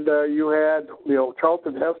 and you had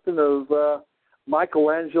Charlton Heston as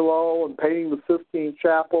Michelangelo and painting the Sistine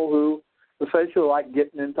Chapel, who essentially like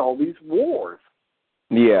getting into all these wars.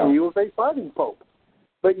 Yeah, and he was a fighting pope,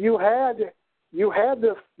 but you had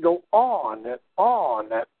this go on and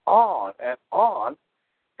on and on and on,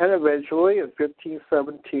 and eventually in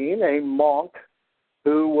 1517, a monk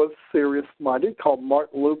who was serious-minded called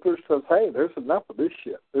Martin Luther says, "Hey, there's enough of this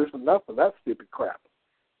shit. There's enough of that stupid crap.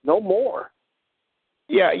 No more."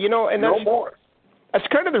 Yeah, and no more. That's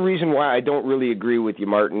kind of the reason why I don't really agree with you,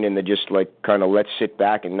 Martin, in the just like kind of let's sit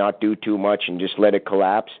back and not do too much and just let it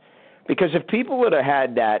collapse. Because if people would have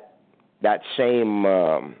had that same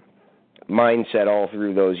mindset all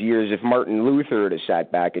through those years, if Martin Luther had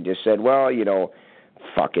sat back and just said, well,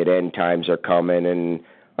 fuck it, end times are coming, and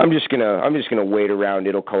I'm just gonna wait around,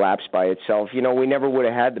 it'll collapse by itself. We never would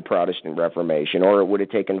have had the Protestant Reformation, or it would have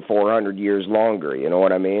taken 400 years longer. You know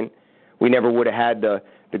what I mean? We never would have had the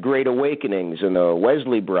Great Awakenings and the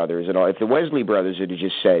Wesley Brothers and all. If the Wesley Brothers had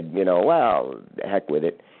just said, well, the heck with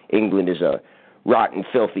it, England is a rotten,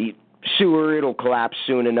 filthy sewer, it'll collapse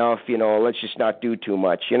soon enough, let's just not do too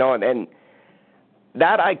much, and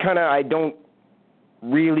that I don't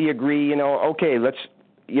really agree, okay, let's,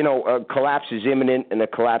 a collapse is imminent and a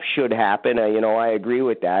collapse should happen, I agree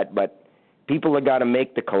with that, but people have got to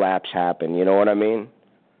make the collapse happen, you know what I mean?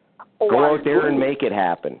 Go out there and make it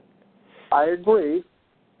happen. I agree.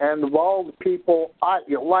 And of all the people,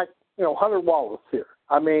 Hunter Wallace here.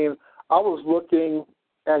 I mean, I was looking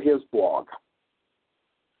at his blog,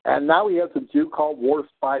 and now he has a Jew called War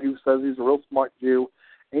Spite who says he's a real smart Jew,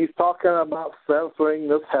 and he's talking about censoring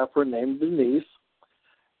this heifer named Denise.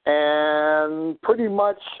 And pretty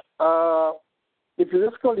much, if you're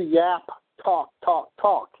just going to yap, talk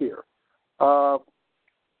here,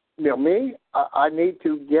 me, I need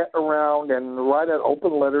to get around and write an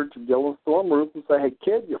open letter to Dylan Stormroof and say, hey,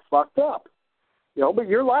 kid, you fucked up. But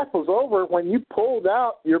your life was over when you pulled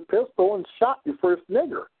out your pistol and shot your first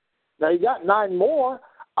nigger. Now, you got 9 more.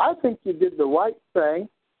 I think you did the right thing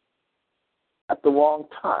at the wrong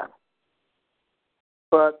time.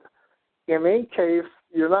 But in any case,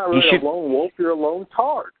 you're not really a lone wolf, you're a lone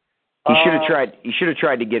tard. He should have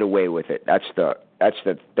tried to get away with it. That's the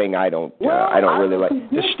thing I don't really like.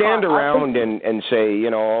 Just stand around and say,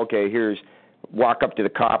 okay, walk up to the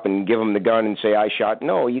cop and give him the gun and say I shot.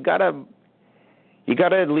 No, you gotta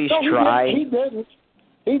at least try. He didn't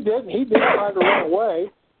try to run away.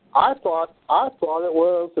 I thought it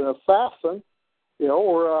was an assassin,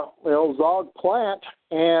 or a Zog plant.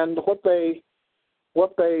 And what they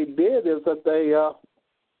did is that they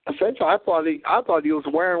essentially, I thought he was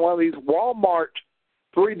wearing one of these Walmart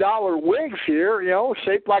 $3 wigs here,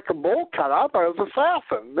 shaped like a bowl cut. I thought it was an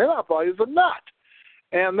assassin. Then I thought he was a nut.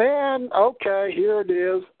 And then, okay, here it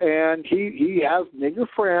is, and he has nigger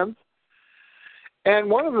friends.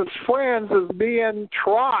 And one of his friends is being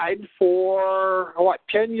tried for,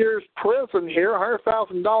 10 years prison here,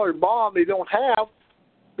 $100,000 bond they don't have,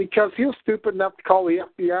 because he was stupid enough to call the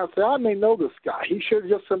FBI and say, I may know this guy. He should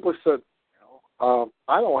have just simply said, I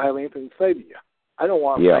don't have anything to say to you. I don't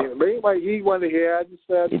want to say anything. But anyway, he went ahead and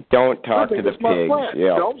said, don't talk to the pigs.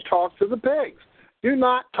 Yeah. Don't talk to the pigs. Do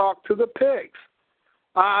not talk to the pigs.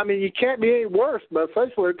 I mean, you can't be any worse, but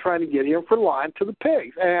essentially they're trying to get him for lying to the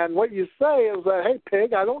pigs. And what you say is that, hey,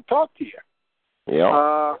 pig, I don't talk to you.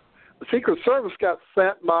 Yeah. The Secret Service got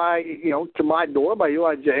sent by, to my door by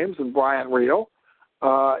Eli James and Brian Rio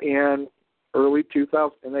in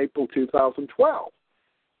April 2012.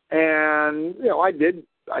 And,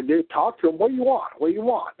 I did talk to him. What do you want? What do you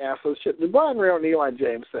want? And so shit. Did Brian Rio and Eli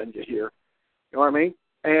James send you here? You know what I mean?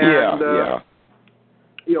 And, yeah.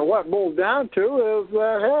 What it boils down to is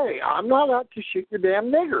that, hey, I'm not out to shoot your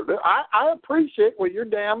damn nigger. I appreciate what your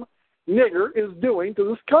damn nigger is doing to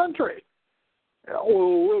this country.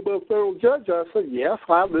 Well, what about federal judge? I said, yes,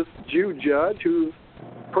 I have this Jew judge who's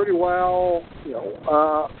pretty well,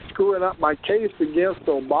 screwing up my case against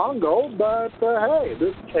Obongo, but, hey,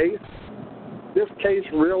 this case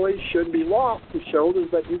really should be lost to show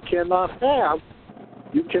that you cannot have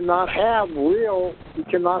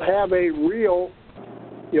a real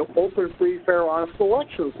open, free, fair, honest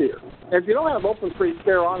elections here. And if you don't have open, free,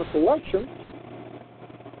 fair, honest elections,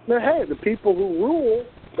 then, hey, the people who rule,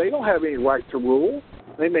 they don't have any right to rule.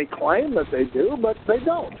 They may claim that they do, but they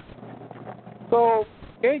don't. So,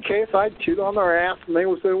 in any case, I'd shoot on their ass, and they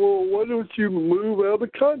would say, well, why don't you move out of the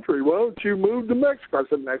country? Why don't you move to Mexico? I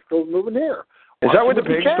said, Mexico's moving here. Is that what the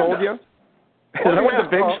pigs told you? Is that what the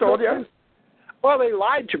pigs told you? Well, they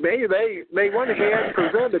lied to me. They went ahead and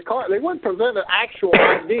presented a card. They wouldn't present an actual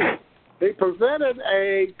ID. They presented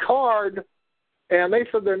a card, and they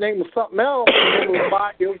said their name was something else. And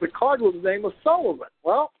the card was the name of Sullivan.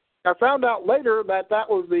 Well, I found out later that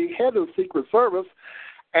was the head of the Secret Service,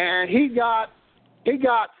 and he got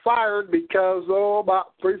fired because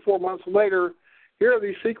about 3-4 months later, here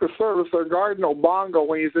these Secret Service are guarding Obongo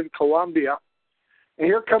when he's in Colombia. And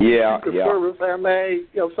here comes the Secret Service, and they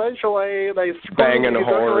essentially banging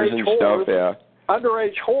whores and stuff,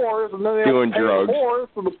 underage whores, and then they doing drugs. Whores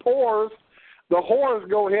for the whores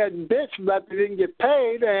go ahead and bitch that they didn't get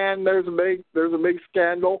paid, and there's a big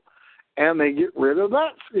scandal, and they get rid of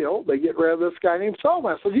that. They get rid of this guy named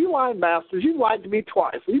Sullivan. So you lying bastards, you lied to me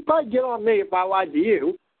twice. So you probably get on me if I lied to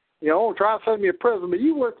you. Try to send me to prison, but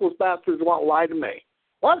you worthless bastards want to lie to me.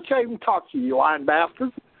 Why don't you even talk to you lying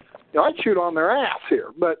bastards? I'd shoot on their ass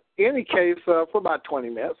here. But in any case, for about 20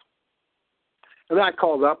 minutes. And then I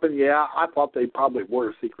called up, and, I thought they probably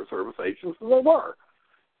were Secret Service agents, and they were.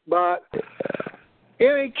 But in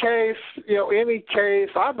any case,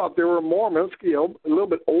 I thought they were Mormons, a little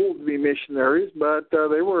bit old to be missionaries, but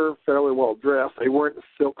they were fairly well dressed. They weren't in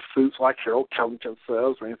silk suits like Harold Covington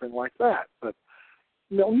says or anything like that. But,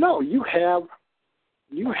 no, you have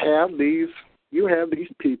these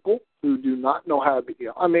people who do not know how to be.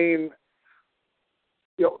 I mean,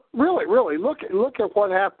 really, look at what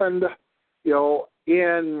happened,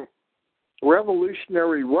 in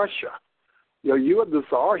revolutionary Russia. You had the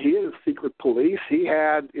Tsar. He had a secret police. He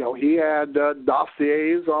had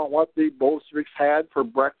dossiers on what the Bolsheviks had for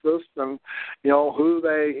breakfast, and who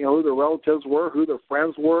their relatives were, who their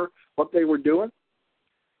friends were, what they were doing.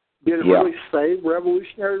 Did it really save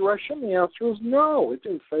revolutionary Russia? The answer was no. It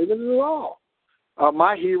didn't save it at all.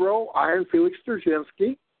 My hero, Iron Felix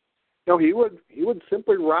Dzerzhinsky, he would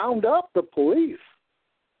simply round up the police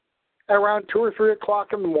around 2 or 3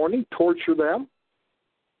 o'clock in the morning, torture them,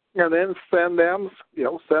 and then send them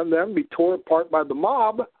be torn apart by the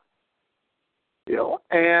mob,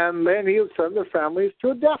 and then he would send their families to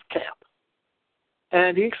a death camp.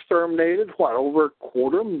 And he exterminated over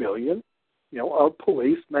 250,000, of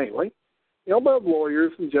police mainly, but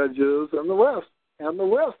lawyers and judges and the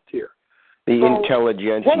rest here. The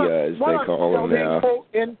intelligentsia, as they call them now.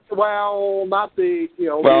 Not the,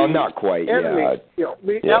 not quite, enemy,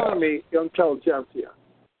 the enemy intelligentsia.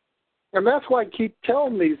 And that's why I keep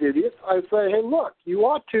telling these idiots, I say, hey, look, you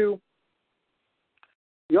ought to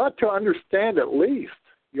understand at least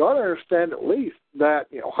that,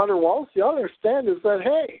 Hunter Wallace, you ought to understand is that,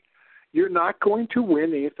 hey, you're not going to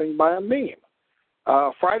win anything by a meme.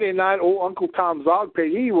 Friday night, old Uncle Tom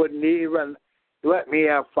Zogpig, he wouldn't even let me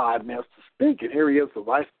have 5 minutes to speak. And here he is, the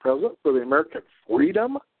vice president for the American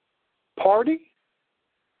Freedom Party.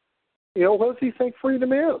 You know, what does he think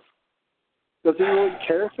freedom is? Does he really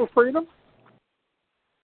care for freedom?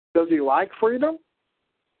 Does he like freedom?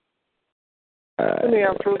 And the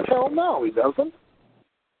answer is hell no, he doesn't.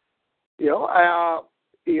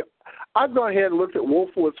 I've gone ahead and looked at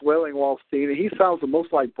Wolfowitz Wailing Wallstein, and he sounds the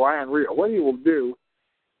most like Brian Rio. What he will do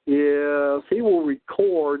is he will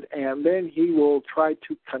record, and then he will try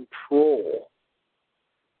to control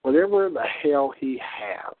whatever the hell he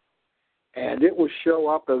has. And it will show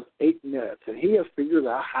up as 8 minutes, and he has figured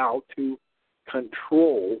out how to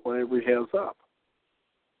control whatever he has up.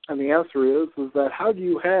 And the answer is that how do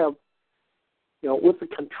you have, with the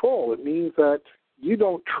control, it means that you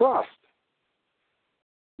don't trust.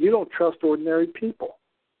 You don't trust ordinary people.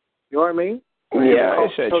 You know what I mean? Yeah,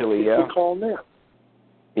 essentially, yeah. Call them in.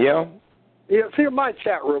 Yeah. Yeah, see, in my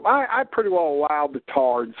chat room, I pretty well allow the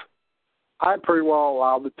tards. I pretty well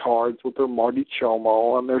allow the tards with their Marty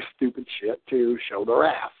Chomo and their stupid shit to show their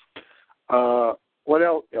ass. What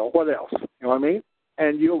else? What else? You know what I mean?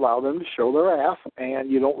 And you allow them to show their ass, and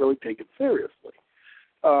you don't really take it seriously.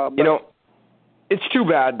 It's too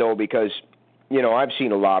bad though, because I've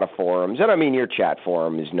seen a lot of forums, and I mean your chat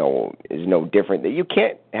forum is no different. That you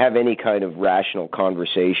can't have any kind of rational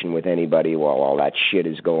conversation with anybody while all that shit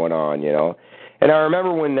is going on, And I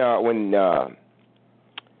remember when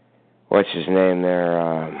what's his name there?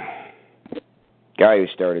 Guy who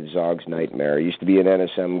started Zog's Nightmare. He used to be an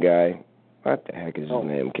NSM guy. What the heck is his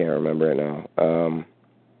name? Can't remember it now.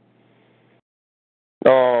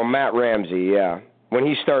 Matt Ramsey, yeah. When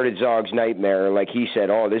he started Zog's Nightmare, like he said,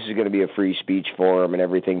 this is going to be a free speech forum and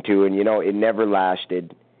everything too. And, it never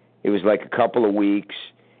lasted. It was like a couple of weeks,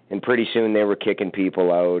 and pretty soon they were kicking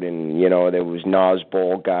people out. And, there was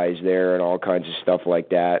Nosbol guys there and all kinds of stuff like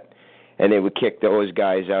that. And they would kick those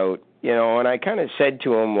guys out, And I kind of said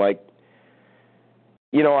to him, like,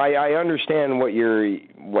 I understand what you're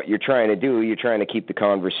trying to do. You're trying to keep the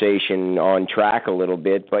conversation on track a little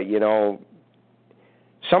bit, but,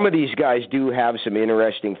 some of these guys do have some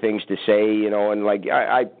interesting things to say, and like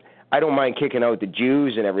I don't mind kicking out the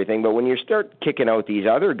Jews and everything, but when you start kicking out these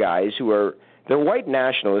other guys they're white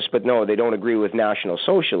nationalists, but no, they don't agree with National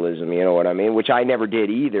Socialism, you know what I mean, which I never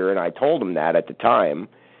did either, and I told them that at the time.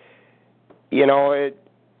 It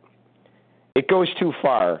goes too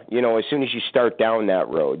far, as soon as you start down that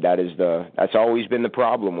road. That's always been the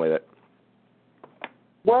problem with it.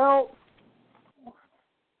 Well,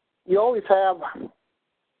 you always have...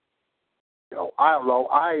 I don't know.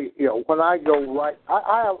 When I go right,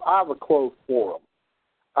 I have a closed forum.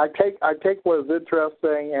 I take what is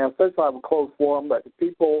interesting, and since I have a closed forum, that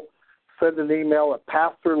people send an email at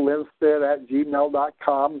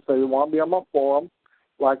pastorlinstead@gmail.com and say they want to be on my forum,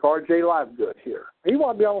 like R.J. Livegood here. He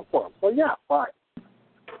want to be on the forum, so yeah, fine.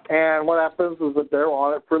 And what happens is that they're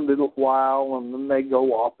on it for a little while, and then they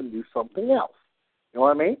go off and do something else. You know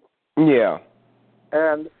what I mean? Yeah.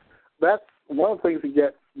 And that's one of the things that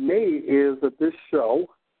gets me is that this show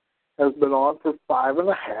has been on for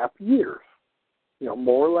 5.5 years,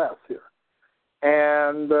 more or less here.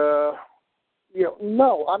 And, no,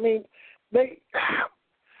 I mean, not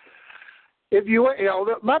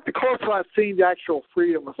the closest I've seen to actual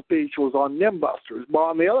freedom of speech was on Nimbusters. But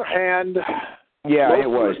on the other hand, yeah, it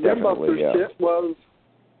was definitely, Nimbusters shit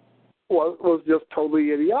was just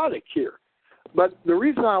totally idiotic here. But the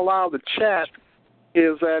reason I allow the chat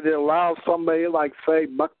is that it allows somebody like, say,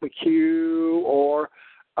 Buck McHugh or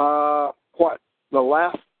the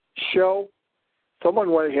last show,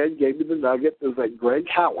 someone went ahead and gave me the nugget, is that Greg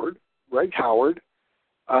Howard, 9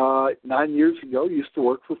 years ago, used to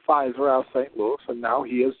work for Pfizer out of St. Louis, and now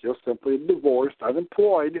he is just simply a divorced,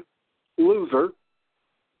 unemployed loser.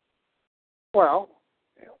 Well,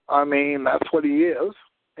 I mean, that's what he is.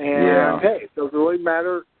 And, hey, it doesn't really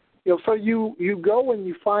matter. So you go and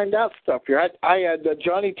you find out stuff here. I had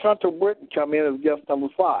Johnny Tonto Britton come in as guest number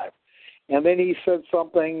 5. And then he said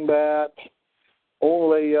something that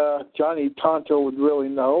only Johnny Tonto would really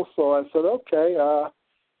know. So I said, okay,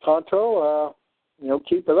 Tonto,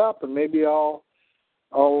 keep it up, and maybe I'll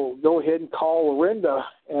go ahead and call Lorinda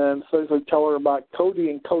and essentially tell her about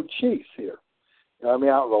Cody and Cochise here. I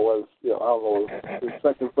mean, I don't know what the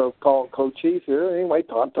second stuff called Cochise here. Anyway,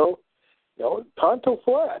 Tonto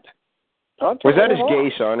fled. Was that his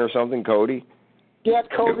gay son or something, Cody? Yeah,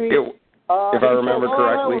 Cody. If I remember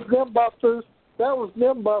correctly. That was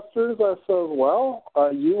Nimbusters. I said, well,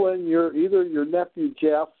 you and either your nephew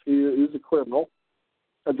Jeff, who's a criminal,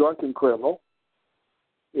 a drunken criminal,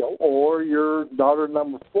 or your daughter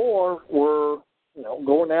number 4 were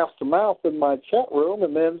going ass to mouth in my chat room,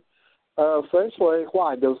 and then essentially,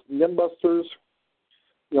 why does Nimbusters?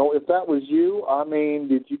 If that was you, I mean,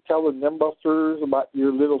 did you tell the Nimbusters about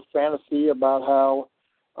your little fantasy about how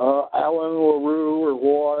Alan LaRue or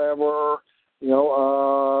whatever,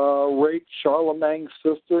 raped Charlemagne's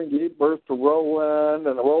sister and gave birth to Roland,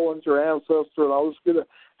 and Roland's your ancestor, and all this good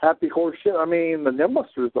happy horse shit? I mean, the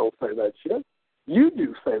Nimbusters don't say that shit. You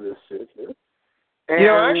do say this shit here. And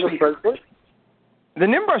actually, the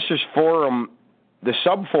Nimbusters forum, the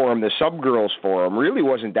sub-forum, the sub-girls forum, really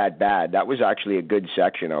wasn't that bad. That was actually a good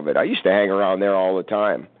section of it. I used to hang around there all the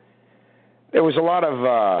time. There was a lot of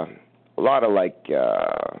like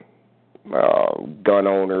gun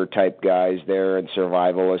owner type guys there and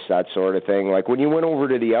survivalists, that sort of thing. Like when you went over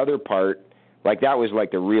to the other part, like that was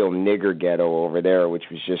like the real nigger ghetto over there, which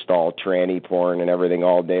was just all tranny porn and everything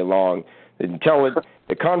all day long.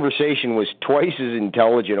 The conversation was twice as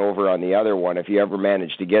intelligent over on the other one if you ever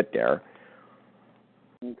managed to get there.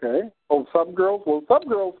 Okay. Oh, Subgirls? Well,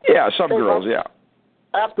 Subgirls... Yeah, Subgirls, yeah.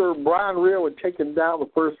 After Brian Real had taken down the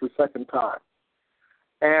first or second time.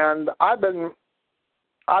 And I've been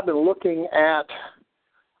looking at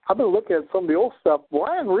some of the old stuff.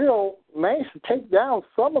 Brian Real managed to take down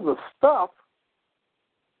some of the stuff,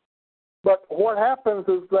 but what happens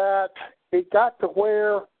is that it got to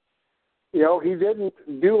where, he didn't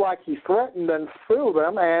do like he threatened and sue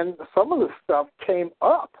them, and some of the stuff came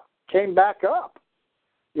back up.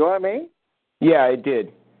 You know what I mean? Yeah, it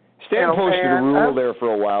did. Stan posted a rule there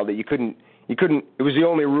for a while that you couldn't. It was the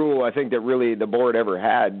only rule I think that really the board ever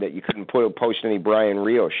had, that you couldn't post any Brian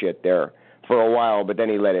Rio shit there for a while. But then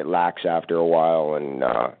he let it lax after a while, and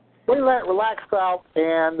we let it relax out.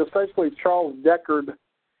 And essentially, Charles Deckard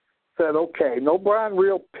said, "Okay, no Brian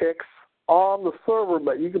Rio pics on the server,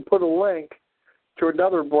 but you can put a link to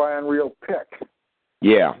another Brian Rio pic."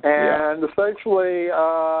 Yeah. And essentially.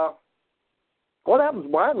 What happens?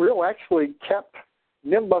 Brian Real actually kept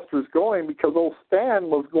Nimbusters going because old Stan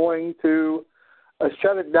was going to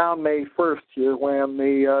shut it down May 1st here when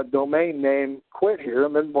the domain name quit here,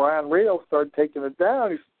 and then Brian Real started taking it down.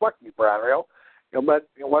 He said, "Fuck you, Brian Real." But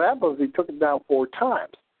what happened is he took it down 4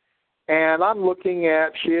 times. And I'm looking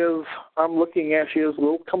at his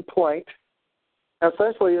little complaint.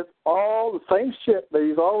 Essentially, it's all the same shit that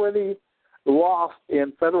he's already lost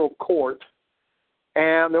in federal court.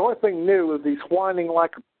 And the only thing new is he's whining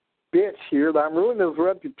like a bitch here that I'm ruining his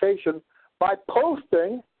reputation by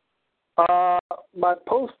posting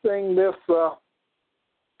this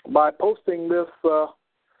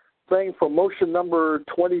thing for motion number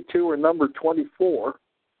 22 or number 24,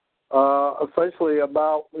 essentially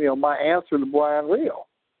about my answer to Brian Rio.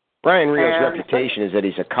 Brian Rio's reputation is that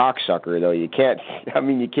he's a cocksucker, though. You can't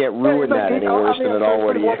ruin that any worse than it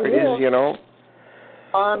already is.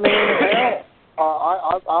 I mean, I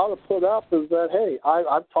ought to put up is that, hey,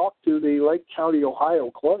 I've talked to the Lake County, Ohio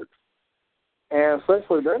clerks, and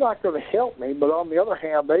essentially they're not going to help me, but on the other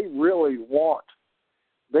hand, they really want,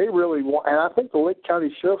 and I think the Lake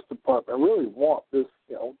County Sheriff's Department really want this,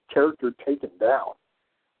 character taken down.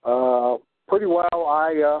 Pretty well,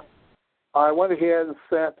 I went ahead and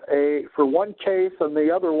sent for one case and the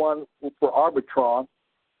other one for Arbitron,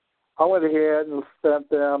 I went ahead and sent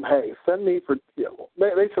them, hey, send me for,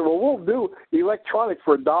 they said, well, we'll do electronic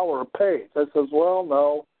for $1 a page. I says, well,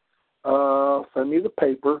 no, send me the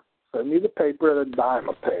paper at $0.10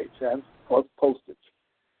 a page, and plus postage.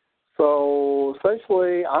 So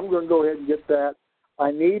essentially, I'm going to go ahead and get that. I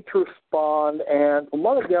need to respond, and from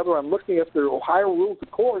what I gather, I'm looking at the Ohio Rules of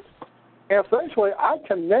Court, and essentially, I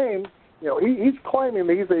can name, he's claiming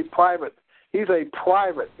that he's a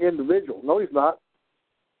private individual. No, he's not.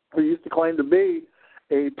 He used to claim to be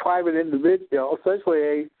a private individual.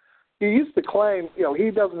 Essentially, he used to claim,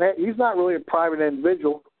 he's not really a private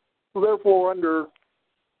individual. So therefore, under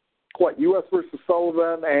U.S. versus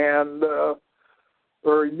Sullivan and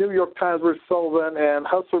or New York Times versus Sullivan and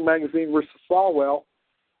Hustler magazine versus Falwell,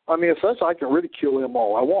 I mean, essentially, I can ridicule him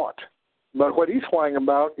all I want. But what he's whining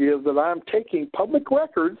about is that I'm taking public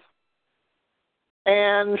records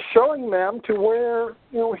and showing them to where,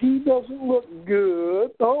 he doesn't look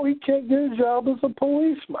good. Oh, he can't get a job as a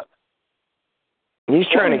policeman. He's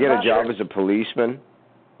trying to get a job as a policeman?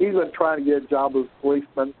 He's been trying to get a job as a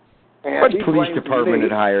policeman. And what police department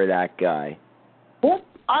would hire that guy? Well,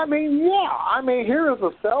 I mean, here is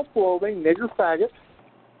a self-loathing nigger faggot,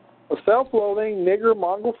 a self-loathing nigger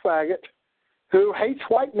Mongol faggot who hates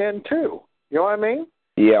white men too. You know what I mean?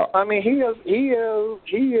 Yeah. I mean, he is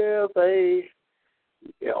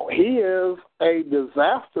a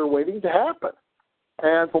disaster waiting to happen.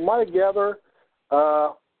 And from what I gather,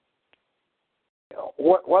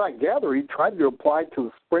 what I gather, he tried to apply to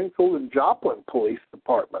the Springfield and Joplin police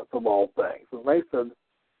departments, of all things. And they said,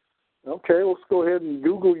 okay, let's go ahead and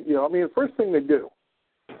Google, the first thing they do,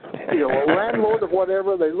 a landlord or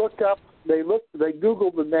whatever, they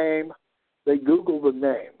Google the name,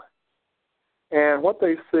 and what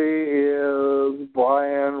they see is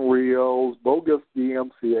Brian Rio's bogus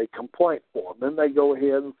DMCA complaint form. Then they go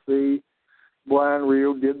ahead and see Brian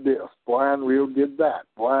Rio did this, Brian Rio did that,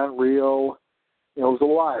 Brian Rio, is a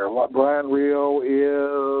liar. Brian Rio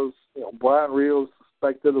is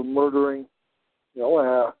suspected of murdering,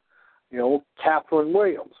 Catherine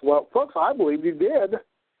Williams. Well, folks, I believe he did.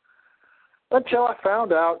 Until I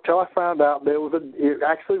found out it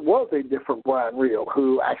actually was a different Brian Rio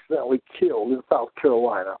who accidentally killed in South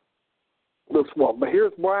Carolina this one. But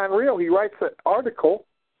here's Brian Rio. He writes an article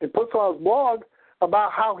and puts on his blog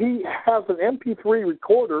about how he has an MP3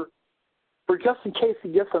 recorder for just in case he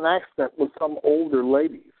gets an accident with some older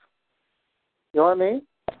ladies. You know what I mean?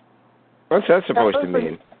 What's that supposed to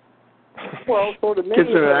mean? Well, sort of gets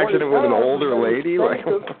in an accident with an older lady?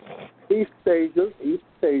 He stages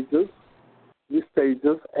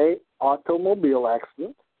a automobile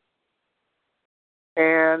accident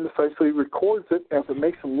and essentially records it. If it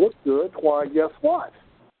makes him look good, why, guess what?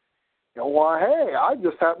 Hey, I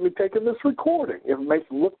just happened to be taking this recording. If it makes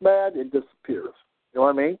him look bad, it disappears. You know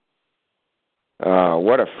what I mean?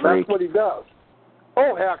 What a freak. That's what he does.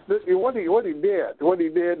 Oh, heck, what he did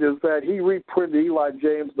is that he reprinted Eli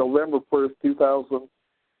James' November 1st,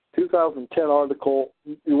 2010 article,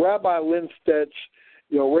 Rabbi Lindstedt's,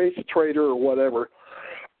 race traitor or whatever.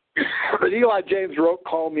 But Eli James wrote,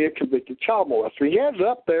 "Call me a convicted child molester." He ended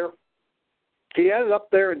up there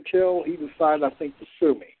until he decided, I think, to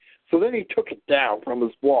sue me. So then he took it down from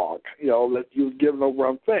his blog, that he was giving over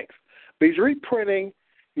on things. But he's reprinting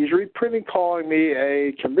calling me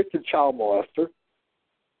a convicted child molester,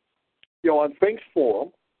 on Think's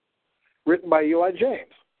forum, written by Eli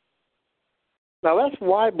James. Now, that's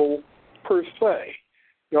libel per se.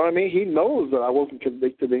 You know what I mean? He knows that I wasn't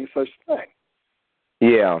convicted of any such thing.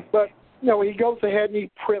 Yeah. But, he goes ahead and he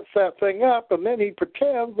prints that thing up, and then he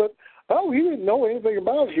pretends that, he didn't know anything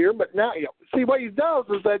about it here, but now, see, what he does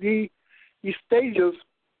is that he stages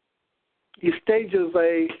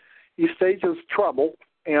trouble,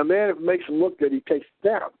 and then if it makes him look good, he takes it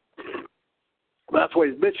down. That's what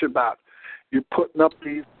he's bitching about. You're putting up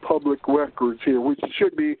these public records here, which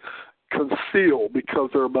should be concealed because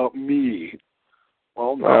they're about me.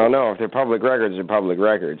 Well, no. If they're public records, they're public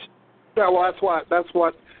records. Yeah, well, that's what.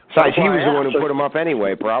 Besides, he was the one who put them up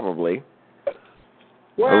anyway, probably.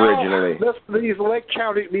 Well, originally, these Lake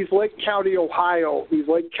County, Ohio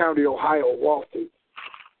lawsuits.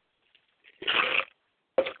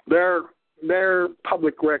 They're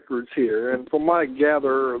public records here, and from what I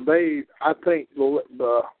gather, I think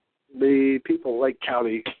the people of Lake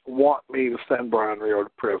County want me to send Brian Rio to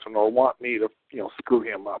prison or want me to, screw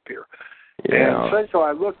him up here. Yeah. And essentially,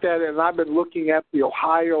 I looked at it, and I've been looking at the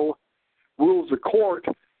Ohio rules of court,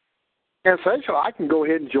 and essentially, I can go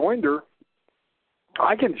ahead and join her.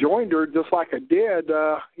 I can join her just like I did,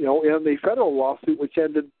 in the federal lawsuit, which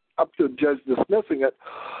ended up to the judge dismissing it.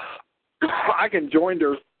 I can join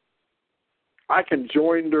her.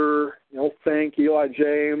 Think Eli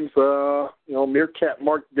James, Meerkat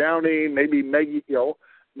Mark Downey, maybe Maggie,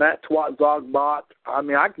 Matt Twat Zogbot. I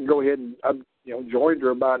mean, I can go ahead and, join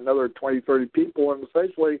her about another 20, 30 people, and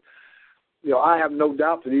essentially, I have no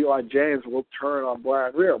doubt that Eli James will turn on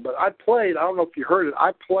Brian Rio. But I don't know if you heard it,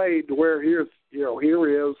 I played where here is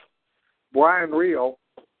Brian Rio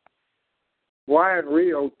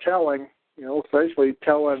telling, essentially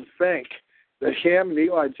telling Fink that him and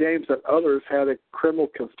Eli James and others had a criminal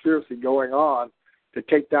conspiracy going on to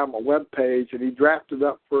take down my webpage, and he drafted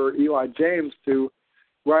up for Eli James to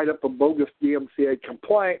write up a bogus DMCA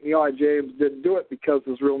complaint, and Eli James didn't do it because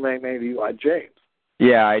his real name ain't Eli James.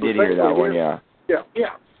 Yeah, I did hear that one, yeah.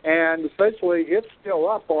 Yeah. And essentially, it's still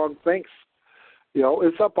up on Think's,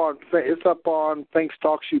 it's up on Think's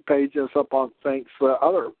talk shoe page, and it's up on Think's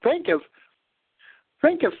other. Think is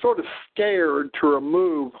sort of scared to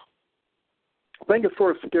remove. Think is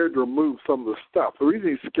sort of scared to remove some of the stuff. The reason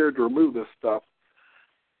he's scared to remove this stuff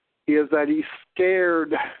is that he's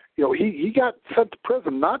scared. He got sent to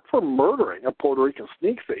prison not for murdering a Puerto Rican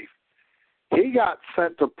sneak thief. He got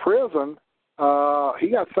sent to prison.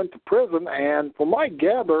 And from my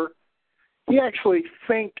gather, he actually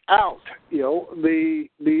thinked out,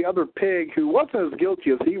 the other pig who wasn't as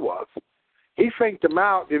guilty as he was. He thinked him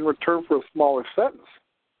out in return for a smaller sentence.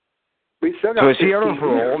 So is he on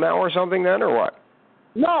parole now or something then, or what?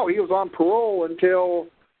 No, he was on parole until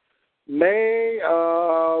May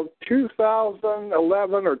of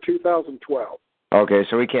 2011 or 2012. Okay,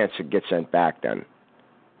 so he can't get sent back then.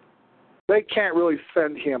 They can't really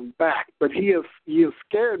send him back, but he is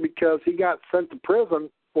scared because he got sent to prison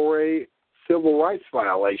for a civil rights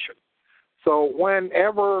violation. So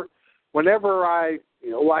whenever I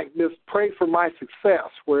like this, pray for my success,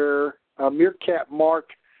 where Meerkat Mark,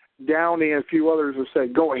 Downey, and a few others have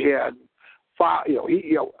said, go ahead, file.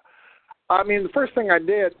 I mean, the first thing I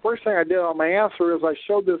did on my answer is I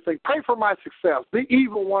showed this thing, pray for my success, the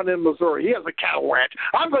evil one in Missouri. He has a cattle ranch.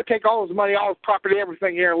 I'm going to take all his money, all his property,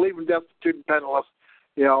 everything here, and leave him destitute and penniless,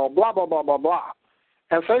 blah, blah, blah, blah, blah.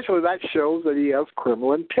 And essentially that shows that he has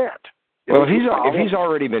criminal intent. Well, if he's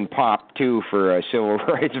already been popped, too, for a civil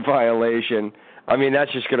rights violation, I mean,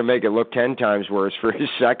 that's just going to make it look 10 times worse for his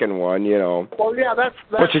second one, Well, yeah, that's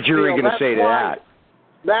what's a jury going to say to that?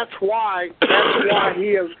 That's why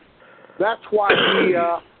he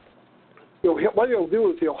what he'll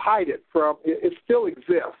do is he'll hide it from, it still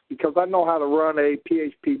exists, because I know how to run a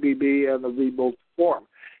PHPBB and a VBOLT form.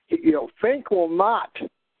 Fink will not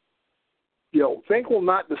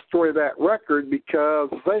destroy that record,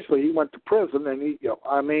 because essentially he went to prison, and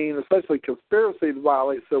essentially conspiracy to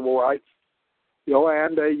violate civil rights,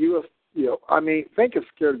 and a U.S., Fink is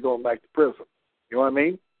scared of going back to prison. You know what I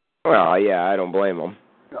mean? Well, yeah, I don't blame him.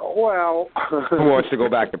 Well, who wants to go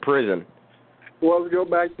back to prison? Who wants to go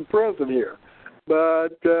back to prison here?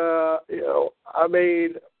 But Eli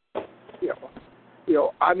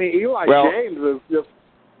James is just.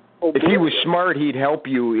 If he was smart, he'd help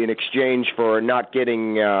you in exchange for not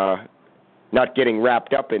getting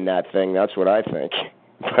wrapped up in that thing. That's what I think.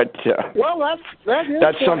 But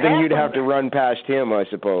that's something you'd have to run past him, I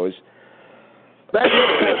suppose. That is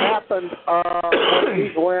what happened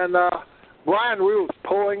when Brian Rue was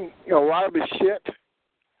pulling a lot of his shit.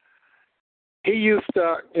 He used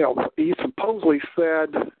to, he supposedly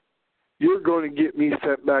said, "You're going to get me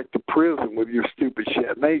sent back to prison with your stupid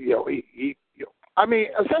shit." And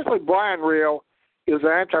essentially, Brian Reel is an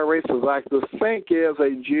anti-racist activist. Fink is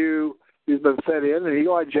a Jew who's been sent in, and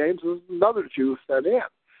Eli James is another Jew sent in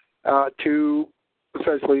to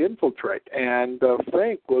essentially infiltrate. And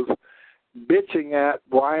Fink was bitching at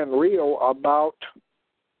Brian Reel about,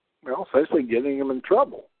 essentially getting him in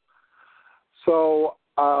trouble. So,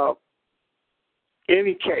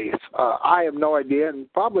 any case, I have no idea, and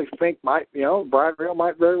probably Fink might, Brian Reel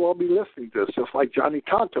might very well be listening to this, just like Johnny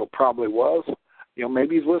Tonto probably was.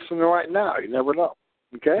 Maybe he's listening right now. You never know.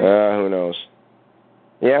 Okay? Who knows?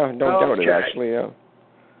 Yeah, don't doubt it, actually, yeah.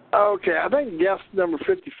 Okay, I think guest number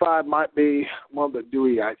 55 might be one of the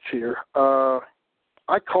Deweyites here. I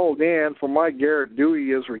called in for my Garrett.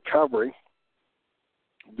 Dewey is recovering.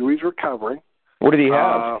 Dewey's recovering. What did he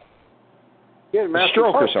have? He had a massive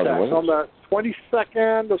stroke heart or something, attack on the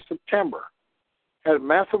 22nd of September. Had a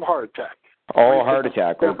massive heart attack. Oh, heart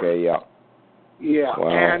attack. Okay, yeah. Yeah, wow.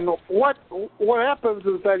 And what happens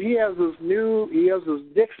is that he has his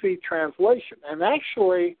Dixie translation, and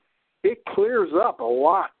actually it clears up a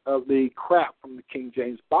lot of the crap from the King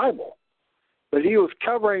James Bible. But he was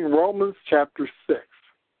covering Romans chapter 6,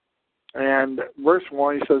 and verse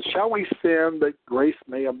 1, he says, "Shall we sin that grace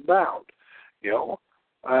may abound?"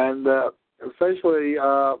 And essentially,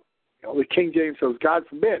 the King James says, "God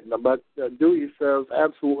forbid," but Dewey says,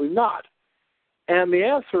 "Absolutely not." And the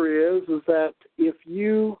answer is that if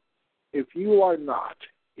you are not,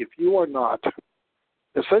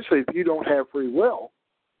 essentially if you don't have free will,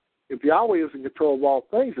 if Yahweh is in control of all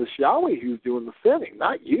things, it's Yahweh who's doing the sinning,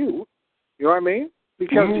 not you. You know what I mean?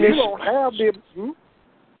 Because you don't have the...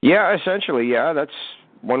 Yeah, essentially, yeah. That's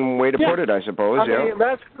one way to put it, I suppose. I mean,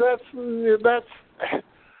 that's...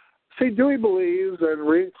 See, Dewey believes in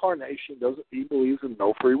reincarnation. He believes in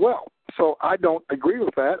no free will. So I don't agree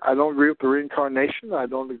with that. I don't agree with the reincarnation. I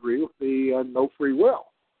don't agree with the no free will.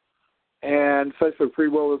 And says that free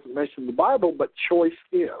will isn't mentioned in the Bible, but choice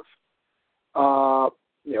is.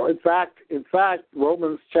 In fact,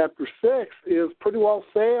 Romans chapter 6 is pretty well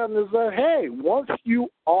saying is that, hey, once you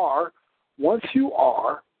are,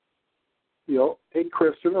 a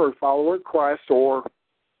Christian or a follower of Christ, or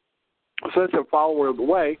essentially a follower of the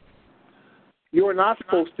way, you are not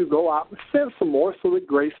supposed to go out and sin some more so that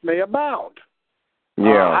grace may abound.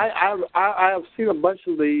 Yeah. I have seen a bunch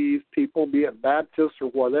of these people, be it Baptists or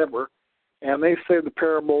whatever, and they say the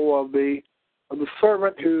parable of the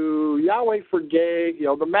servant who Yahweh forgave.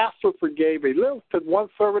 The master forgave a limited one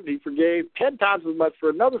servant. He forgave 10 times as much for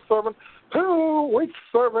another servant. Which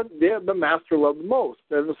servant did the master love the most?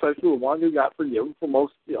 And essentially the one who got forgiven for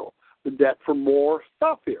most, the debt for more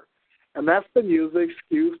stuff here. And that's been used as an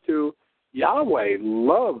excuse to Yahweh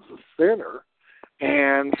loves a sinner.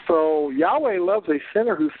 And so Yahweh loves a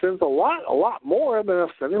sinner who sins a lot more than a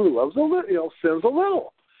sinner who loves sins a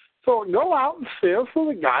little. So go out and sin so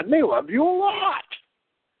that God may love you a lot.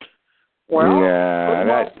 Well,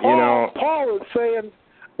 Paul is saying,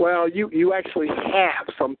 well, you actually have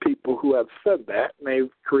some people who have said that, and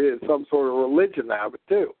they've created some sort of religion out of it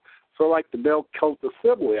too. So like the Bell Cult of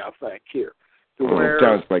Sibley, I think, here. It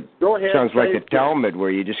sounds like the Talmud, where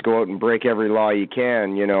you just go out and break every law you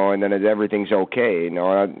can, and then everything's okay.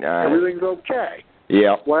 Everything's okay.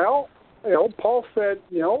 Yeah. Well, Paul said,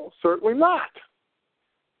 certainly not.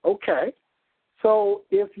 Okay. So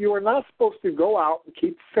if you are not supposed to go out and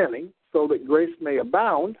keep sinning so that grace may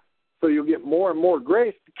abound, so you'll get more and more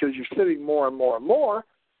grace because you're sinning more and more and more,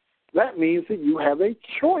 that means that you have a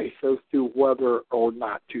choice as to whether or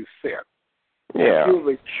not to sin. Yeah. If you have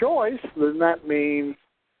a choice, then that means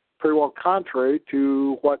pretty well contrary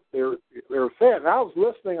to what they're saying. And I was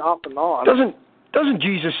listening off and on. Doesn't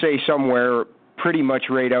Jesus say somewhere pretty much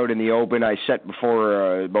right out in the open, I set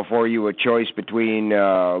before you a choice between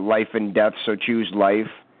life and death, so choose life?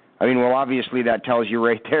 I mean, well, obviously that tells you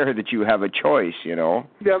right there that you have a choice, You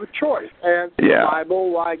have a choice. And the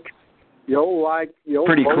Bible,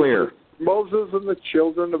 pretty clear. Moses and the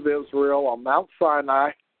children of Israel on Mount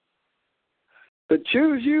Sinai, to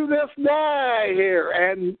choose you this day here,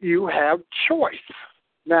 and you have choice.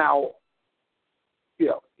 Now,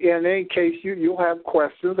 in any case, you'll have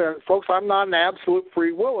questions. And, folks, I'm not an absolute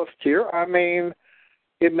free willist here. I mean,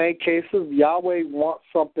 in many cases, if Yahweh wants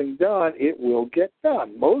something done, it will get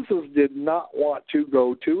done. Moses did not want to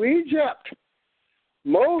go to Egypt.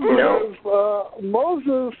 Moses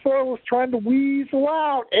was trying to weasel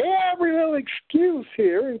out every little excuse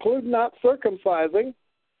here, including not circumcising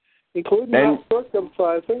his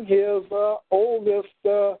oldest,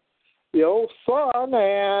 son.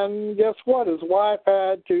 And guess what? His wife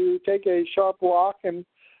had to take a sharp rock and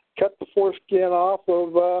cut the foreskin off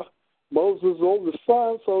of Moses' oldest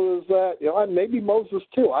son. So there's that, and maybe Moses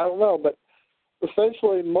too. I don't know, but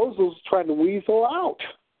essentially Moses was trying to weasel out.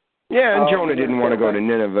 Yeah, and Jonah didn't want to go to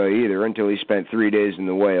Nineveh either until he spent 3 days in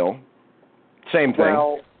the whale. Same thing.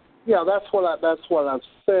 Well, yeah, that's what I've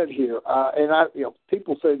said here.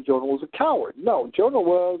 People say Jonah was a coward. No, Jonah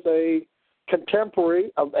was a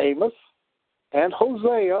contemporary of Amos and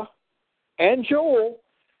Hosea and Joel,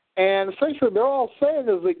 and essentially they're all saying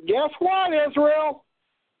is that guess what, Israel?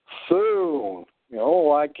 Soon,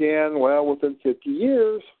 within 50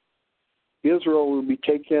 years, Israel will be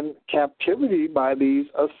taken captivity by these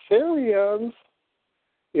Assyrians,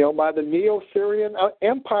 by the Neo-Syrian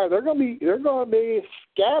Empire. They're going to be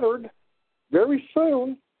scattered very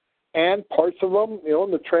soon, and parts of them,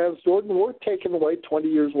 in the Transjordan were taken away 20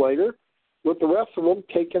 years later, with the rest of them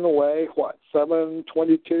taken away,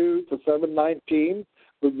 722 to 719,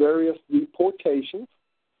 with various deportations.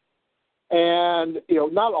 And,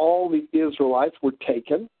 not all the Israelites were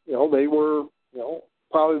taken. They were,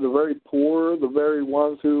 probably the very poor, the very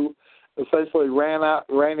ones who essentially ran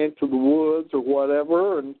into the woods or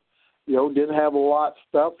whatever, and didn't have a lot of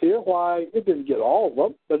stuff here. Why, it didn't get all of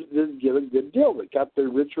them, but it didn't get a good deal. They got the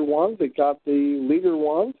richer ones, they got the leader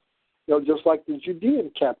ones, just like the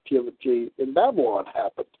Judean captivity in Babylon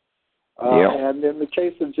happened. And in the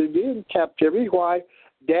case of Judean captivity, why,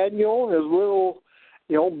 Daniel and his little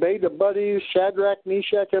beta buddies, Shadrach,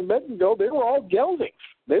 Meshach, and Abednego, they were all geldings.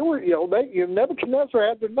 They were, Nebuchadnezzar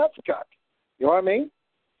had their nuts cut. You know what I mean?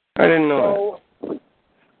 I didn't know that.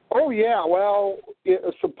 Oh, yeah. Well, it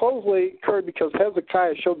supposedly occurred because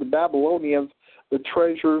Hezekiah showed the Babylonians the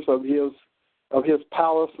treasures of his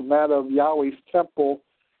palace and that of Yahweh's temple.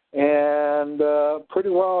 And pretty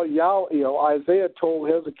well, Isaiah told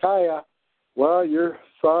Hezekiah, well, your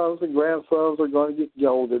sons and grandsons are going to get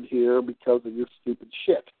gelded here because of your stupid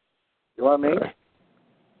shit. You know what I mean?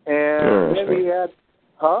 And then he had,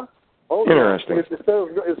 Oh, interesting. It says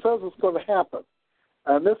it's going to happen.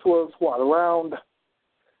 And this was, around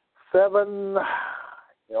 7,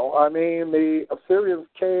 the Assyrians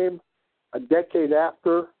came a decade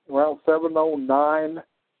after, around 709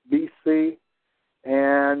 BC.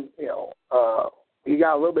 And, he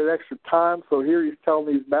got a little bit extra time, so here he's telling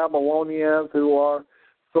these Babylonians who are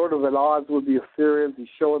sort of at odds with the Assyrians, he's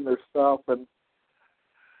showing their stuff, and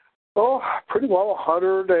pretty well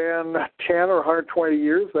 110 or 120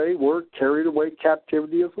 years, they were carried away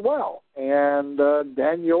captivity as well. And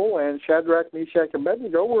Daniel and Shadrach, Meshach, and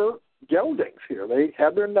Abednego were geldings here. They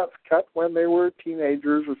had their nuts cut when they were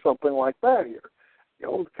teenagers or something like that here,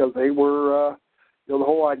 because they were... the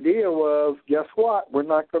whole idea was, guess what? We're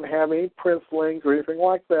not going to have any princelings or anything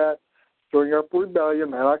like that stirring up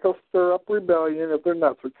rebellion. They're not going to stir up rebellion if their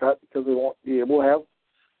nuts are cut because they won't be able to have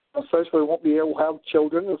essentially won't be able to have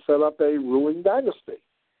children and set up a ruling dynasty.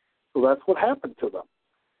 So that's what happened to them.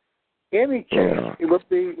 In any case, with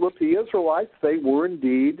the Israelites, they were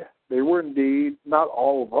indeed not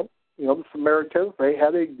all of them. The Samaritans, they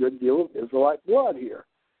had a good deal of Israelite blood here.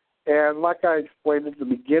 And like I explained at the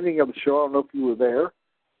beginning of the show, I don't know if you were there.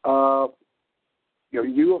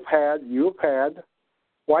 You have had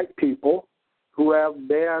white people who have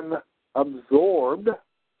been absorbed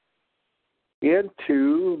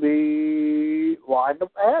into the line of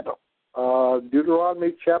Adam.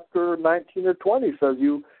 Deuteronomy chapter 19 or 20 says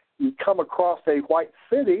you come across a white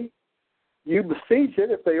city, you besiege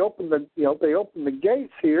it. If they open the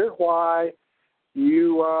gates here, why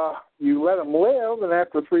you let them live, and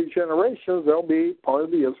after 3 generations, they'll be part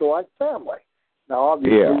of the Israelite family. Now,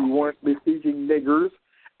 obviously, you weren't besieging niggers,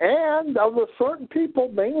 and of a certain people,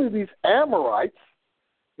 mainly these Amorites,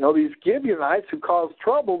 these Gibeonites who caused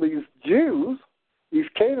trouble, these Jews, these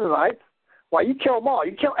Canaanites. Why, you kill them all.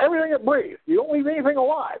 You kill everything that breathes. You don't leave anything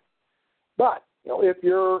alive. But if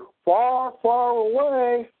you're far, far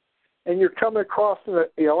away, and you're coming across an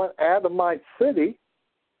Adamite city,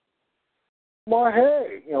 why,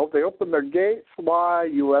 hey, if they open their gates, why,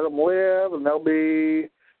 you let them live, and they'll be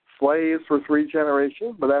slaves for 3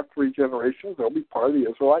 generations, but after 3 generations, they'll be part of the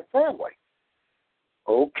Israelite family.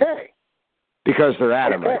 Okay. Because they're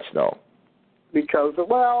Adamites, though. Because,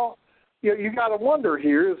 you got to wonder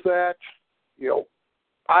here is that,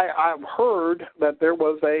 I've heard that there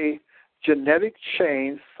was a genetic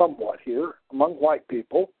change somewhat here among white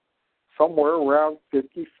people, somewhere around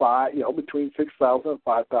 55, between 6,000 and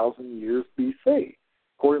 5,000 years B.C.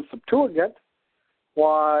 According to Septuagint,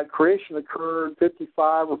 why creation occurred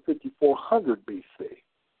 55 or 5400 B.C.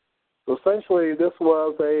 So essentially, this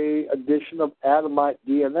was a addition of Adamite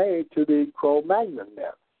DNA to the Cro-Magnon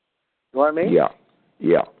men. You know what I mean?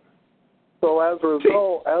 Yeah. So as a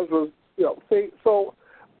result, so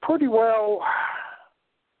pretty well.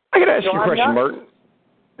 I got to ask you a question, Martin.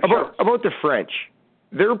 About the French.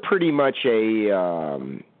 They're pretty much a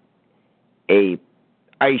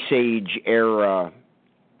Ice Age era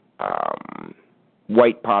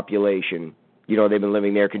white population. They've been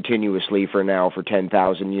living there continuously for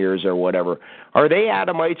 10,000 years or whatever. Are they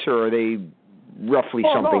Adamites or are they roughly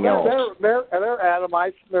something else? They're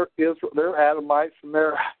Adamites. They're Adamites, and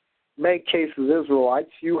they're in many cases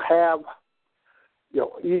Israelites. You have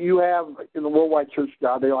in the Worldwide Church of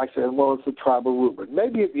God, they like saying, well, it's the tribe of Reuben.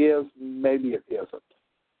 Maybe it is, maybe it isn't.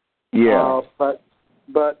 Yeah. But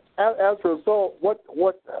as a result,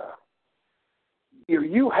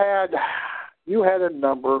 you had a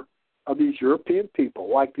number of these European people,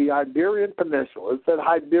 like the Iberian Peninsula. It said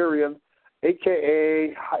Iberian,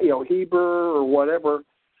 a.k.a. Heber or whatever.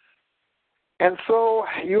 And so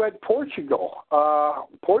you had Portugal.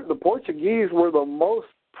 The Portuguese were the most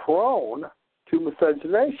prone to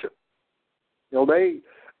miscegenation. It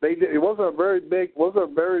wasn't a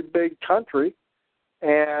very big country,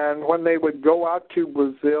 and when they would go out to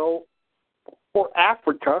Brazil or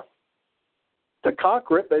Africa to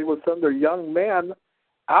conquer it, they would send their young men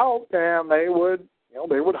out, and they would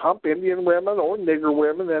hump Indian women or nigger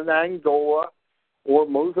women in Angola or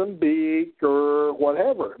Mozambique or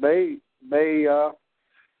whatever. They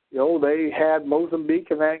had Mozambique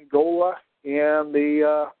and Angola, and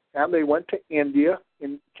they went to India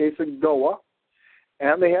in case of Goa,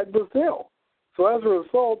 and they had Brazil. So as a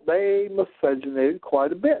result, they miscegenated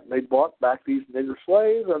quite a bit. They brought back these nigger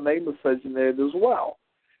slaves, and they miscegenated as well.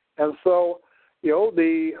 And so,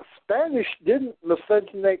 the Spanish didn't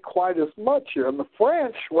miscegenate quite as much here. And the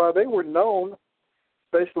French, they were known,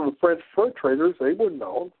 especially the French fur traders, they were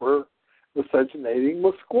known for miscegenating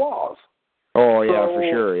with squaws. Oh, yeah, for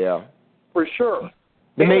sure, yeah. For sure.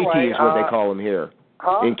 The Métis is what they call them here.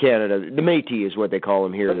 Huh? In Canada, the Métis is what they call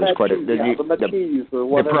them here. There's quite a the Métis or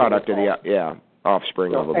whatever. The product of the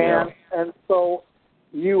offspring of them. And so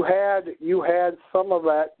you had some of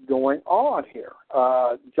that going on here.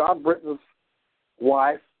 John Britton's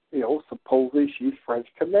wife, supposedly she's French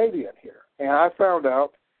Canadian here, and I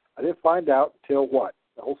didn't find out until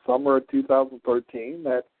summer of 2013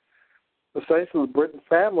 that essentially the Britton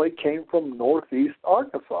family came from northeast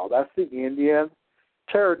Arkansas. That's the Indian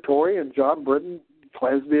territory, and John Britton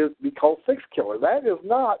claims to be called Six Killer. That is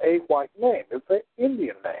not a white name; it's an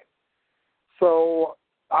Indian name. So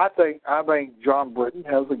I think John Britton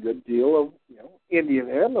has a good deal of Indian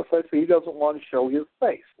in him. Essentially, he doesn't want to show his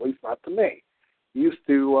face, at least not to me. He used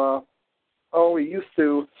to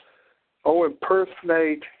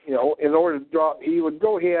impersonate. In order to draw, he would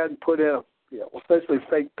go ahead and put in essentially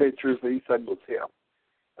fake pictures that he said was him,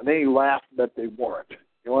 and then he laughed that they weren't.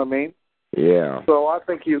 You know what I mean? Yeah. So I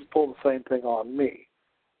think he was pulling the same thing on me.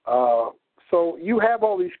 So you have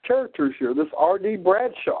all these characters here. This R.D.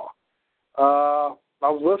 Bradshaw. I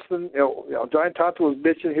was listening. Giant Tonto was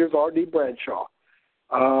bitching. Here's R.D. Bradshaw.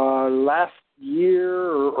 Last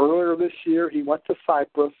year or earlier this year, he went to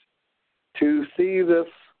Cyprus to see this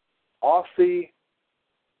Aussie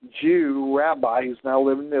Jew rabbi who's now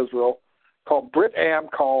living in Israel called Brit Am,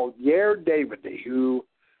 called Yair Davidi, who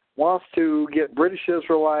wants to get British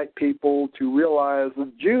Israelite people to realize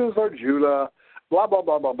that Jews are Judah, blah, blah,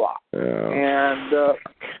 blah, blah, blah. And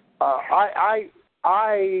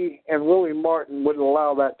I and Willie Martin wouldn't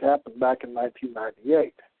allow that to happen back in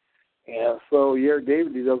 1998. And so Yair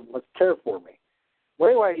Davidi doesn't much care for me.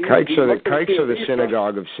 Well, anyway, Kikes are the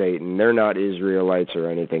synagogue of Satan. They're not Israelites or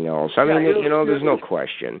anything else. I mean, there's no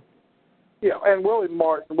question. Yeah, and Willie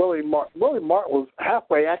Martin was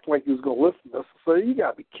halfway acting like he was going to listen to this. So you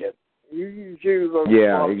got to be kidding. You Jews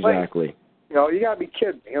are exactly. You got to be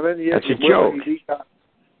kidding me. And then that's a joke.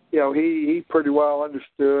 He pretty well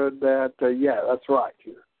understood that. That's right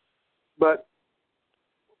here. But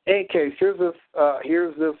in any case, here's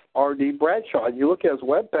this R.D. Bradshaw. And you look at his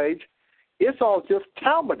webpage, it's all just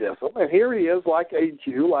Talmudism. And here he is, like a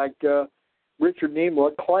Jew, like Richard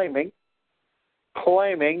Niemela, claiming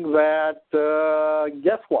that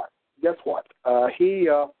guess what?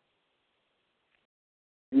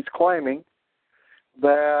 He's claiming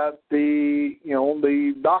that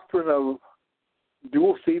the doctrine of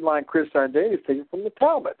dual seed line Christian identity is taken from the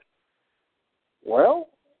Talmud. Well,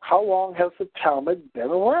 how long has the Talmud been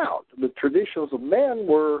around? The traditions of men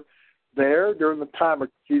were there during the time of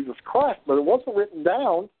Jesus Christ, but it wasn't written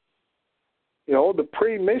down. The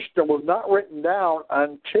pre-Mishnah was not written down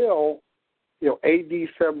until A.D.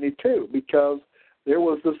 72, because there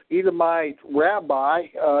was this Edomite rabbi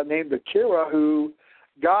named Akira who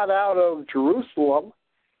got out of Jerusalem,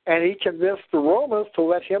 and he convinced the Romans to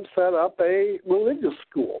let him set up a religious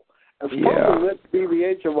school. And supposedly lived to be the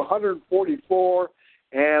age of 144,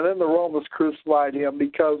 and then the Romans crucified him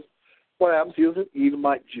because what happens, he was an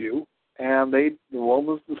Edomite Jew, and the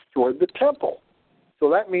Romans destroyed the temple. So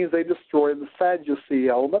that means they destroyed the Sadducee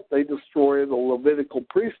element. They destroyed the Levitical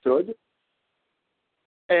priesthood.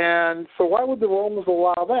 And so why would the Romans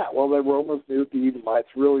allow that? Well, the Romans knew the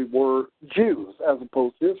Edomites really were Jews as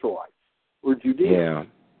opposed to Israelites, or Judeans. Yeah.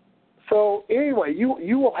 So anyway,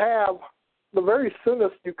 you will have, the very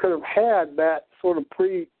soonest you could have had that sort of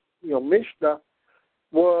Mishnah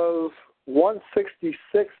was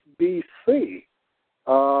 166 B.C.,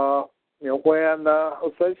 when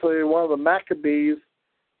essentially one of the Maccabees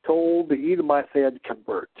told the Edomites they had to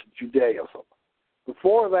convert to Judaism.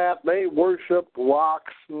 Before that, they worshipped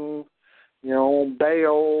rocks and,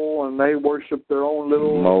 Baal, and they worshipped their own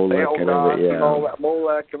little Baal gods and all that,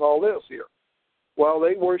 Molech and all this here. Well,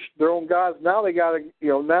 they worship their own gods. Now they got to,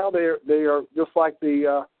 now they are just like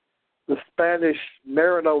the Spanish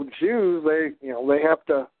Marino Jews. They have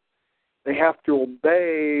to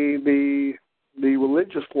obey the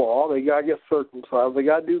religious law. They got to get circumcised. They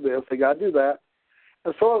got to do this. They got to do that.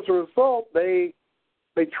 And so as a result, they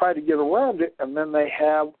try to get around it, and then they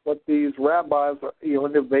have what these rabbis are,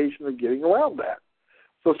 an evasion of getting around that.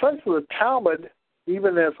 So essentially the Talmud,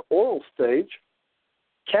 even in its oral stage,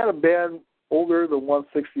 can't have been older than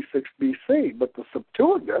 166 B.C., but the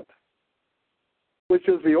Septuagint, which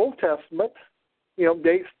is the Old Testament,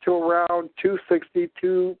 dates to around 260,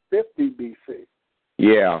 250 B.C.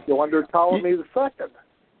 Yeah. Under Ptolemy II.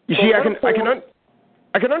 You see,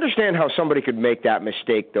 I can understand how somebody could make that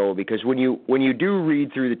mistake, though, because when you do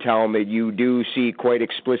read through the Talmud, you do see quite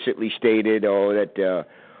explicitly stated, that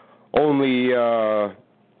only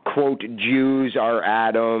quote Jews are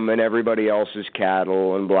Adam and everybody else is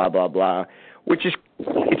cattle and blah blah blah, which is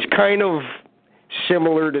it's kind of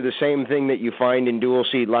similar to the same thing that you find in dual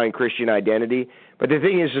seed line Christian identity. But the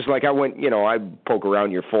thing is like I poke around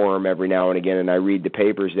your forum every now and again, and I read the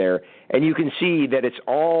papers there, and you can see that it's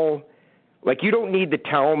all. Like, you don't need the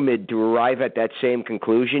Talmud to arrive at that same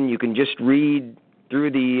conclusion. You can just read through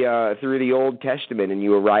the Old Testament, and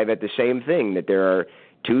you arrive at the same thing, that there are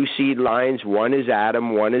two seed lines. One is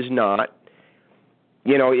Adam, one is not.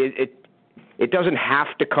 It doesn't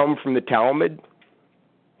have to come from the Talmud.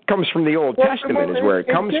 It comes from the Old Testament is where it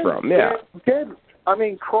comes from. Yeah. I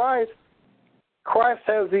mean, Christ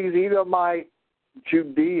has these Edomite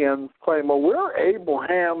Judeans claim, well, we're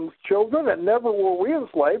Abraham's children, and never were we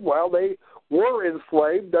enslaved. Well, they were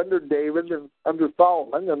enslaved under David and under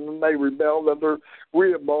Solomon, and then they rebelled under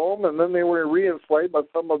Rehoboam, and then they were re-enslaved by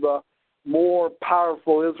some of the more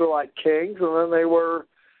powerful Israelite kings, and then they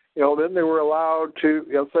were allowed to,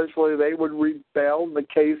 essentially they would rebel in the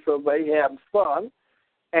case of Ahab's son,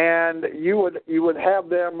 and you would have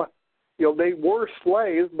them, they were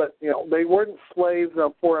slaves, but, they weren't slaves in a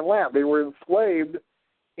foreign land. They were enslaved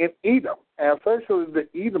in Edom. And essentially the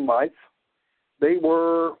Edomites, they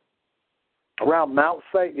were around Mount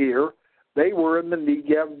Seir. They were in the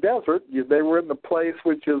Negev Desert. They were in the place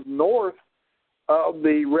which is north of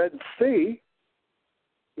the Red Sea,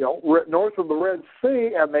 north of the Red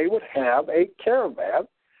Sea, and they would have a caravan,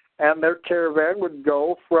 and their caravan would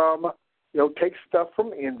go from, take stuff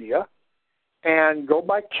from India and go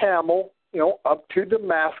by camel, up to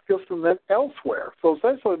Damascus and then elsewhere. So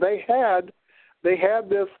essentially they had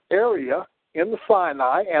this area in the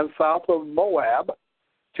Sinai and south of Moab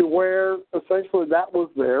to where essentially that was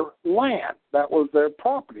their land, that was their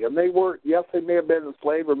property. And they were, yes, they may have been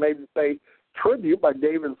enslaved or maybe pay tribute by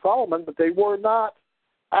David and Solomon, but they were not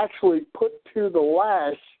actually put to the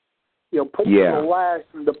lash, to the lash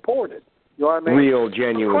and deported. You know what I mean? Real,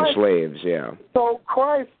 genuine slaves, yeah. So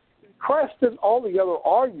Christ didn't altogether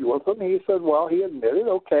argue with them. He said, well, he admitted,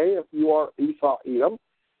 okay, if you are Esau, Edom,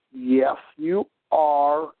 yes, you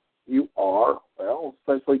are, well,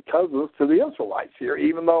 essentially cousins to the Israelites here,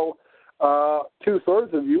 even though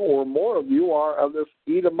 2/3 of you or more of you are of this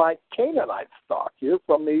Edomite Canaanite stock here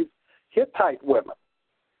from these Hittite women.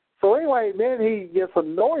 So anyway, then he gets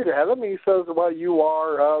annoyed at him. He says, well, you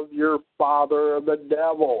are of your father, the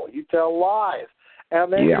devil. You tell lies.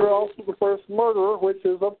 And then you're also the first murderer, which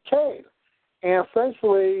is of Cain. And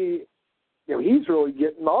essentially, he's really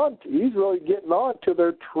getting on to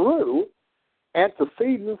their true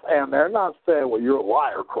antecedents, and they're not saying, well, you're a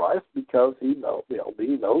liar, Christ, because he knows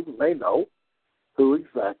and they know who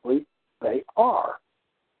exactly they are.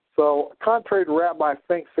 So contrary to Rabbi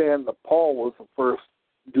Fink saying that Paul was the first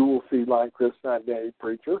dual seed line Christian identity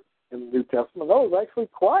preacher in the New Testament, that was actually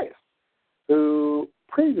Christ who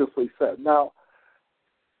previously said. Now,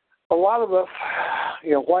 a lot of us,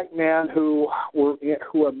 white men who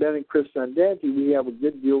have been in Christian identity, we have a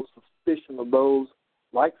good deal of suspicion of those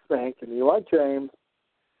like Fink and Eli James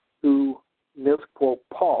who misquote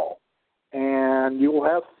Paul. And you will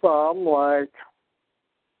have some like,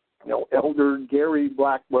 Elder Gary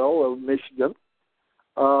Blackwell of Michigan.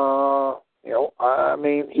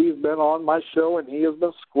 He's been on my show and he has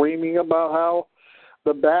been screaming about how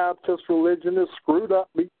the Baptist religion is screwed up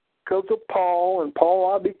because of Paul, and Paul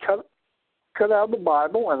ought to be cut out of the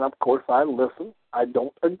Bible. And of course, I listen. I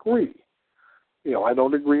don't agree. I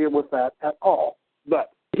don't agree with that at all.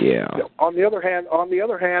 But on the other hand,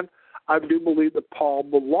 I do believe that Paul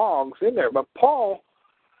belongs in there. But Paul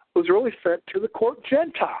was really sent to the court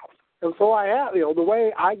Gentiles. And so I have, the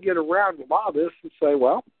way I get around a lot of this is say,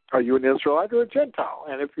 well, are you an Israelite or a Gentile?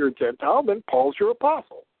 And if you're a Gentile, then Paul's your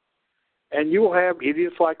apostle. And you will have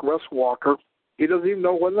idiots like Russ Walker. He doesn't even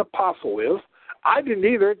know what an apostle is. I didn't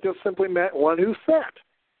either. It just simply meant one who sent.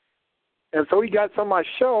 And so he gets on my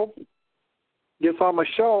show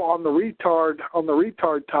on the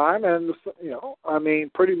retard time, and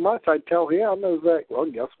pretty much I tell him is that, well,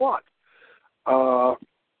 guess what?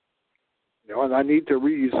 And I need to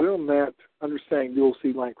resume that Understanding Dual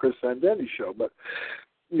Seed Line Christian Identity show, but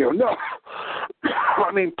no.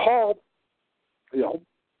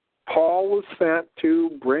 Paul was sent to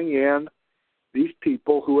bring in these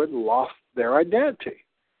people who had lost their identity.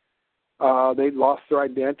 They lost their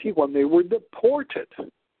identity when they were deported.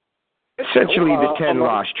 Essentially, the 10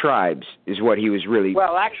 lost tribes is what he was really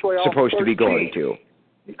supposed to be going to.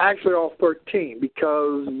 Actually, all 13,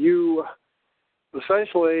 because the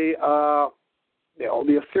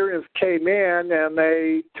Assyrians came in and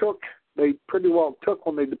they pretty well took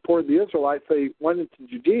when they deported the Israelites. They went into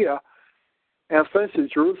Judea, and essentially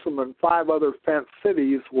Jerusalem and 5 other fenced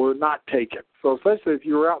cities were not taken. So essentially, if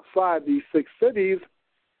you were outside these 6 cities,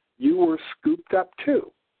 you were scooped up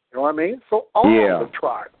too. You know what I mean? So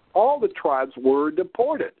all the tribes were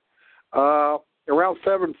deported. Around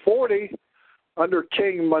 740, under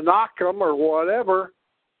King Menachem or whatever,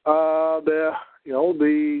 the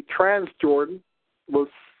Transjordan was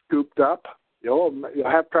scooped up.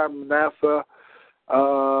 Half tribe of Manasseh,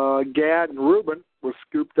 Gad, and Reuben was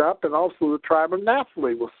scooped up, and also the tribe of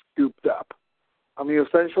Naphtali was scooped up.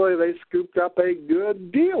 Essentially, they scooped up a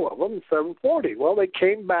good deal of them in 740. Well, they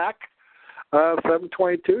came back.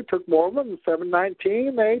 722 took more of them. In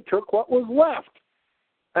 719, they took what was left.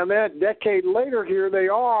 And then a decade later, here they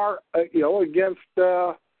are, against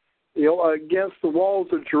the walls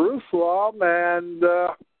of Jerusalem, and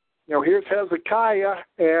here's Hezekiah,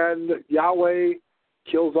 and Yahweh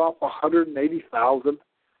kills off 180,000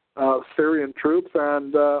 Syrian troops,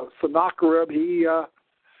 and Sennacherib, he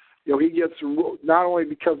gets, not only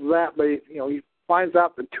because of that, but he finds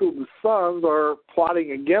out that 2 of his sons are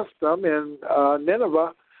plotting against them in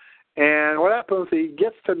Nineveh, And what happens, he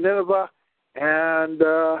gets to Nineveh, and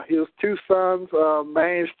his two sons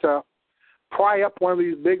manage to pry up one of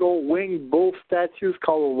these big old winged bull statues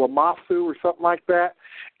called a Lamassu or something like that,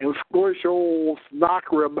 and squish old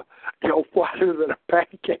Sennacherib, flatter than a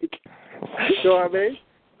pancake. You know what I mean?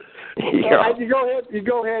 Yeah. And you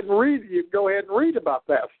go ahead and read about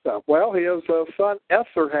that stuff. Well, his son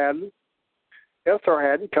Esarhaddon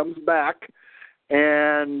comes back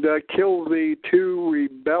and kills the two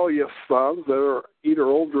rebellious sons that are either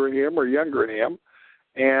older than him or younger than him,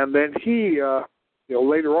 and then he,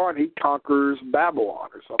 later on he conquers Babylon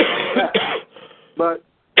or something like that. But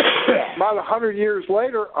about 100 years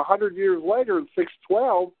later, in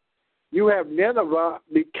 612. You have Nineveh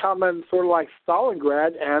becoming sort of like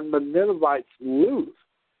Stalingrad, and the Ninevites lose,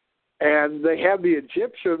 and they have the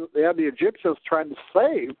Egyptians trying to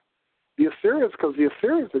save the Assyrians because the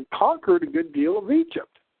Assyrians had conquered a good deal of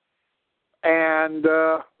Egypt, and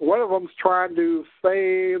one of them's trying to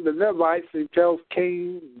save the Ninevites. And he tells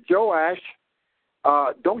King Joash,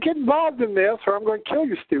 "Don't get involved in this, or I'm going to kill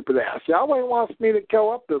you, stupid ass. Yahweh wants me to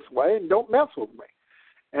go up this way, and don't mess with me."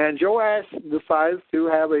 And Joash decides to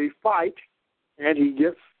have a fight, and he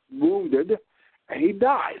gets wounded, and he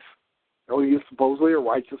dies. He is supposedly a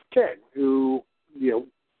righteous king who,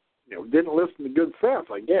 didn't listen to good sense,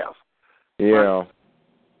 I guess. Yeah.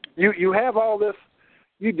 But you have all this.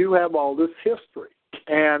 You do have all this history,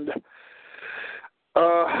 and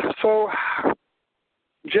so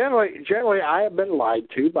generally, I have been lied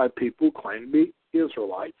to by people who claim to be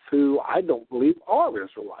Israelites who I don't believe are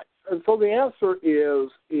Israelites. And so the answer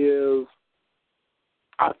is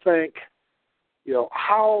I think,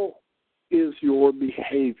 how is your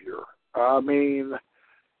behavior?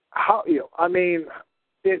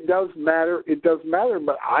 It does matter. It does matter,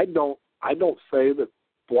 but I don't say that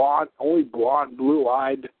only blonde,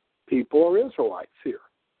 blue-eyed people are Israelites here.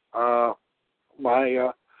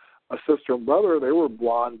 My sister and brother, they were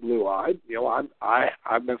blonde, blue-eyed.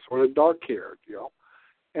 I've been sort of dark-haired.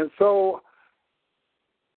 And so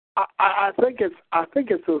I think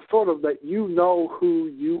it's a sort of that you know who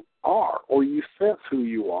you are, or you sense who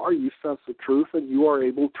you are. You sense the truth, and you are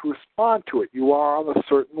able to respond to it. You are on a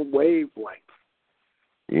certain wavelength.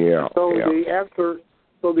 Yeah. So yeah. the answer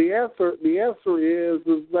is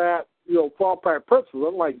that for all practical purposes,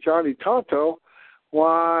 unlike Johnny Tonto,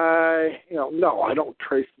 why no, I don't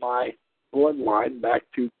trace my bloodline back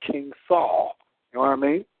to King Saul. You know what I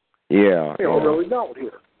mean? Yeah. Really don't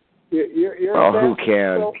here. Who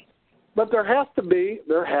can? So, but there has to be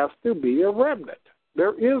a remnant.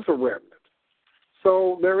 There is a remnant.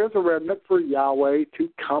 So there is a remnant for Yahweh to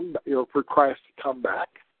come, for Christ to come back,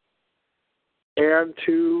 and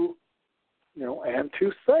to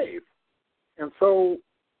save. And so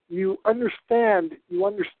you understand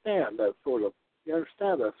that sort of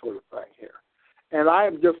thing here. And I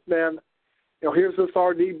have just been, here's this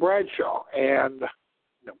R.D. Bradshaw, and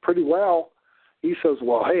pretty well. He says,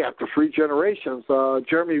 well, hey, after 3 generations,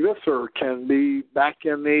 Jeremy Visser can be back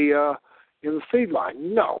in the seed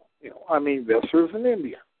line. No, Visser's an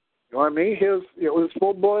Indian. You know what I mean? His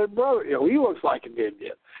full-blooded brother, he looks like an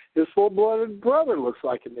Indian. His full-blooded brother looks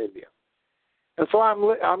like an Indian. And so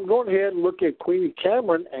I'm going ahead and looking at Queenie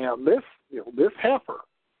Cameron and this heifer.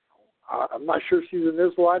 I'm not sure if she's an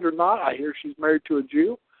Israelite or not. I hear she's married to a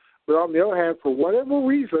Jew. But on the other hand, for whatever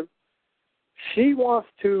reason, she wants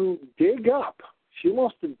to dig up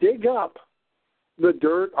the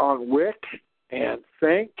dirt on Wick and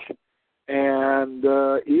Fink and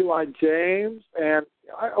Eli James, and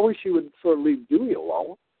I wish she would sort of leave Dewey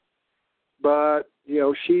alone. But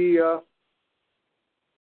she.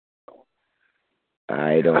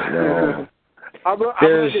 I don't know. I'm going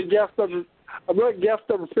to guess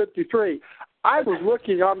number 53. I was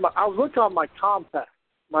looking on my compact,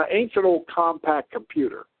 my ancient old compact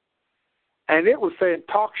computer. And it was saying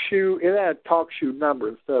it had TalkShoe number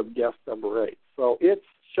instead of guest number 8. So it's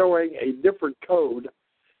showing a different code.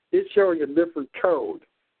 It's showing a different code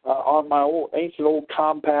on my ancient old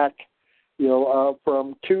compact,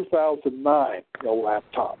 from 2009,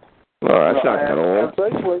 laptop. Well, that's not that old.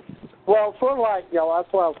 Essentially, well, sort of like,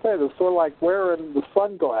 that's what I was saying. It's sort of like wearing the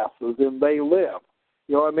sunglasses in They Live.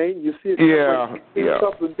 You know what I mean? You see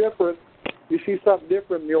something different. You see something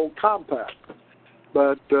different in the old compact.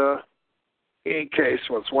 But in any case,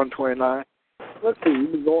 it's 129. Let's see,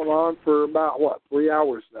 we've been going on for about 3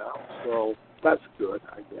 hours now, so that's good,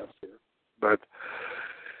 I guess. Here, but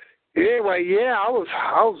anyway, yeah, I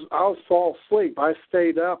was fall asleep. I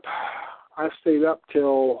stayed up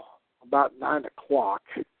till about 9 o'clock,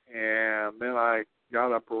 and then I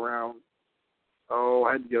got up around. I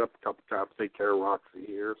had to get up a couple times to take care of Roxy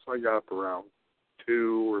here, so I got up around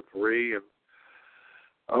 2 or 3, and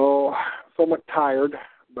somewhat tired.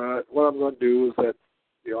 But what I'm going to do is that,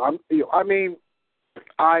 essentially,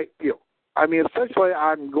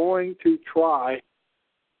 I'm going to try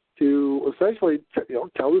to essentially,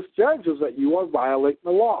 tell this judge is that you are violating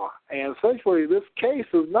the law. And essentially, this case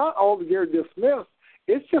is not altogether dismissed.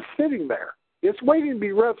 It's just sitting there. It's waiting to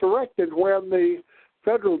be resurrected when the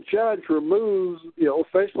federal judge removes,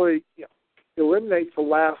 essentially, eliminates the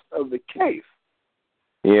last of the case.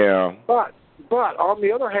 Yeah. But on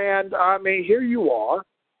the other hand, here you are,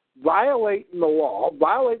 violating the law,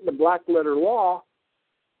 violating the black letter law,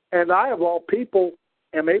 and I, of all people,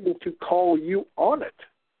 am able to call you on it.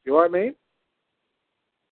 You know what I mean?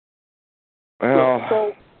 Well,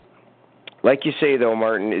 so like you say, though,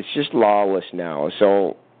 Martin, it's just lawless now.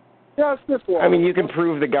 So, yeah, it's just lawless. I mean, you can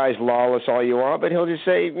prove the guy's lawless all you want, but he'll just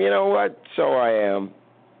say, you know what, so I am.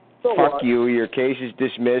 So Fuck what? you, your case is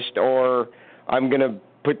dismissed, or I'm going to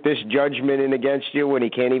put this judgment in against you when he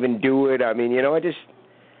can't even do it. I mean, I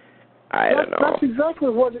don't know. That's exactly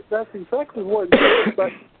what it is.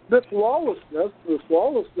 But this lawlessness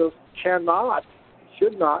cannot,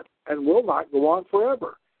 should not, and will not go on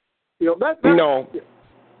forever. No.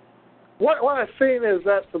 What I've seen is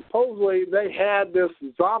that supposedly they had this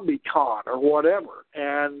zombie con or whatever,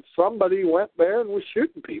 and somebody went there and was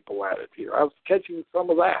shooting people at it here. I was catching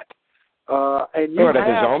some of that. And you at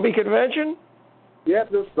the zombie convention? Yeah,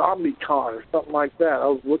 this zombie con or something like that. I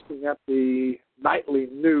was looking at the nightly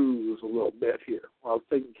news a little bit here while I was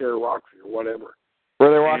taking care of Roxy or whatever.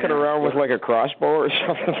 Were they walking around with like a crossbow or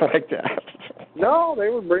something like that? No, they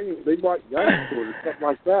brought guns to it or something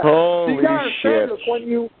like that. Holy you gotta shit! This,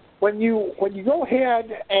 when you go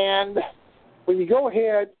ahead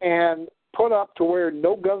and put up to where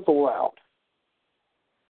no guns allowed,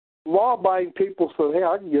 law-abiding people say, "Hey,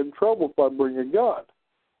 I can get in trouble if I bring a gun."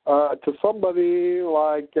 To somebody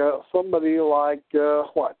like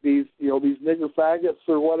these nigger faggots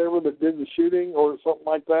or whatever that did the shooting or something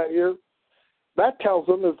like that here, that tells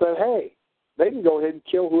them is that, hey, they can go ahead and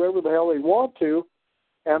kill whoever the hell they want to,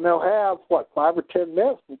 and they'll have 5 or 10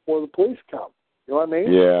 minutes before the police come. You know what I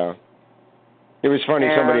mean? Yeah. It was funny.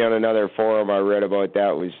 Somebody on another forum I read about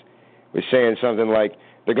that was saying something like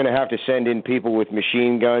they're going to have to send in people with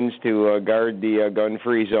machine guns to guard the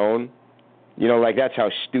gun-free zone. Like that's how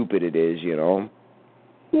stupid it is, Well,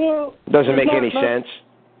 it doesn't make any sense.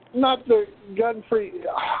 Not the gun-free.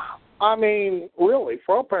 I mean, really,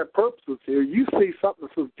 for all purposes here, you see something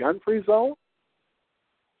that says gun-free zone?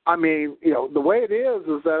 I mean, the way it is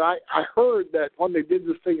that I heard that when they did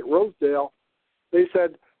this thing at Rosedale, they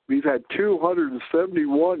said, we've had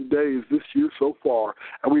 271 days this year so far,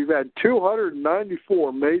 and we've had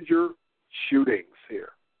 294 major shootings here.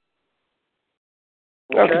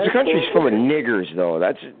 Well, because the country's full of niggers, though.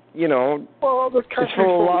 That's, well, it's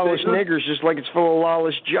full of lawless niggers, just like it's full of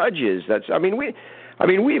lawless judges. We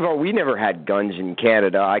never had guns in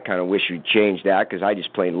Canada. I kind of wish we'd change that because I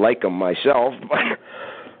just plain like them myself.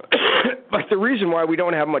 But the reason why we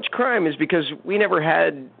don't have much crime is because we never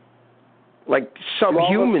had,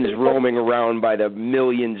 subhumans roaming around by the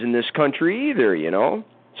millions in this country either,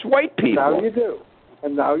 It's white people. Now you do.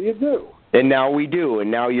 And now you do. And now we do, and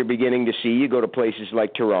now you're beginning to see, you go to places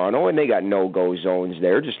like Toronto, and they got no-go zones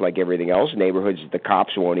there, just like everything else, neighborhoods that the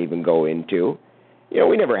cops won't even go into.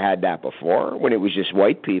 We never had that before, when it was just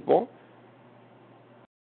white people.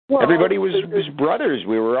 Well, everybody was brothers.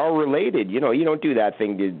 We were all related. You don't do that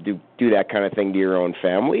thing to do that kind of thing to your own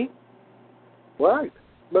family. Right,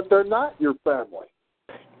 but they're not your family.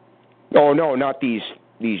 Oh, no, not these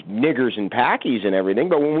niggers and packies and everything,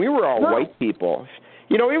 but when we were all white people...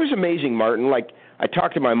 it was amazing, Martin. Like, I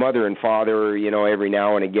talk to my mother and father, every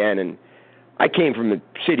now and again, and I came from the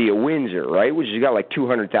city of Windsor, right, which has got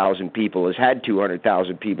 200,000 people, has had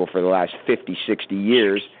 200,000 people for the last 50, 60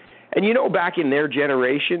 years. And, back in their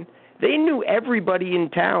generation, they knew everybody in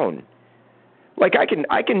town. Like, I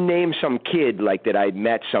can name some kid, that I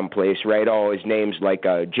met someplace, right? Oh, his name's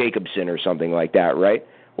Jacobson or something like that, right?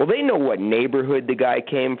 Well, they know what neighborhood the guy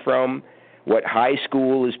came from, what high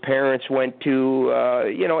school his parents went to,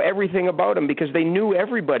 everything about him because they knew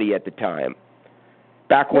everybody at the time.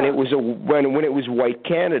 Back when it was when it was white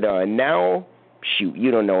Canada, and now, shoot, you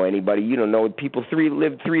don't know anybody. You don't know people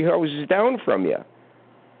lived 3 houses down from you.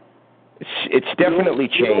 It's definitely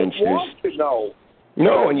changed. You don't want to know.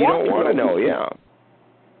 No, and you don't want to know, yeah.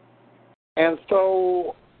 And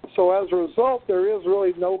so as a result, there is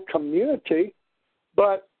really no community,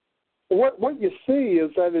 but what you see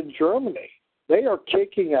is that in Germany, they're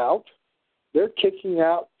kicking out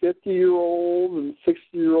 50-year-old and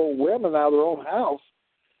 60-year-old women out of their own house,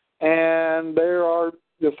 and they are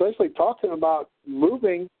essentially talking about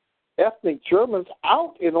moving ethnic Germans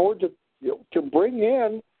out in order to bring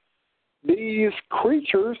in these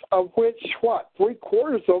creatures, of which,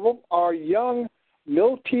 3/4 of them are young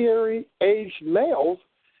military-aged males.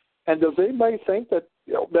 And does anybody think that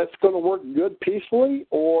that's going to work good peacefully,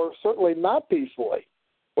 or certainly not peacefully?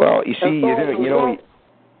 Well, you see,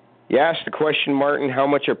 you asked the question, Martin, how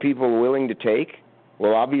much are people willing to take?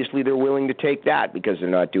 Well, obviously they're willing to take that because they're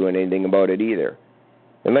not doing anything about it either.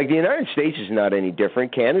 And like the United States is not any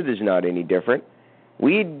different. Canada's not any different.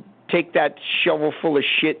 We'd take that shovel full of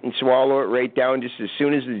shit and swallow it right down just as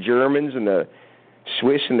soon as the Germans and the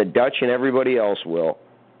Swiss and the Dutch and everybody else will.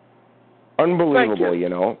 Unbelievable, you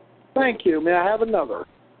know. Thank you. May I have another?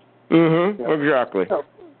 Exactly. Oh,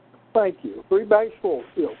 thank you. 3 bags full,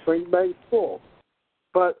 3 bags full.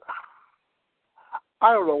 But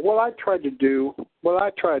I don't know. What I try to do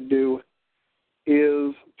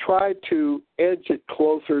is try to edge it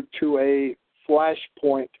closer to a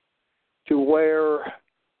flashpoint to where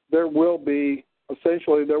there won't be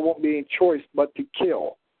any choice but to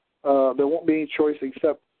kill. There won't be any choice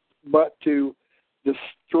but to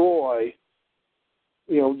destroy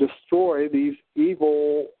these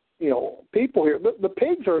evil, people here. The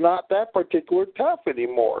pigs are not that particular tough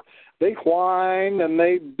anymore. They whine and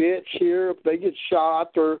they bitch here if they get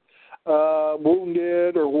shot or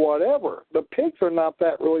wounded or whatever. The pigs are not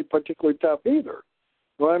that really particularly tough either.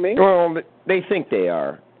 You know what I mean? Well, they think they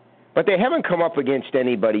are. But they haven't come up against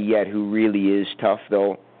anybody yet who really is tough,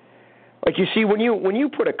 though. Like, you see, when you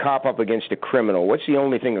put a cop up against a criminal, what's the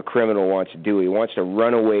only thing a criminal wants to do? He wants to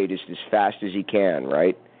run away just as fast as he can,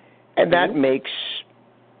 right? And that makes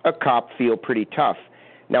a cop feel pretty tough.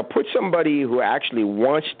 Now, put somebody who actually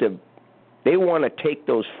want to take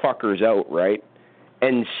those fuckers out, right?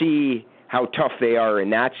 And see how tough they are in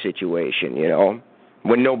that situation,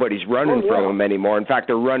 when nobody's running from them anymore. In fact,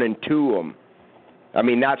 they're running to them. I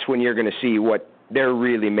mean, that's when you're going to see what they're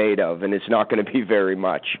really made of, and it's not going to be very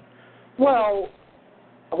much. Well,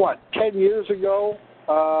 10 years ago,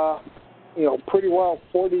 pretty well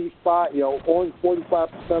 45, only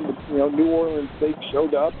 45% of New Orleans states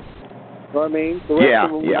showed up. You know what I mean? The rest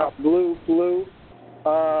of them got flew.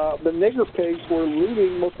 The nigger pigs were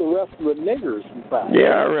looting most of the rest of the niggers, in fact.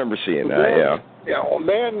 Yeah, I remember seeing that,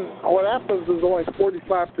 Then what happens is only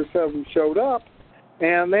 45% of them showed up,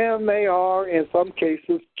 and then they are, in some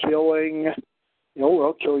cases, killing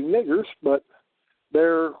niggers, but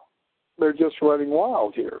they're just running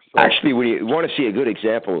wild here. So. Actually, when you want to see a good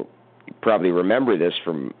example, you probably remember this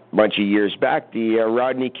from a bunch of years back, the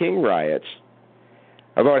Rodney King riots.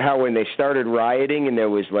 About how when they started rioting and there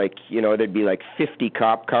was there'd be 50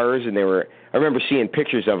 cop cars and I remember seeing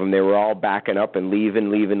pictures of them. They were all backing up and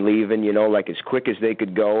leaving, as quick as they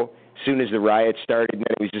could go. As soon as the riot started, and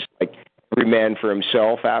then it was just every man for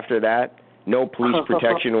himself after that. No police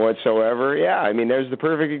protection whatsoever. Yeah, I mean, there's the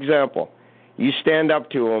perfect example. You stand up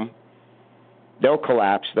to them, they'll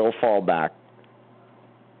collapse, they'll fall back.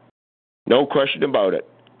 No question about it.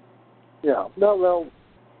 Yeah,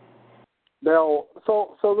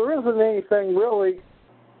 so there isn't anything really,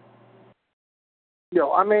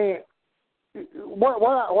 I mean, what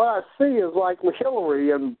I see is like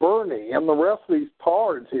Hillary and Bernie and the rest of these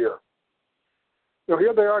tards here.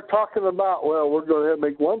 Here they are talking about, we're going to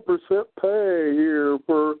make 1% pay here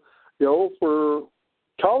for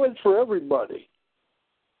college for everybody.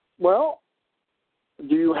 Well,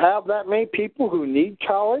 do you have that many people who need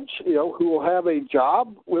college, who will have a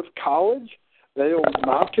job with college? They don't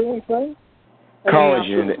amount to anything? College,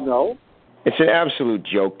 no. It's an absolute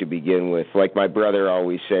joke to begin with. Like my brother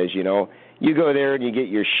always says, you go there and you get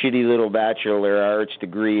your shitty little Bachelor of Arts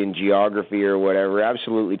degree in geography or whatever,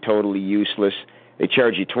 absolutely totally useless. They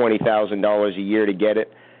charge you $20,000 a year to get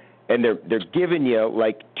it, and they're giving you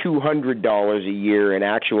 $200 a year in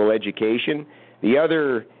actual education. The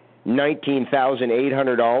other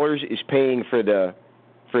 $19,800 is paying for the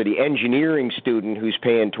engineering student who's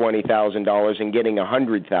paying $20,000 and getting a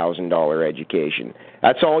 $100,000 education.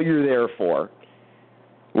 That's all you're there for.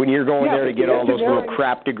 When you're going there to get all those little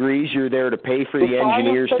crap degrees, you're there to pay for the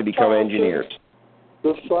engineers to become engineers.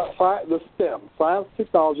 The STEM, science,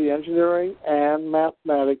 technology, engineering, and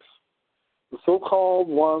mathematics, the so-called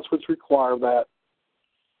ones which require that.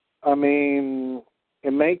 I mean,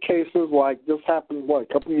 in many cases, like this happened, a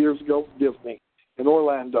couple of years ago with Disney in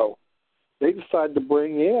Orlando. They decided to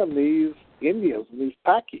bring in these Indians, these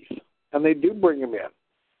Pakis, and they do bring them in.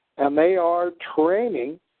 And they are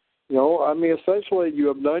training, essentially you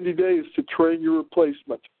have 90 days to train your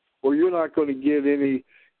replacement, or you're not going to get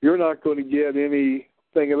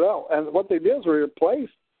anything at all. And what they did is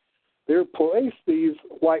they They replaced these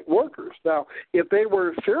white workers. Now, if they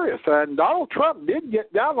were serious, and Donald Trump did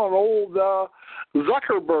get down on old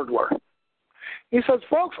Zuckerbergler. He says,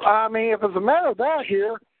 folks, I mean, if it's a matter of that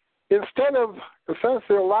here, instead of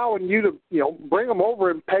essentially allowing you to, bring them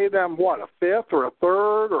over and pay them, a fifth or a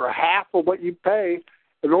third or a half of what you pay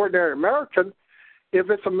an ordinary American, if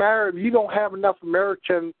it's a matter of you don't have enough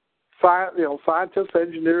American scientists,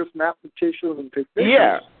 engineers, mathematicians, and technicians.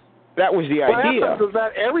 Yeah, that was the idea. What happens is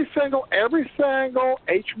that every single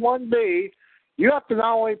H-1B, you have to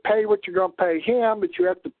not only pay what you're going to pay him, but you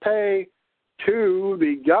have to pay to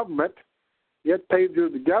the government. You have to pay to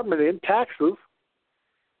the government in taxes.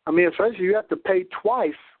 I mean, essentially, you have to pay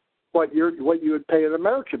twice what you would pay an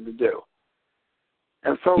American to do.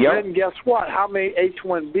 And so then guess what? How many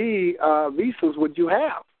H-1B visas would you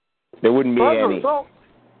have? There wouldn't be any. So,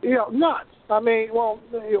 none. I mean,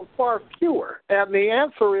 far fewer. And the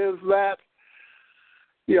answer is that,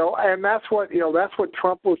 and that's what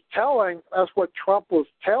Trump was telling. That's what Trump was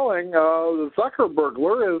telling the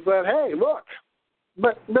Zuckerbergler is that, hey, look.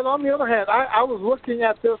 But on the other hand, I was looking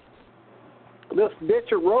at this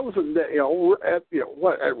bitch at Rosendale, at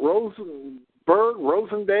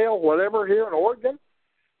Rosendale, whatever, here in Oregon.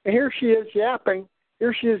 And here she is yapping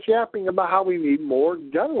about how we need more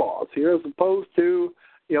gun laws here as opposed to,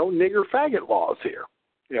 nigger faggot laws here.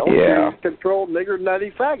 To control nigger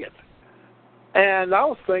nutty faggots. And I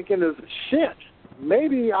was thinking, shit,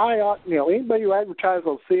 maybe I ought, anybody who advertises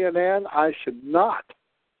on CNN, I should not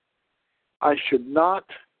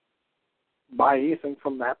buy anything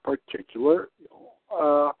from that particular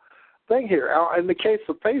thing here. In the case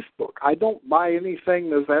of Facebook, I don't buy anything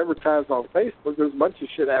that's advertised on Facebook. There's a bunch of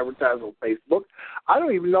shit advertised on Facebook. I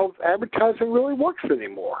don't even know if advertising really works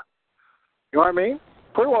anymore. You know what I mean?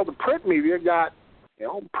 Pretty well the print media got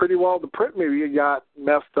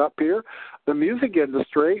messed up here. The music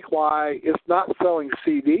industry, why it's not selling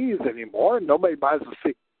CDs anymore. Nobody buys a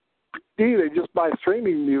CD. They just buy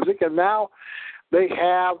streaming music, and now they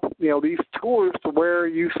have these tours to where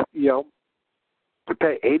you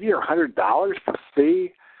pay $80 or $100 to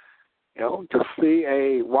see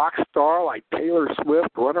a rock star like Taylor Swift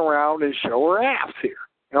run around and show her ass here.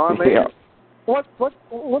 You know what I mean? Yeah.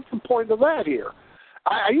 What's the point of that here?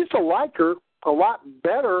 I used to like her a lot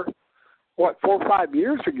better, 4 or 5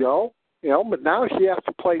 years ago, but now she has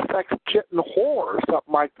to play sex kitten whore or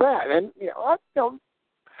something like that. And, I don't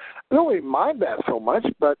really mind that so much,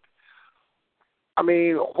 but, I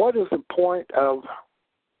mean, what is the point of,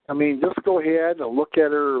 just go ahead and look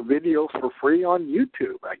at her videos for free on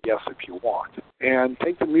YouTube, I guess, if you want, and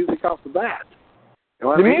take the music off the bat.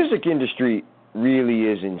 The music industry really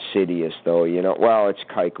is insidious, though. Well, it's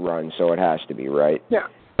kike run, so it has to be, right? Yeah.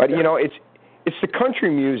 But it's the country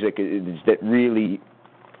music that really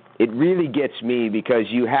gets me, because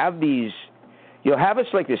you'll have us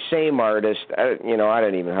like the same artist. I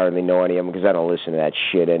don't even hardly know any of them because I don't listen to that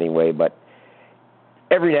shit anyway. But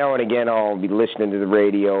every now and again, I'll be listening to the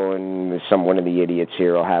radio, and one of the idiots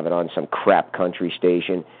here will have it on some crap country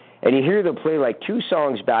station. And you hear they'll play like 2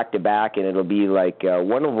 songs back to back, and it'll be like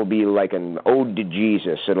one of them will be like an ode to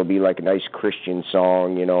Jesus. It'll be like a nice Christian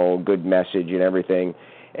song, good message and everything.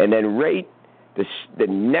 And then right the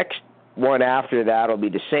next one after that will be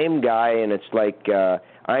the same guy, and it's like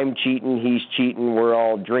I'm cheating, he's cheating, we're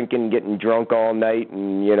all drinking, getting drunk all night,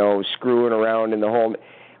 and screwing around in the whole.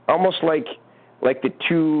 Almost like the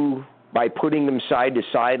two, by putting them side to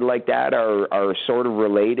side like that, are sort of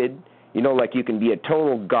related. Like you can be a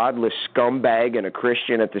total godless scumbag and a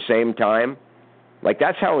Christian at the same time. Like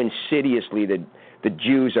that's how insidiously the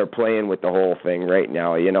Jews are playing with the whole thing right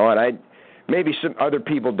now, and maybe some other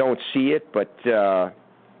people don't see it, but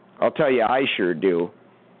I'll tell you, I sure do.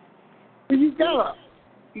 You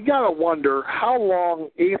gotta wonder how long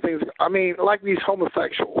anything's. Like these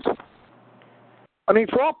homosexuals.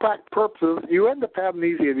 For all practical purposes, you end up having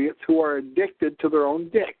these idiots who are addicted to their own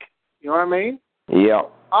dick. You know what I mean? Yeah.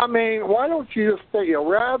 Why don't you just say,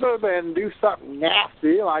 rather than do something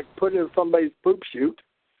nasty like put in somebody's poop chute,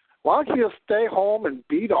 why don't you just stay home and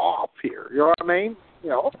beat off here? You know what I mean?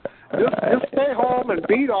 Just stay home and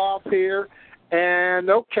beat off here, and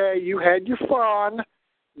okay, you had your fun.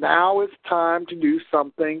 Now it's time to do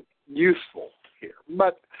something useful here.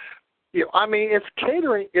 But it's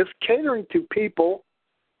catering to people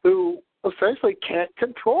who essentially can't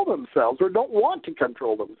control themselves or don't want to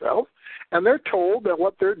control themselves, and they're told that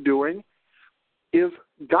what they're doing is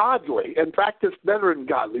godly. In fact, it's better than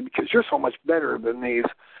godly because you're so much better than these,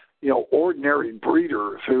 ordinary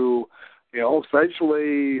breeders who,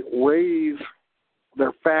 essentially raise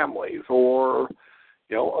their families or,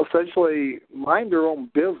 essentially mind their own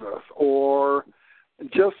business or,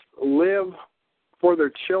 just live for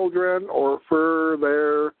their children or for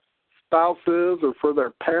their spouses or for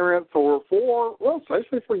their parents or for, well,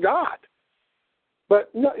 essentially for God.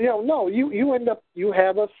 But no, you end up, you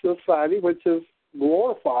have a society which is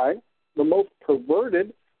glorifying the most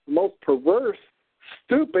perverted, most perverse,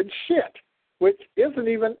 stupid shit, which isn't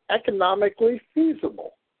even economically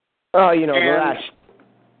feasible. Oh,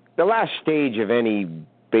 the last stage of any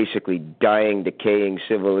basically dying, decaying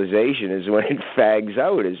civilization is when it fags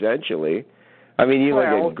out, essentially. I mean, you look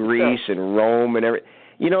at Greece and Rome and everything.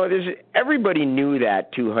 Everybody knew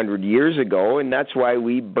that 200 years ago, and that's why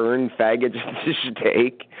we burned faggots at the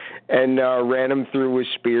stake and ran them through with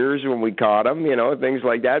spears when we caught them, things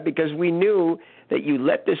like that, because we knew that you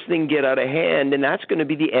let this thing get out of hand, and that's going to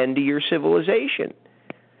be the end of your civilization.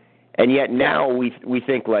 And yet now we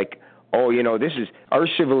think like, this is our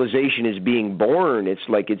civilization is being born. It's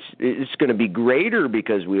like it's going to be greater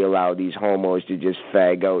because we allow these homos to just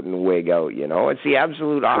fag out and wig out. It's the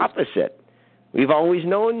absolute opposite. We've always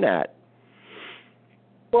known that.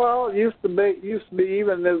 Well, it used to be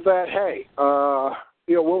even as that, hey,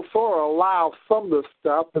 we'll sort of allow some of this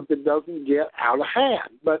stuff if it doesn't get out of hand.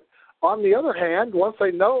 But on the other hand, once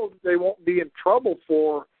they know they won't be in trouble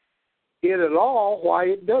for it at all, why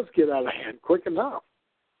it does get out of hand quick enough.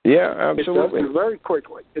 Yeah, absolutely. It does very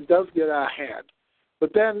quickly. It does get out of hand.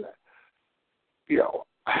 But then, see,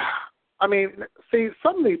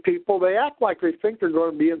 some of these people, they act like they think they're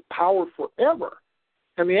going to be in power forever.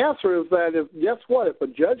 And the answer is that, guess what? If a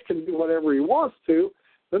judge can do whatever he wants to,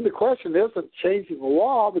 then the question isn't changing the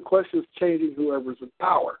law. The question is changing whoever's in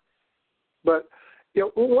power. But,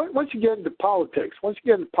 once you get into politics,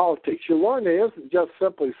 you learn it isn't just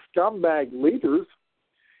simply scumbag leaders.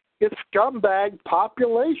 It's scumbag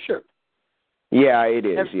population. Yeah, it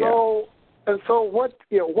is. And so what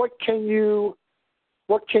can you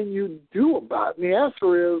do about it? And the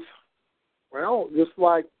answer is, well, just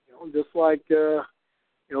like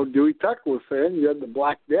Dewey Tucker was saying, you had the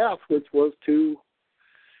Black Death, which was to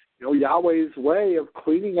Yahweh's way of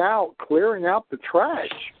clearing out the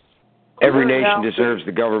trash. Every nation deserves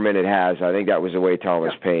the government it has. I think that was the way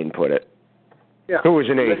Thomas Paine put it. Yeah. Who was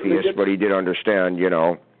an atheist, but he did understand.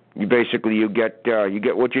 You basically you get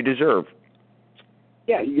what you deserve.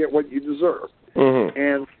 Yeah, you get what you deserve. Mm-hmm.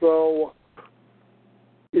 And so,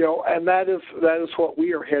 and that is what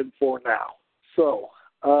we are heading for now. So,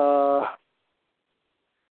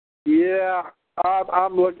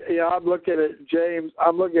 I'm looking at James.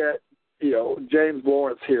 I'm looking at James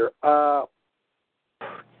Lawrence here.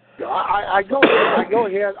 I go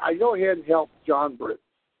ahead and help John Britt.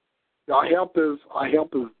 I help his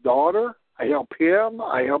daughter. I help him.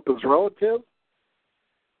 I help his relatives.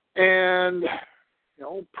 And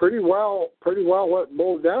pretty well what it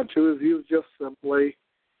boils down to is he was just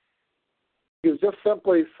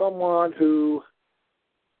simply someone who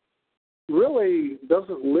really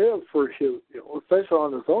doesn't live for his, especially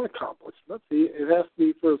on his own accomplishments. It has to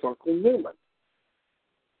be for his Uncle Newman.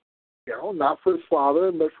 Not for his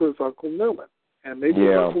father, but for his Uncle Newman. And maybe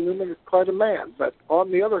his Uncle Newman is quite a man. But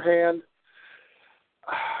on the other hand,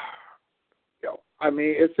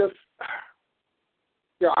 it's just,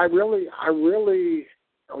 I really,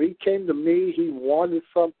 he came to me, he wanted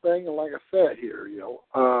something, and like I said here,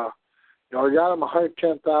 I got him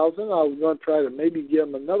 $110,000. I was going to try to maybe give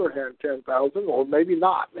him another $110,000, or maybe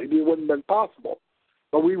not. Maybe it wouldn't have been possible,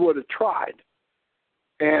 but we would have tried.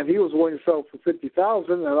 And he was willing to sell for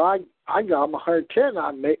 $50,000, and I got him $110,000.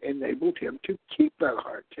 I enabled him to keep that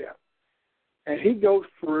 $110,000, and he goes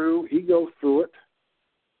through it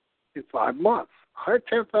in 5 months.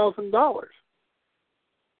 $110,000.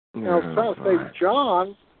 I was trying to say,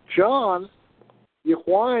 John, you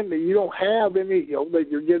whine that you don't have any, that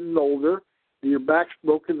you're getting older, that your back's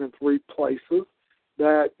broken in 3 places,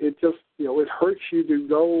 that it just, it hurts you to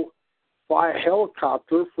go fly a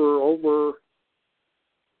helicopter for over,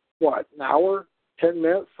 an hour, 10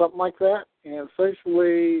 minutes, something like that. And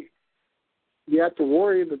essentially, you have to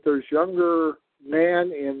worry that there's younger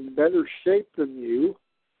men in better shape than you,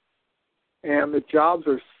 and the jobs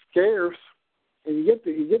are scarce. And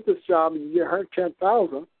you get this job and you get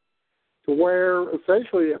 $110,000, to where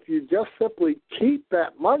essentially if you just simply keep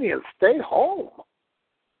that money and stay home,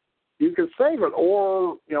 you can save it.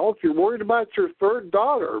 Or, if you're worried about your third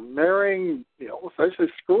daughter marrying, essentially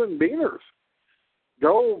screwing beaners,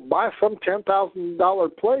 go buy some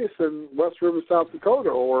 $10,000 place in West River, South Dakota,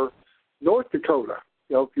 or North Dakota,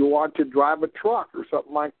 if you want to drive a truck or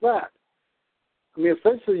something like that.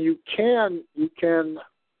 Essentially you can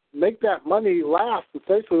make that money last.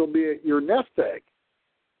 Essentially it'll be your nest egg.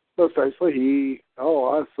 So essentially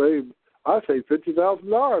I I say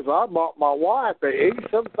 $50,000. I bought my wife a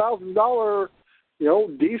 $87,000,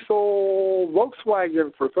 diesel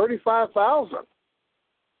Volkswagen for $35,000.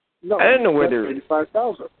 No, I don't know whether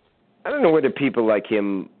 $35,000. I don't know whether people like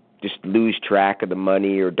him just lose track of the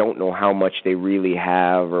money or don't know how much they really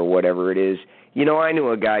have or whatever it is. I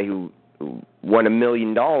knew a guy who won $1 million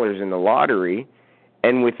in the lottery,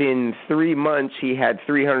 and within 3 months he had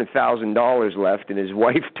 $300,000 left, and his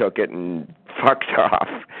wife took it and fucked off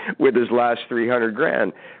with his last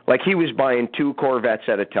 $300,000. Like, he was buying 2 Corvettes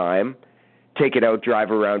at a time, take it out,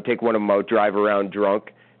 drive around, take one of them out, drive around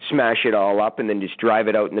drunk, smash it all up, and then just drive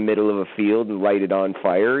it out in the middle of a field and light it on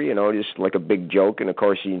fire, just like a big joke. And of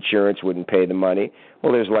course the insurance wouldn't pay the money.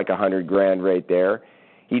 Well, there's like $100,000 right there.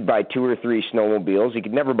 He'd buy 2 or 3 snowmobiles. He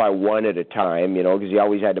could never buy one at a time, because he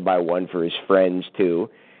always had to buy one for his friends too.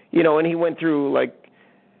 And he went through like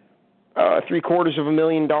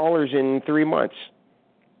 $750,000 in 3 months.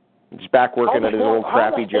 He's back working at his old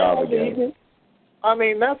crappy job again. I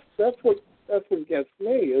mean, that's what gets me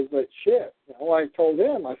is that shit. I told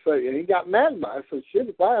him, I said, and he got mad about it. I said, shit,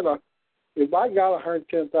 if I got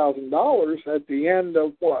 $110,000 at the end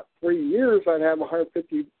of 3 years, I'd have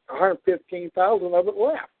 $115,000 of it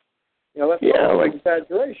left. That's an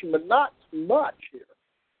exaggeration, but not much here.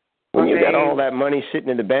 When you got all that money sitting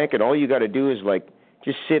in the bank, and all you got to do is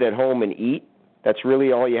just sit at home and eat. That's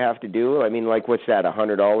really all you have to do. I mean, what's that?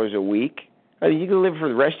 $100 a week? I mean, you could live for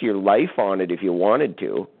the rest of your life on it if you wanted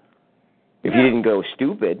to. If you didn't go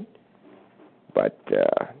stupid, but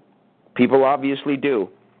people obviously do.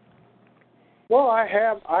 Well, I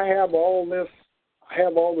have all this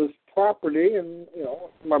property, and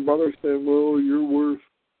my brother said, "Well, you're worth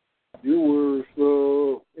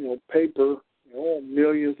paper,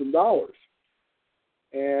 millions of dollars."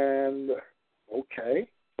 And okay,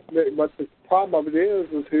 but the problem of it is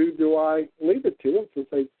who do I leave it to? Since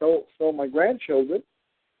they stole my grandchildren,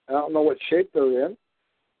 I don't know what shape they're in.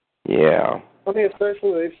 Yeah. I mean,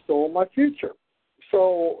 essentially, they've stolen my future.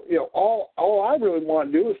 So, all I really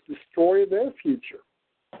want to do is destroy their future.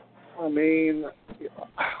 I mean,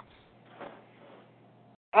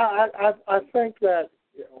 I think that,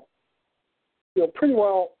 pretty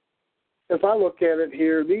well, as I look at it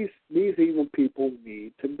here, these evil people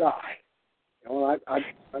need to die. I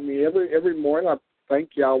mean, every morning I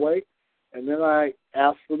thank Yahweh, and then I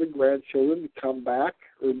ask for the grandchildren to come back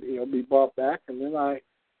or be brought back, and then I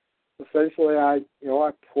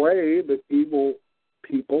pray that evil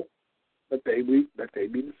people that they be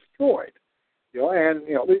destroyed. And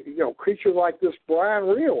creatures like this Brian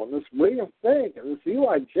Reel and this William Fink and this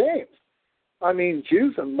Eli James. I mean,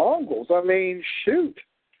 Jews and Mongols. I mean, shoot.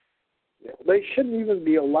 They shouldn't even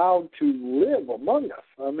be allowed to live among us.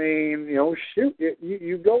 I mean, shoot.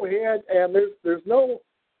 You go ahead, and there's no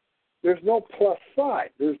plus side.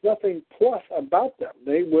 There's nothing plus about them.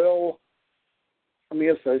 They will. I mean,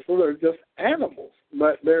 essentially, they're just animals,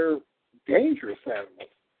 but they're dangerous animals.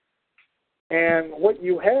 And what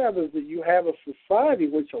you have is that you have a society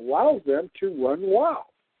which allows them to run wild.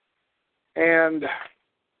 And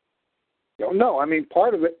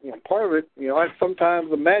part of it, I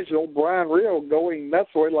sometimes imagine old Brian Reel going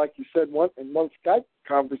Methoid, like you said in one Skype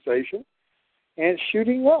conversation, and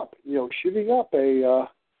shooting up a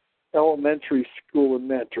elementary school in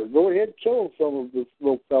Mentor. Go ahead, killing some of his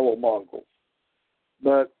little fellow Mongols.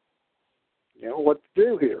 But what to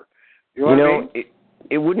do here? What I mean?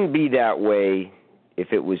 It wouldn't be that way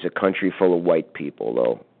if it was a country full of white people,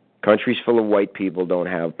 though. Countries full of white people don't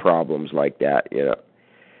have problems like that.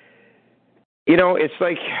 It's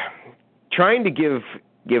like trying to give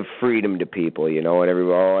freedom to people. And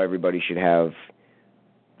everybody should have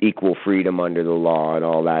equal freedom under the law and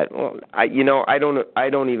all that. Well, I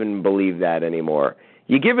don't even believe that anymore.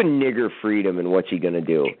 You give a nigger freedom, and what's he going to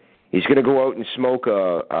do? He's going to go out and smoke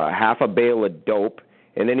a half a bale of dope,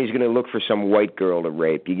 and then he's going to look for some white girl to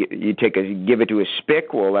rape. You give it to a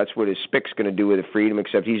spick. Well, that's what his spick's going to do with the freedom,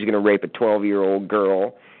 except he's going to rape a 12-year-old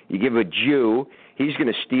girl. You give a Jew, he's going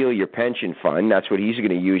to steal your pension fund. That's what he's going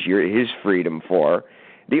to use his freedom for.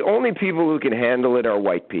 The only people who can handle it are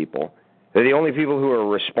white people. They're the only people who are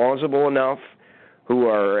responsible enough, who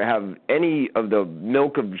have any of the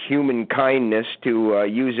milk of human kindness to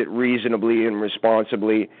use it reasonably and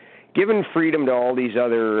responsibly. Given freedom to all these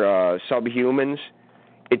other subhumans,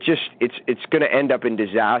 it's going to end up in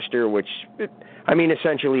disaster, which,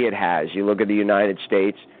 essentially it has. You look at the United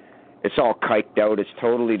States, it's all kiked out, it's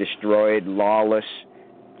totally destroyed, lawless.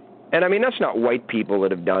 And, that's not white people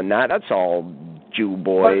that have done that. That's all Jew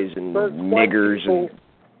boys and niggers.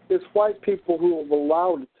 It's white people who have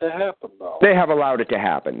allowed it to happen, though. They have allowed it to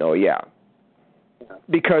happen, though, yeah.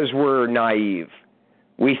 Because we're naive.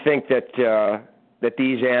 we think that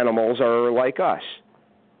these animals are like us.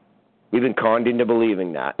 We've been conned into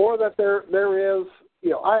believing that. Or that there is,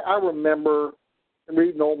 I remember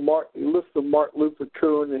reading old list of Martin Luther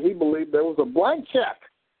King, and he believed there was a blank check.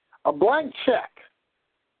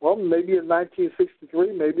 Well, maybe in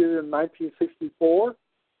 1963, maybe in 1964,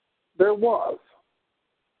 there was,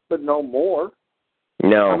 but no more.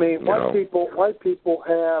 No. I mean, white people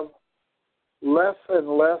have less and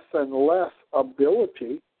less and less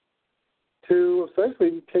ability to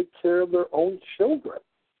essentially take care of their own children.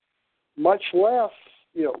 Much less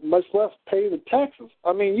pay the taxes.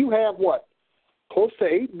 I mean, you have close to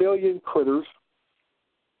 8 billion critters,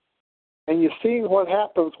 and you're seeing what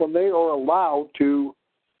happens when they are allowed to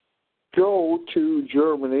go to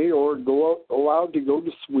Germany or allowed to go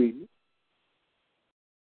to Sweden.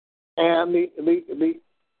 And the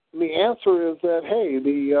answer is that, hey,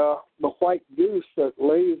 the white goose that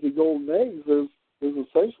lays the golden eggs is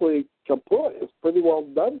essentially kaput. It's pretty well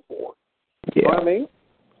done for. Yeah. You know what I mean?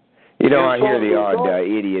 I hear the odd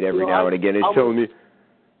idiot every now and again. He's telling me,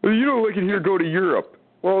 well, you don't like it here, go to Europe.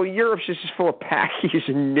 Well, Europe's just as full of packies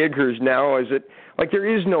and niggers now as it. Like, there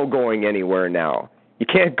is no going anywhere now. You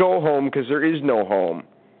can't go home because there is no home.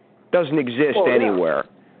 Doesn't exist anywhere.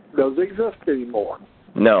 Doesn't exist anymore.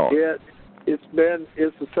 No. It's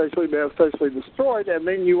essentially been destroyed, and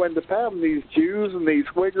then you end up having these Jews and these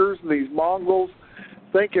Uyghurs and these Mongols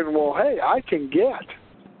thinking, well, hey, I can get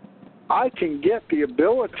the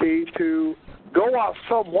ability to go out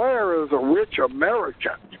somewhere as a rich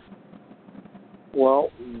American. Well,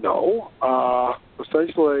 no.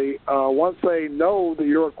 Essentially, once they know that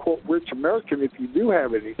you're a, quote, rich American, if you do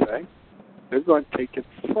have anything, they're going to take it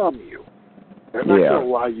from you. They're not going to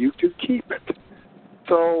allow you to keep it.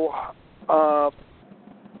 So,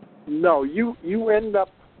 no, you end up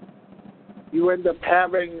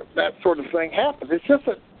having that sort of thing happen. It's just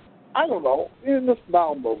that, I don't know, in this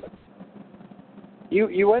bowel movement,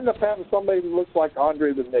 you end up having somebody who looks like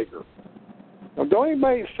Andre the Nigger. Now, don't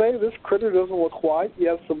anybody say this critter doesn't look white?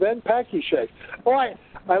 Yes, the Ben Packy shake. All right,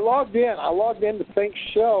 I logged in to Fink's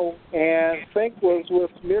show, and Fink was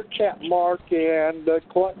with Meerkat Mark and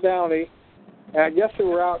Clint Downey, and I guess they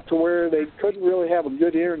were out to where they couldn't really have a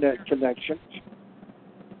good internet connection.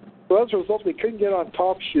 So as a result, they couldn't get on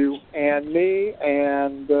TalkShoe, and me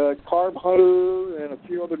and Carb Hunter and a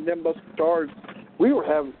few other Nimbus guitars, we were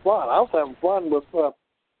having fun. I was having fun with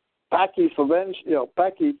Packy Savenge,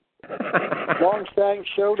 Packy Longstang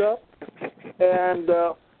showed up, and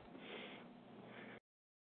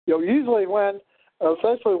usually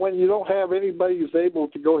especially when you don't have anybody who's able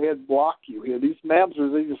to go ahead and block you here, these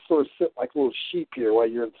Mavsers, they just sort of sit like little sheep here while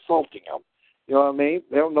you're insulting them. You know what I mean?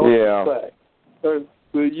 They don't know what to say.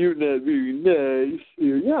 You're not very nice.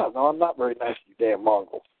 Yeah, no, I'm not very nice to you damn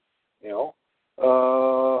Mongols.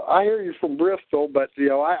 I hear you're from Bristol, but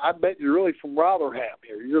I bet you're really from Rotherham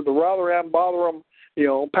here. You're the Rotherham Botherham,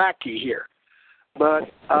 Packy here.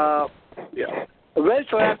 But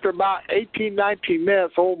eventually, after about 18, 19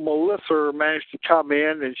 minutes, old Melissa managed to come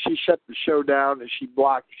in, and she shut the show down, and she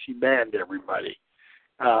banned everybody,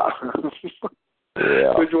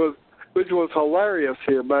 which was hilarious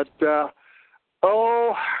here. But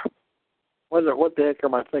what the heck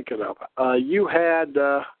am I thinking of?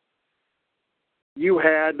 You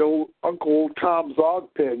had old Uncle Tom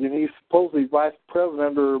Zogpig, and he's supposedly vice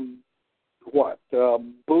president under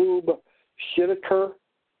Boob Whittaker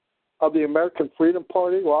of the American Freedom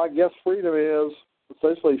Party. Well, I guess freedom is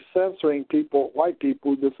essentially censoring white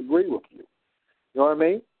people who disagree with you. You know what I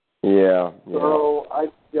mean? Yeah. So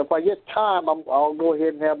if I get time, I'll go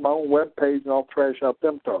ahead and have my own web page, and I'll trash out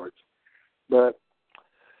them tards. But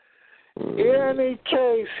in any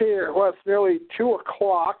case here, it's nearly 2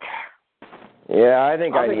 o'clock. Yeah, I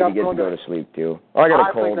think I need to go to sleep, too. I got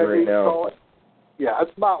a cold right now. Yeah,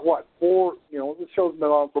 it's about 4, the show's been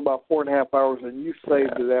on for about 4.5 hours, and you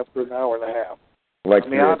saved it after an hour and a half. Like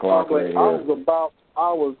 3 o'clock right here.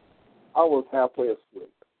 I was halfway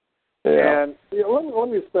asleep. Yeah. And let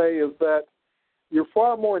me say is that you're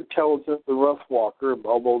far more intelligent than Russ Walker,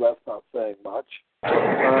 although that's not saying much.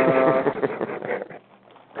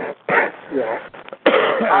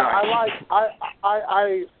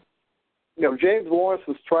 James Lawrence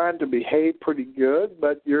is trying to behave pretty good,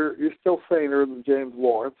 but you're still saner than James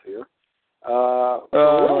Lawrence here. I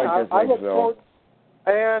look forward,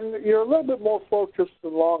 and you're a little bit more focused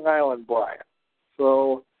than Long Island Brian.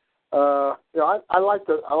 So, I like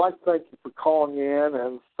to thank you for calling in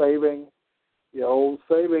and saving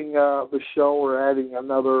the show or adding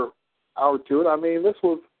another hour to it. I mean, this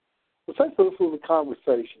was a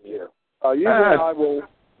conversation here. Usually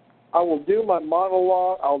I will do my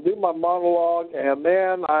monologue. I'll do my monologue, and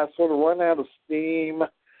then I sort of run out of steam.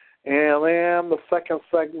 And then the second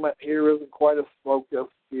segment here isn't quite as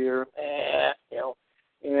focused here.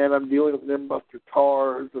 And I'm dealing with them Buster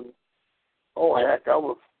Tars, and oh heck, I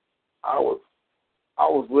was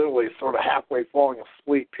literally sort of halfway falling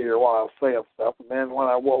asleep here while I was saying stuff, and then when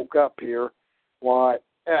I woke up here, so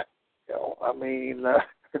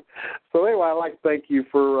anyway, I'd like to thank you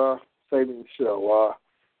for saving the show.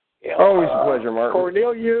 Always a pleasure, Martin.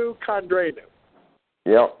 Corneliu Condrenu.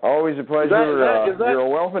 Yeah, always a pleasure. Is that, you're a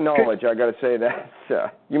wealth of knowledge, I got to say that.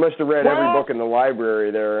 You must have read every book in the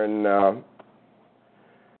library there in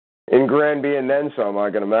Granby and then some, I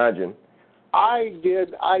can imagine. I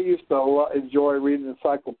did. I used to enjoy reading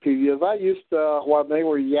encyclopedias. I used to, while they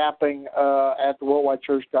were yapping at the Worldwide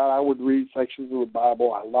Church God, I would read sections of the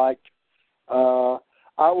Bible I liked.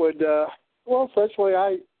 I would, essentially,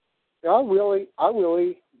 I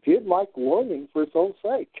really did like learning for its own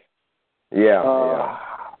sake. Yeah.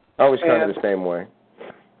 I was kind of the same way.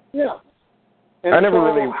 Yeah. And I never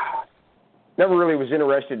really was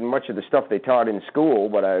interested in much of the stuff they taught in school,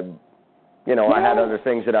 but I had other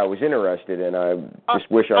things that I was interested in. I just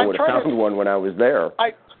wish I would have found one when I was there.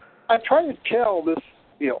 I try to tell this,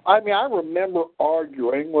 I remember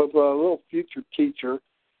arguing with a little future teacher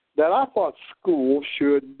that I thought school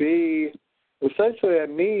should be essentially a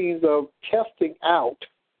means of testing out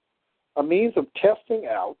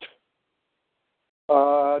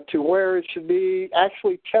to where it should be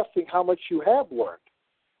actually testing how much you have learned.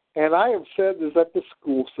 And I have said is that the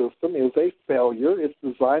school system is a failure. It's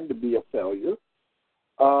designed to be a failure.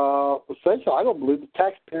 Essentially, I don't believe the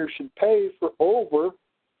taxpayer should pay for over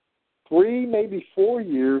 3, maybe 4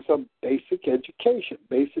 years of basic education,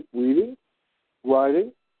 basic reading,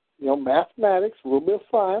 writing, mathematics, a little bit of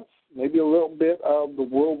science, maybe a little bit of the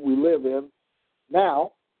world we live in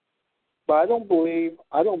now. But I don't believe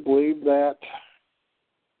that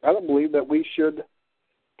we should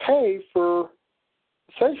pay for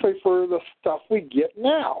essentially for the stuff we get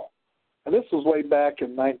now. And this was way back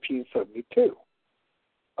in 1972.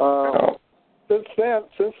 Since then,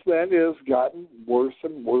 it has gotten worse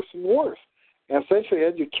and worse and worse. And essentially,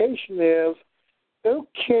 education is,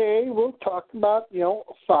 okay, we'll talk about,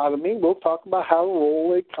 sodomy. We'll talk about how to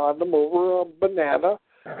roll a condom over a banana.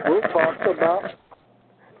 We'll talk about,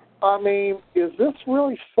 is this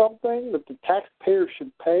really something that the taxpayer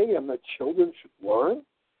should pay and the children should learn?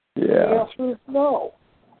 Yeah. The answer is no.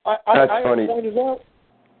 That's funny.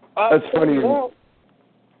 That's funny.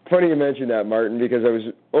 Funny you mention that, Martin, because I was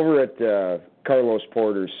over at Carlos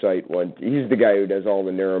Porter's site once. He's the guy who does all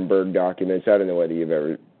the Nuremberg documents. I don't know whether you've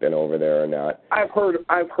ever been over there or not. I've heard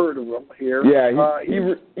of him here. Yeah,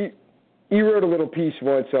 he wrote a little piece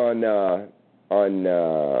once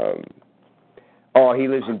he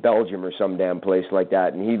lives in Belgium or some damn place like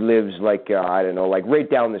that, and he lives right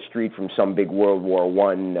down the street from some big World War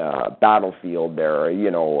I battlefield there,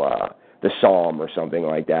 the Somme or something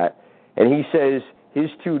like that. And he says his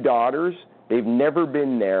 2 daughters, they've never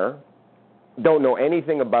been there, don't know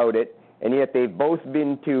anything about it, and yet they've both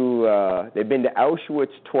been to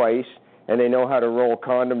Auschwitz twice, and they know how to roll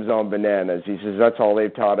condoms on bananas. He says that's all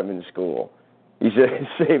they've taught him in school. He said the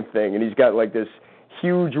same thing, and he's got like this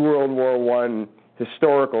huge World War I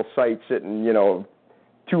historical site sitting, 2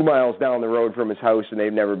 miles down the road from his house, and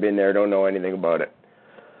they've never been there, don't know anything about it.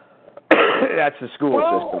 That's the school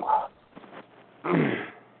system.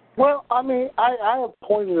 Well, I have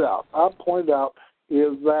pointed out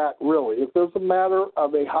is that really, if there's a matter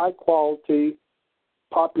of a high-quality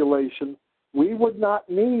population, we would not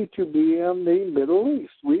need to be in the Middle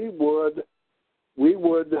East. We would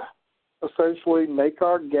essentially make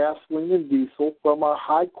our gasoline and diesel from a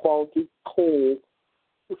high-quality coal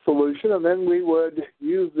solution, and then we would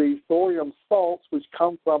use the thorium salts which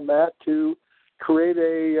come from that to create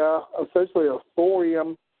essentially a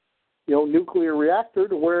thorium nuclear reactor,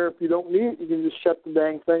 to where if you don't need it, you can just shut the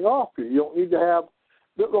dang thing off. You don't need to have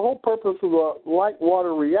the whole purpose of the light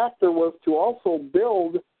water reactor was to also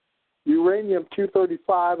build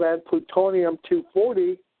uranium-235 and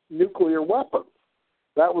plutonium-240 nuclear weapons.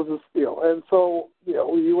 That was and so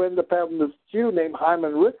you end up having this Jew named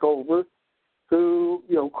Hyman Rickover who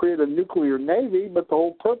created a nuclear navy, but the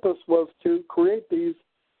whole purpose was to create these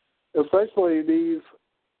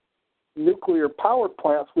nuclear power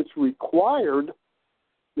plants, which required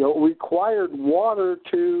water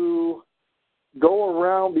to go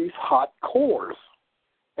around these hot cores.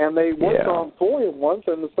 And they worked on thorium ones,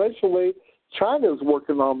 and essentially China is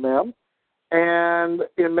working on them. And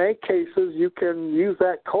in many cases, you can use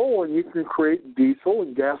that coal and you can create diesel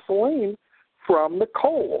and gasoline from the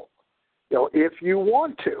coal, if you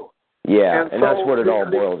want to. Yeah, And and so that's what it all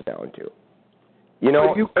boils down to. You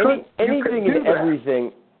know, anything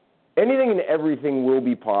and everything will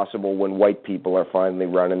be possible when white people are finally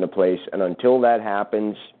running the place, and until that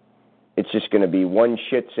happens, it's just going to be one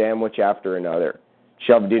shit sandwich after another,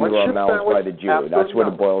 shoved into our mouths by the Jew. That's what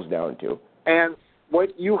it boils down to. And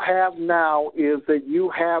what you have now is that you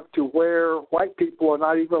have to where white people are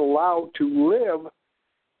not even allowed to live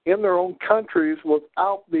in their own countries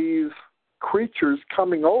without these creatures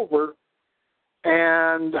coming over.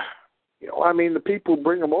 And, you know, I mean, the people who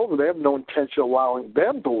bring them over, they have no intention of allowing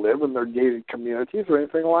them to live in their gated communities or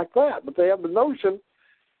anything like that. But they have the notion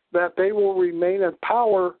that they will remain in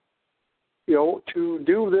power, you know, to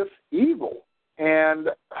do this evil. And,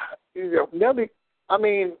 you know,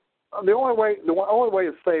 the only way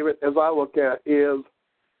to save it, as I look at it, is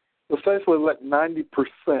essentially let 90%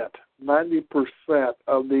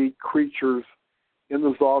 of the creatures in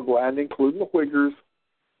the Zog land, including the Uyghurs,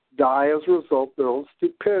 die as a result of their own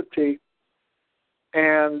stupidity.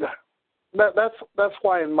 And that's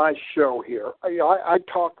why in my show here, I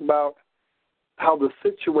talk about how the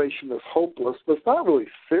situation is hopeless, but it's not really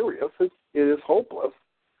serious. It is hopeless.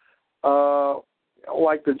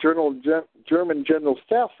 Like the German General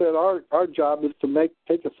Staff said, our job is to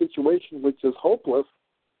take a situation which is hopeless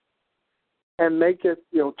and make it,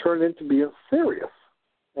 you know, turn into being serious.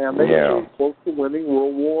 And they came close to winning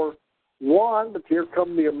World War I, but here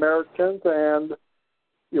come the Americans and,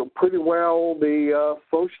 you know, pretty well the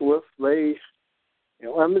socialists, they, you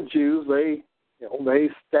know, and the Jews, they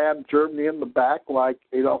stabbed Germany in the back like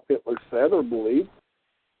Adolf Hitler said or believed.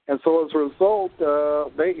 And so as a result,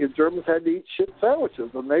 the Germans had to eat shit sandwiches,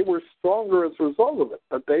 and they were stronger as a result of it.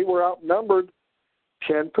 But they were outnumbered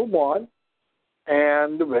 10-1,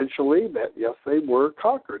 and eventually, yes, they were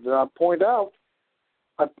conquered. And I point out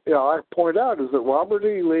is that Robert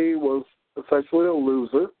E. Lee was essentially a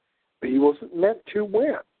loser, but he wasn't meant to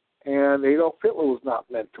win, and Adolf Hitler was not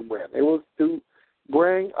meant to win. It was to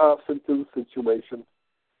bring us into the situation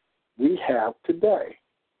we have today.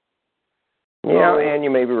 Yeah, and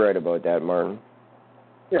you may be right about that, Martin.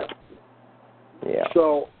 Yeah. Yeah.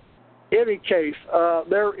 So, in any case,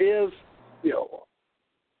 there is, you know,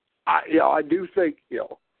 I do think,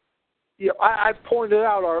 I pointed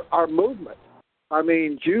out our movement. I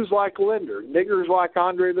mean, Jews like Linder, niggers like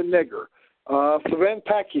Andre the Nigger, Sven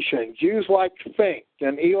Pakishing, Jews like Fink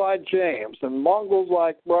and Eli James, and Mongols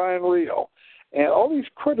like Brian Rio, and all these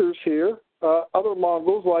critters here, other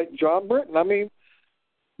Mongols like John Britton. I mean,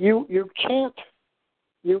 you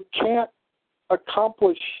can't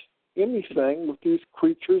accomplish anything with these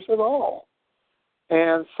creatures at all.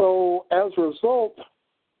 And so as a result,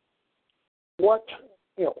 what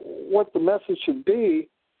the message should be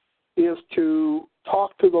is to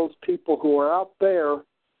talk to those people who are out there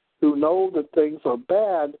who know that things are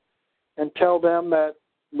bad and tell them that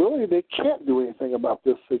really they can't do anything about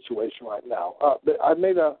this situation right now.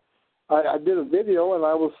 I did a video and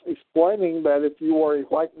I was explaining that if you are a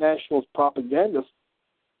white nationalist propagandist,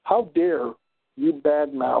 how dare you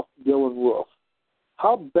badmouth Dylan Roof?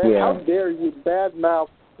 How dare you badmouth,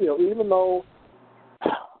 even though,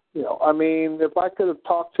 I mean, if I could have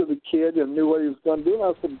talked to the kid and knew what he was going to do,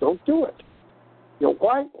 I said, don't do it.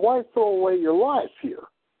 Why throw away your life here?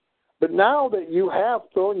 But now that you have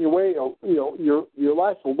thrown your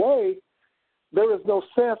life away, there is no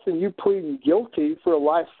sense in you pleading guilty for a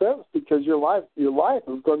life sentence because your life is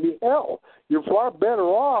going to be hell. You're far better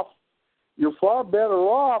off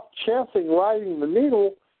chancing riding the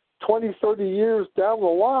needle 20, 30 years down the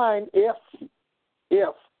line if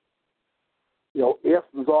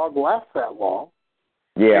Zog lasts that long.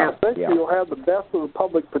 Yeah. And essentially you'll have the best of the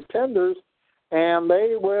public pretenders, and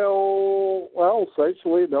they will,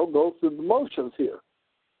 essentially they'll go through the motions here.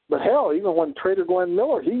 But hell, even when Trader Glenn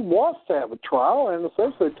Miller, he wants to have a trial, and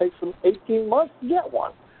essentially it takes him 18 months to get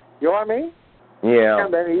one. You know what I mean? Yeah.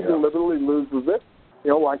 And then he deliberately loses it,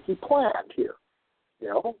 like he planned here.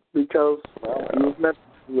 Because he was meant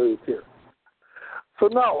to lose here. So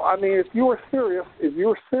no, I mean, if you're serious,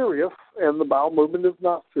 and the bowel movement is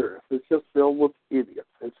not serious, it's just filled with idiots.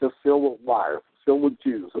 It's just filled with liars. It's filled with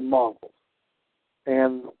Jews and Mongols.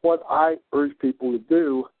 And what I urge people to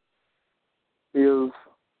do is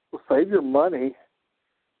save your money,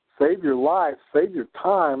 save your life, save your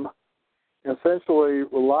time, and essentially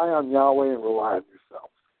rely on Yahweh and rely on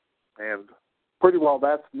yourself. And pretty well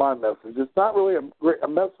that's my message. It's not really a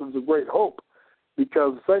message of great hope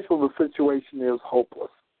because essentially the situation is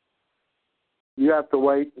hopeless. You have to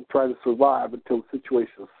wait and try to survive until the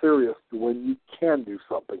situation is serious to when you can do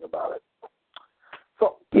something about it.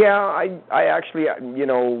 So yeah, I actually,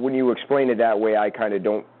 when you explain it that way, I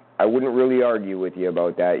I wouldn't really argue with you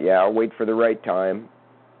about that. Yeah, I'll wait for the right time,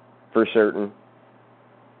 for certain.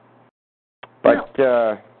 But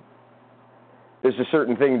there's a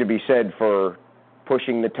certain thing to be said for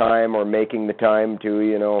pushing the time or making the time to,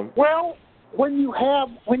 you know. Well, when you have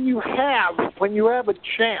a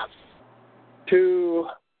chance to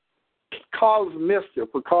cause mischief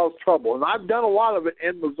or cause trouble, and I've done a lot of it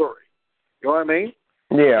in Missouri. You know what I mean?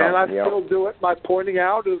 Yeah. And I still do it by pointing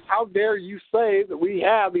out is how dare you say that we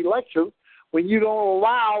have elections when you don't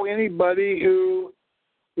allow anybody who,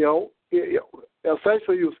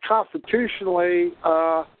 essentially is constitutionally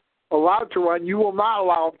allowed to run. You will not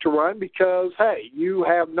allow them to run because, hey, you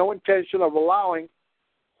have no intention of allowing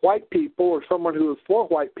white people or someone who is for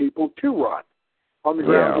white people to run on the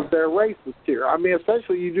grounds of their racist here. I mean,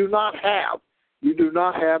 essentially, you do not have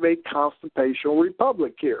a constitutional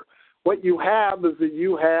republic here. What you have is that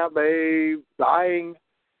you have a dying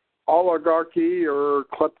oligarchy or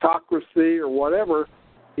kleptocracy or whatever.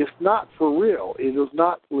 It's not for real. It is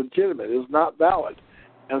not legitimate. It is not valid.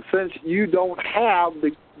 And since you don't have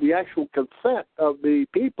the actual consent of the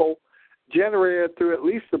people generated through at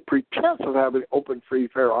least the pretense of having open, free,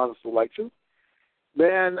 fair, honest elections,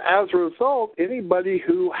 then as a result, anybody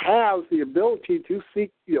who has the ability to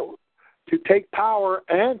seek, to take power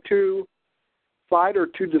and to fight or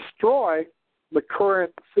to destroy the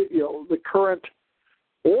current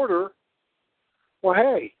order, well,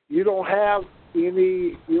 hey, you don't have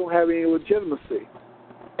any legitimacy.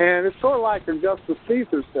 And it's sort of like Augustus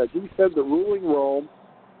Caesar said. He said that ruling Rome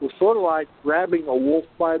was sort of like grabbing a wolf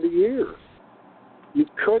by the ears. You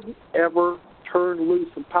couldn't ever turn loose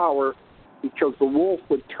in power because the wolf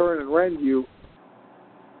would turn and rend you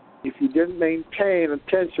if you didn't maintain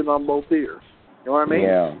attention on both ears. You know what I mean?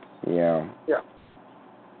 Yeah.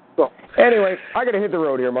 So anyway, I got to hit the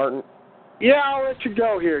road here, Martin. Yeah, I'll let you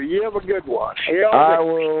go here. You have a good one. I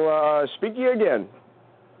will speak to you again.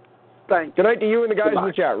 Thank you. Good night to you and the guys in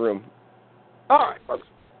the chat room. All right, folks.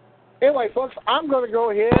 Anyway, folks, I'm going to go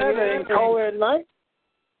ahead and call it night.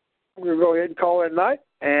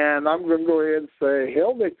 And I'm going to go ahead and say,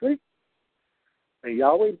 Hail Victory. May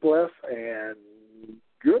Yahweh bless and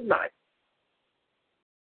good night.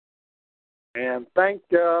 And thank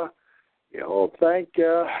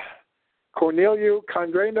Cornelio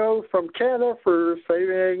Condreno from Canada for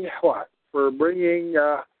for bringing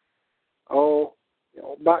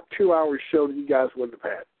about 2 hours show that you guys wouldn't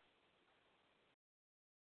have had.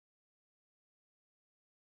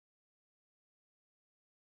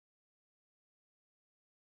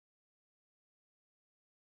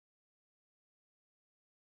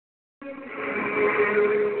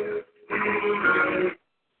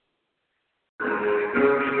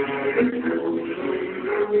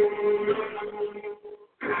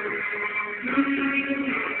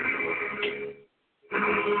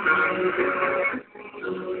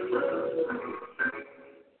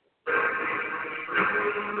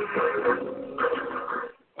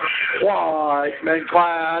 White men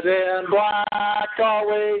clad in black are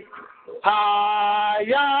we,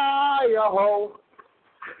 hi-ya-ho,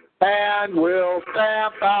 and we'll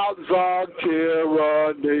stamp out Zog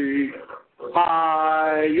tyranny,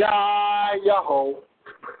 hi-ya-ho.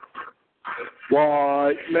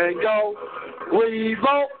 White men go, we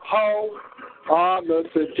vote ho, on the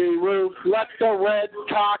city roof, let the red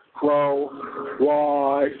cock crow.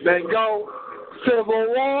 White men go, Civil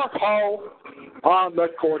War ho, on the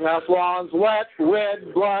courthouse lawns, let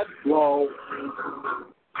red blood flow.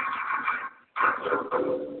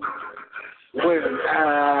 When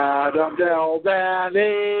Adam delved and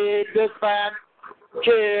ate this fan,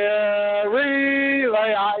 Kyrie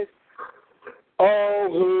ice. Oh,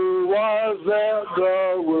 who was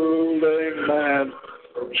the ruling man?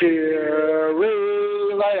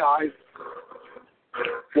 Kyrie ice.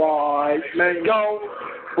 White men go,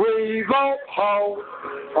 we vote ho,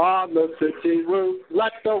 on the city roof,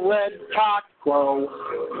 let the red cock crow.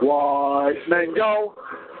 White men go,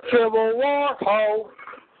 Civil War ho,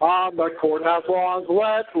 on the courthouse lawns,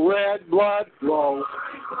 let red blood flow.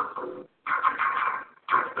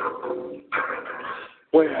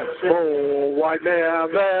 When full white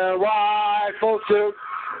men their rifles shoot,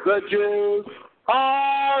 the Jews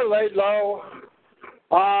are laid low.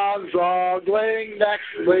 On Zogling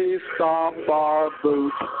next we stomp our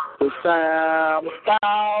boots, the Sam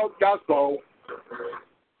Stout Gospel.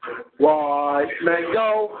 White men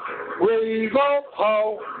go, we vote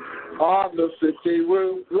ho, on the city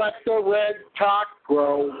roof, let the red cock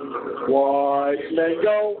crow. White men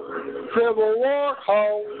go, Civil War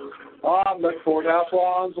ho, on the courthouse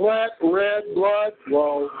lawns, let red blood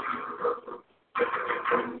flow.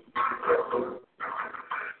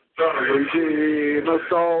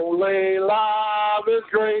 Regina's only love is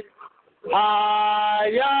great.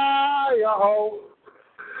 Hi-yi-ho.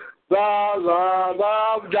 The love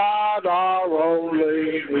of God our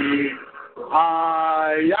only need.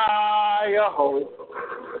 Hi-yi-ho.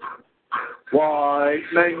 White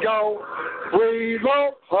men go,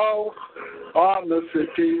 revolt-ho. On the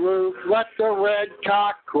city roof, let the red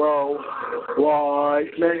cock crow.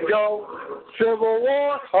 White men go, Civil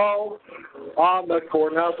War, ho. On the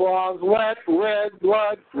courthouse lawns, let red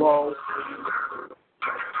blood flow.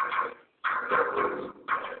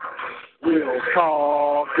 We'll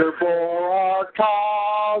conquer for our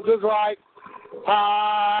cause is right.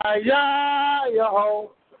 Hi-yi-ho.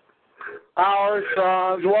 Our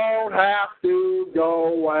sons won't have to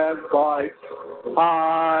go and fight.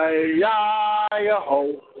 Hi-yi-ho.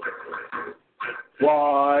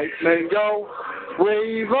 White men go,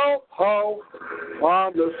 revolt-ho.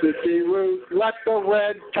 On the city roof, let the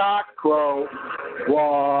red cock crow.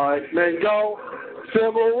 White men go,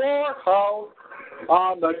 Civil War, ho.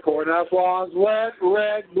 On the courthouse lawns, let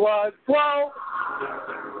red blood flow.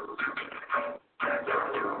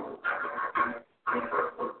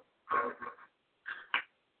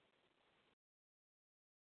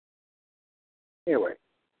 Anyway,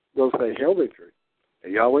 those say hail victory.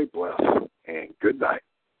 May Yahweh bless, and good night.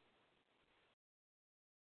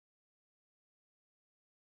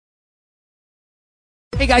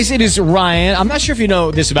 Hey guys, it is Ryan. I'm not sure if you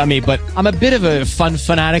know this about me, but I'm a bit of a fun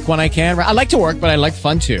fanatic when I can. I like to work, but I like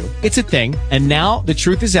fun too. It's a thing. And now the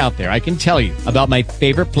truth is out there. I can tell you about my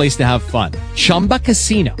favorite place to have fun. Chumba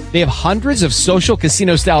Casino. They have hundreds of social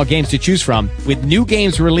casino style games to choose from with new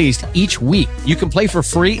games released each week. You can play for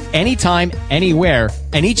free anytime, anywhere.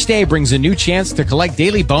 And each day brings a new chance to collect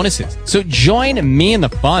daily bonuses. So join me in the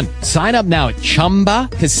fun. Sign up now at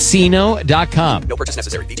ChumbaCasino.com. No purchase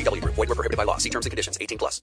necessary. VGW Group. Void where prohibited by law. See terms and conditions. 18+.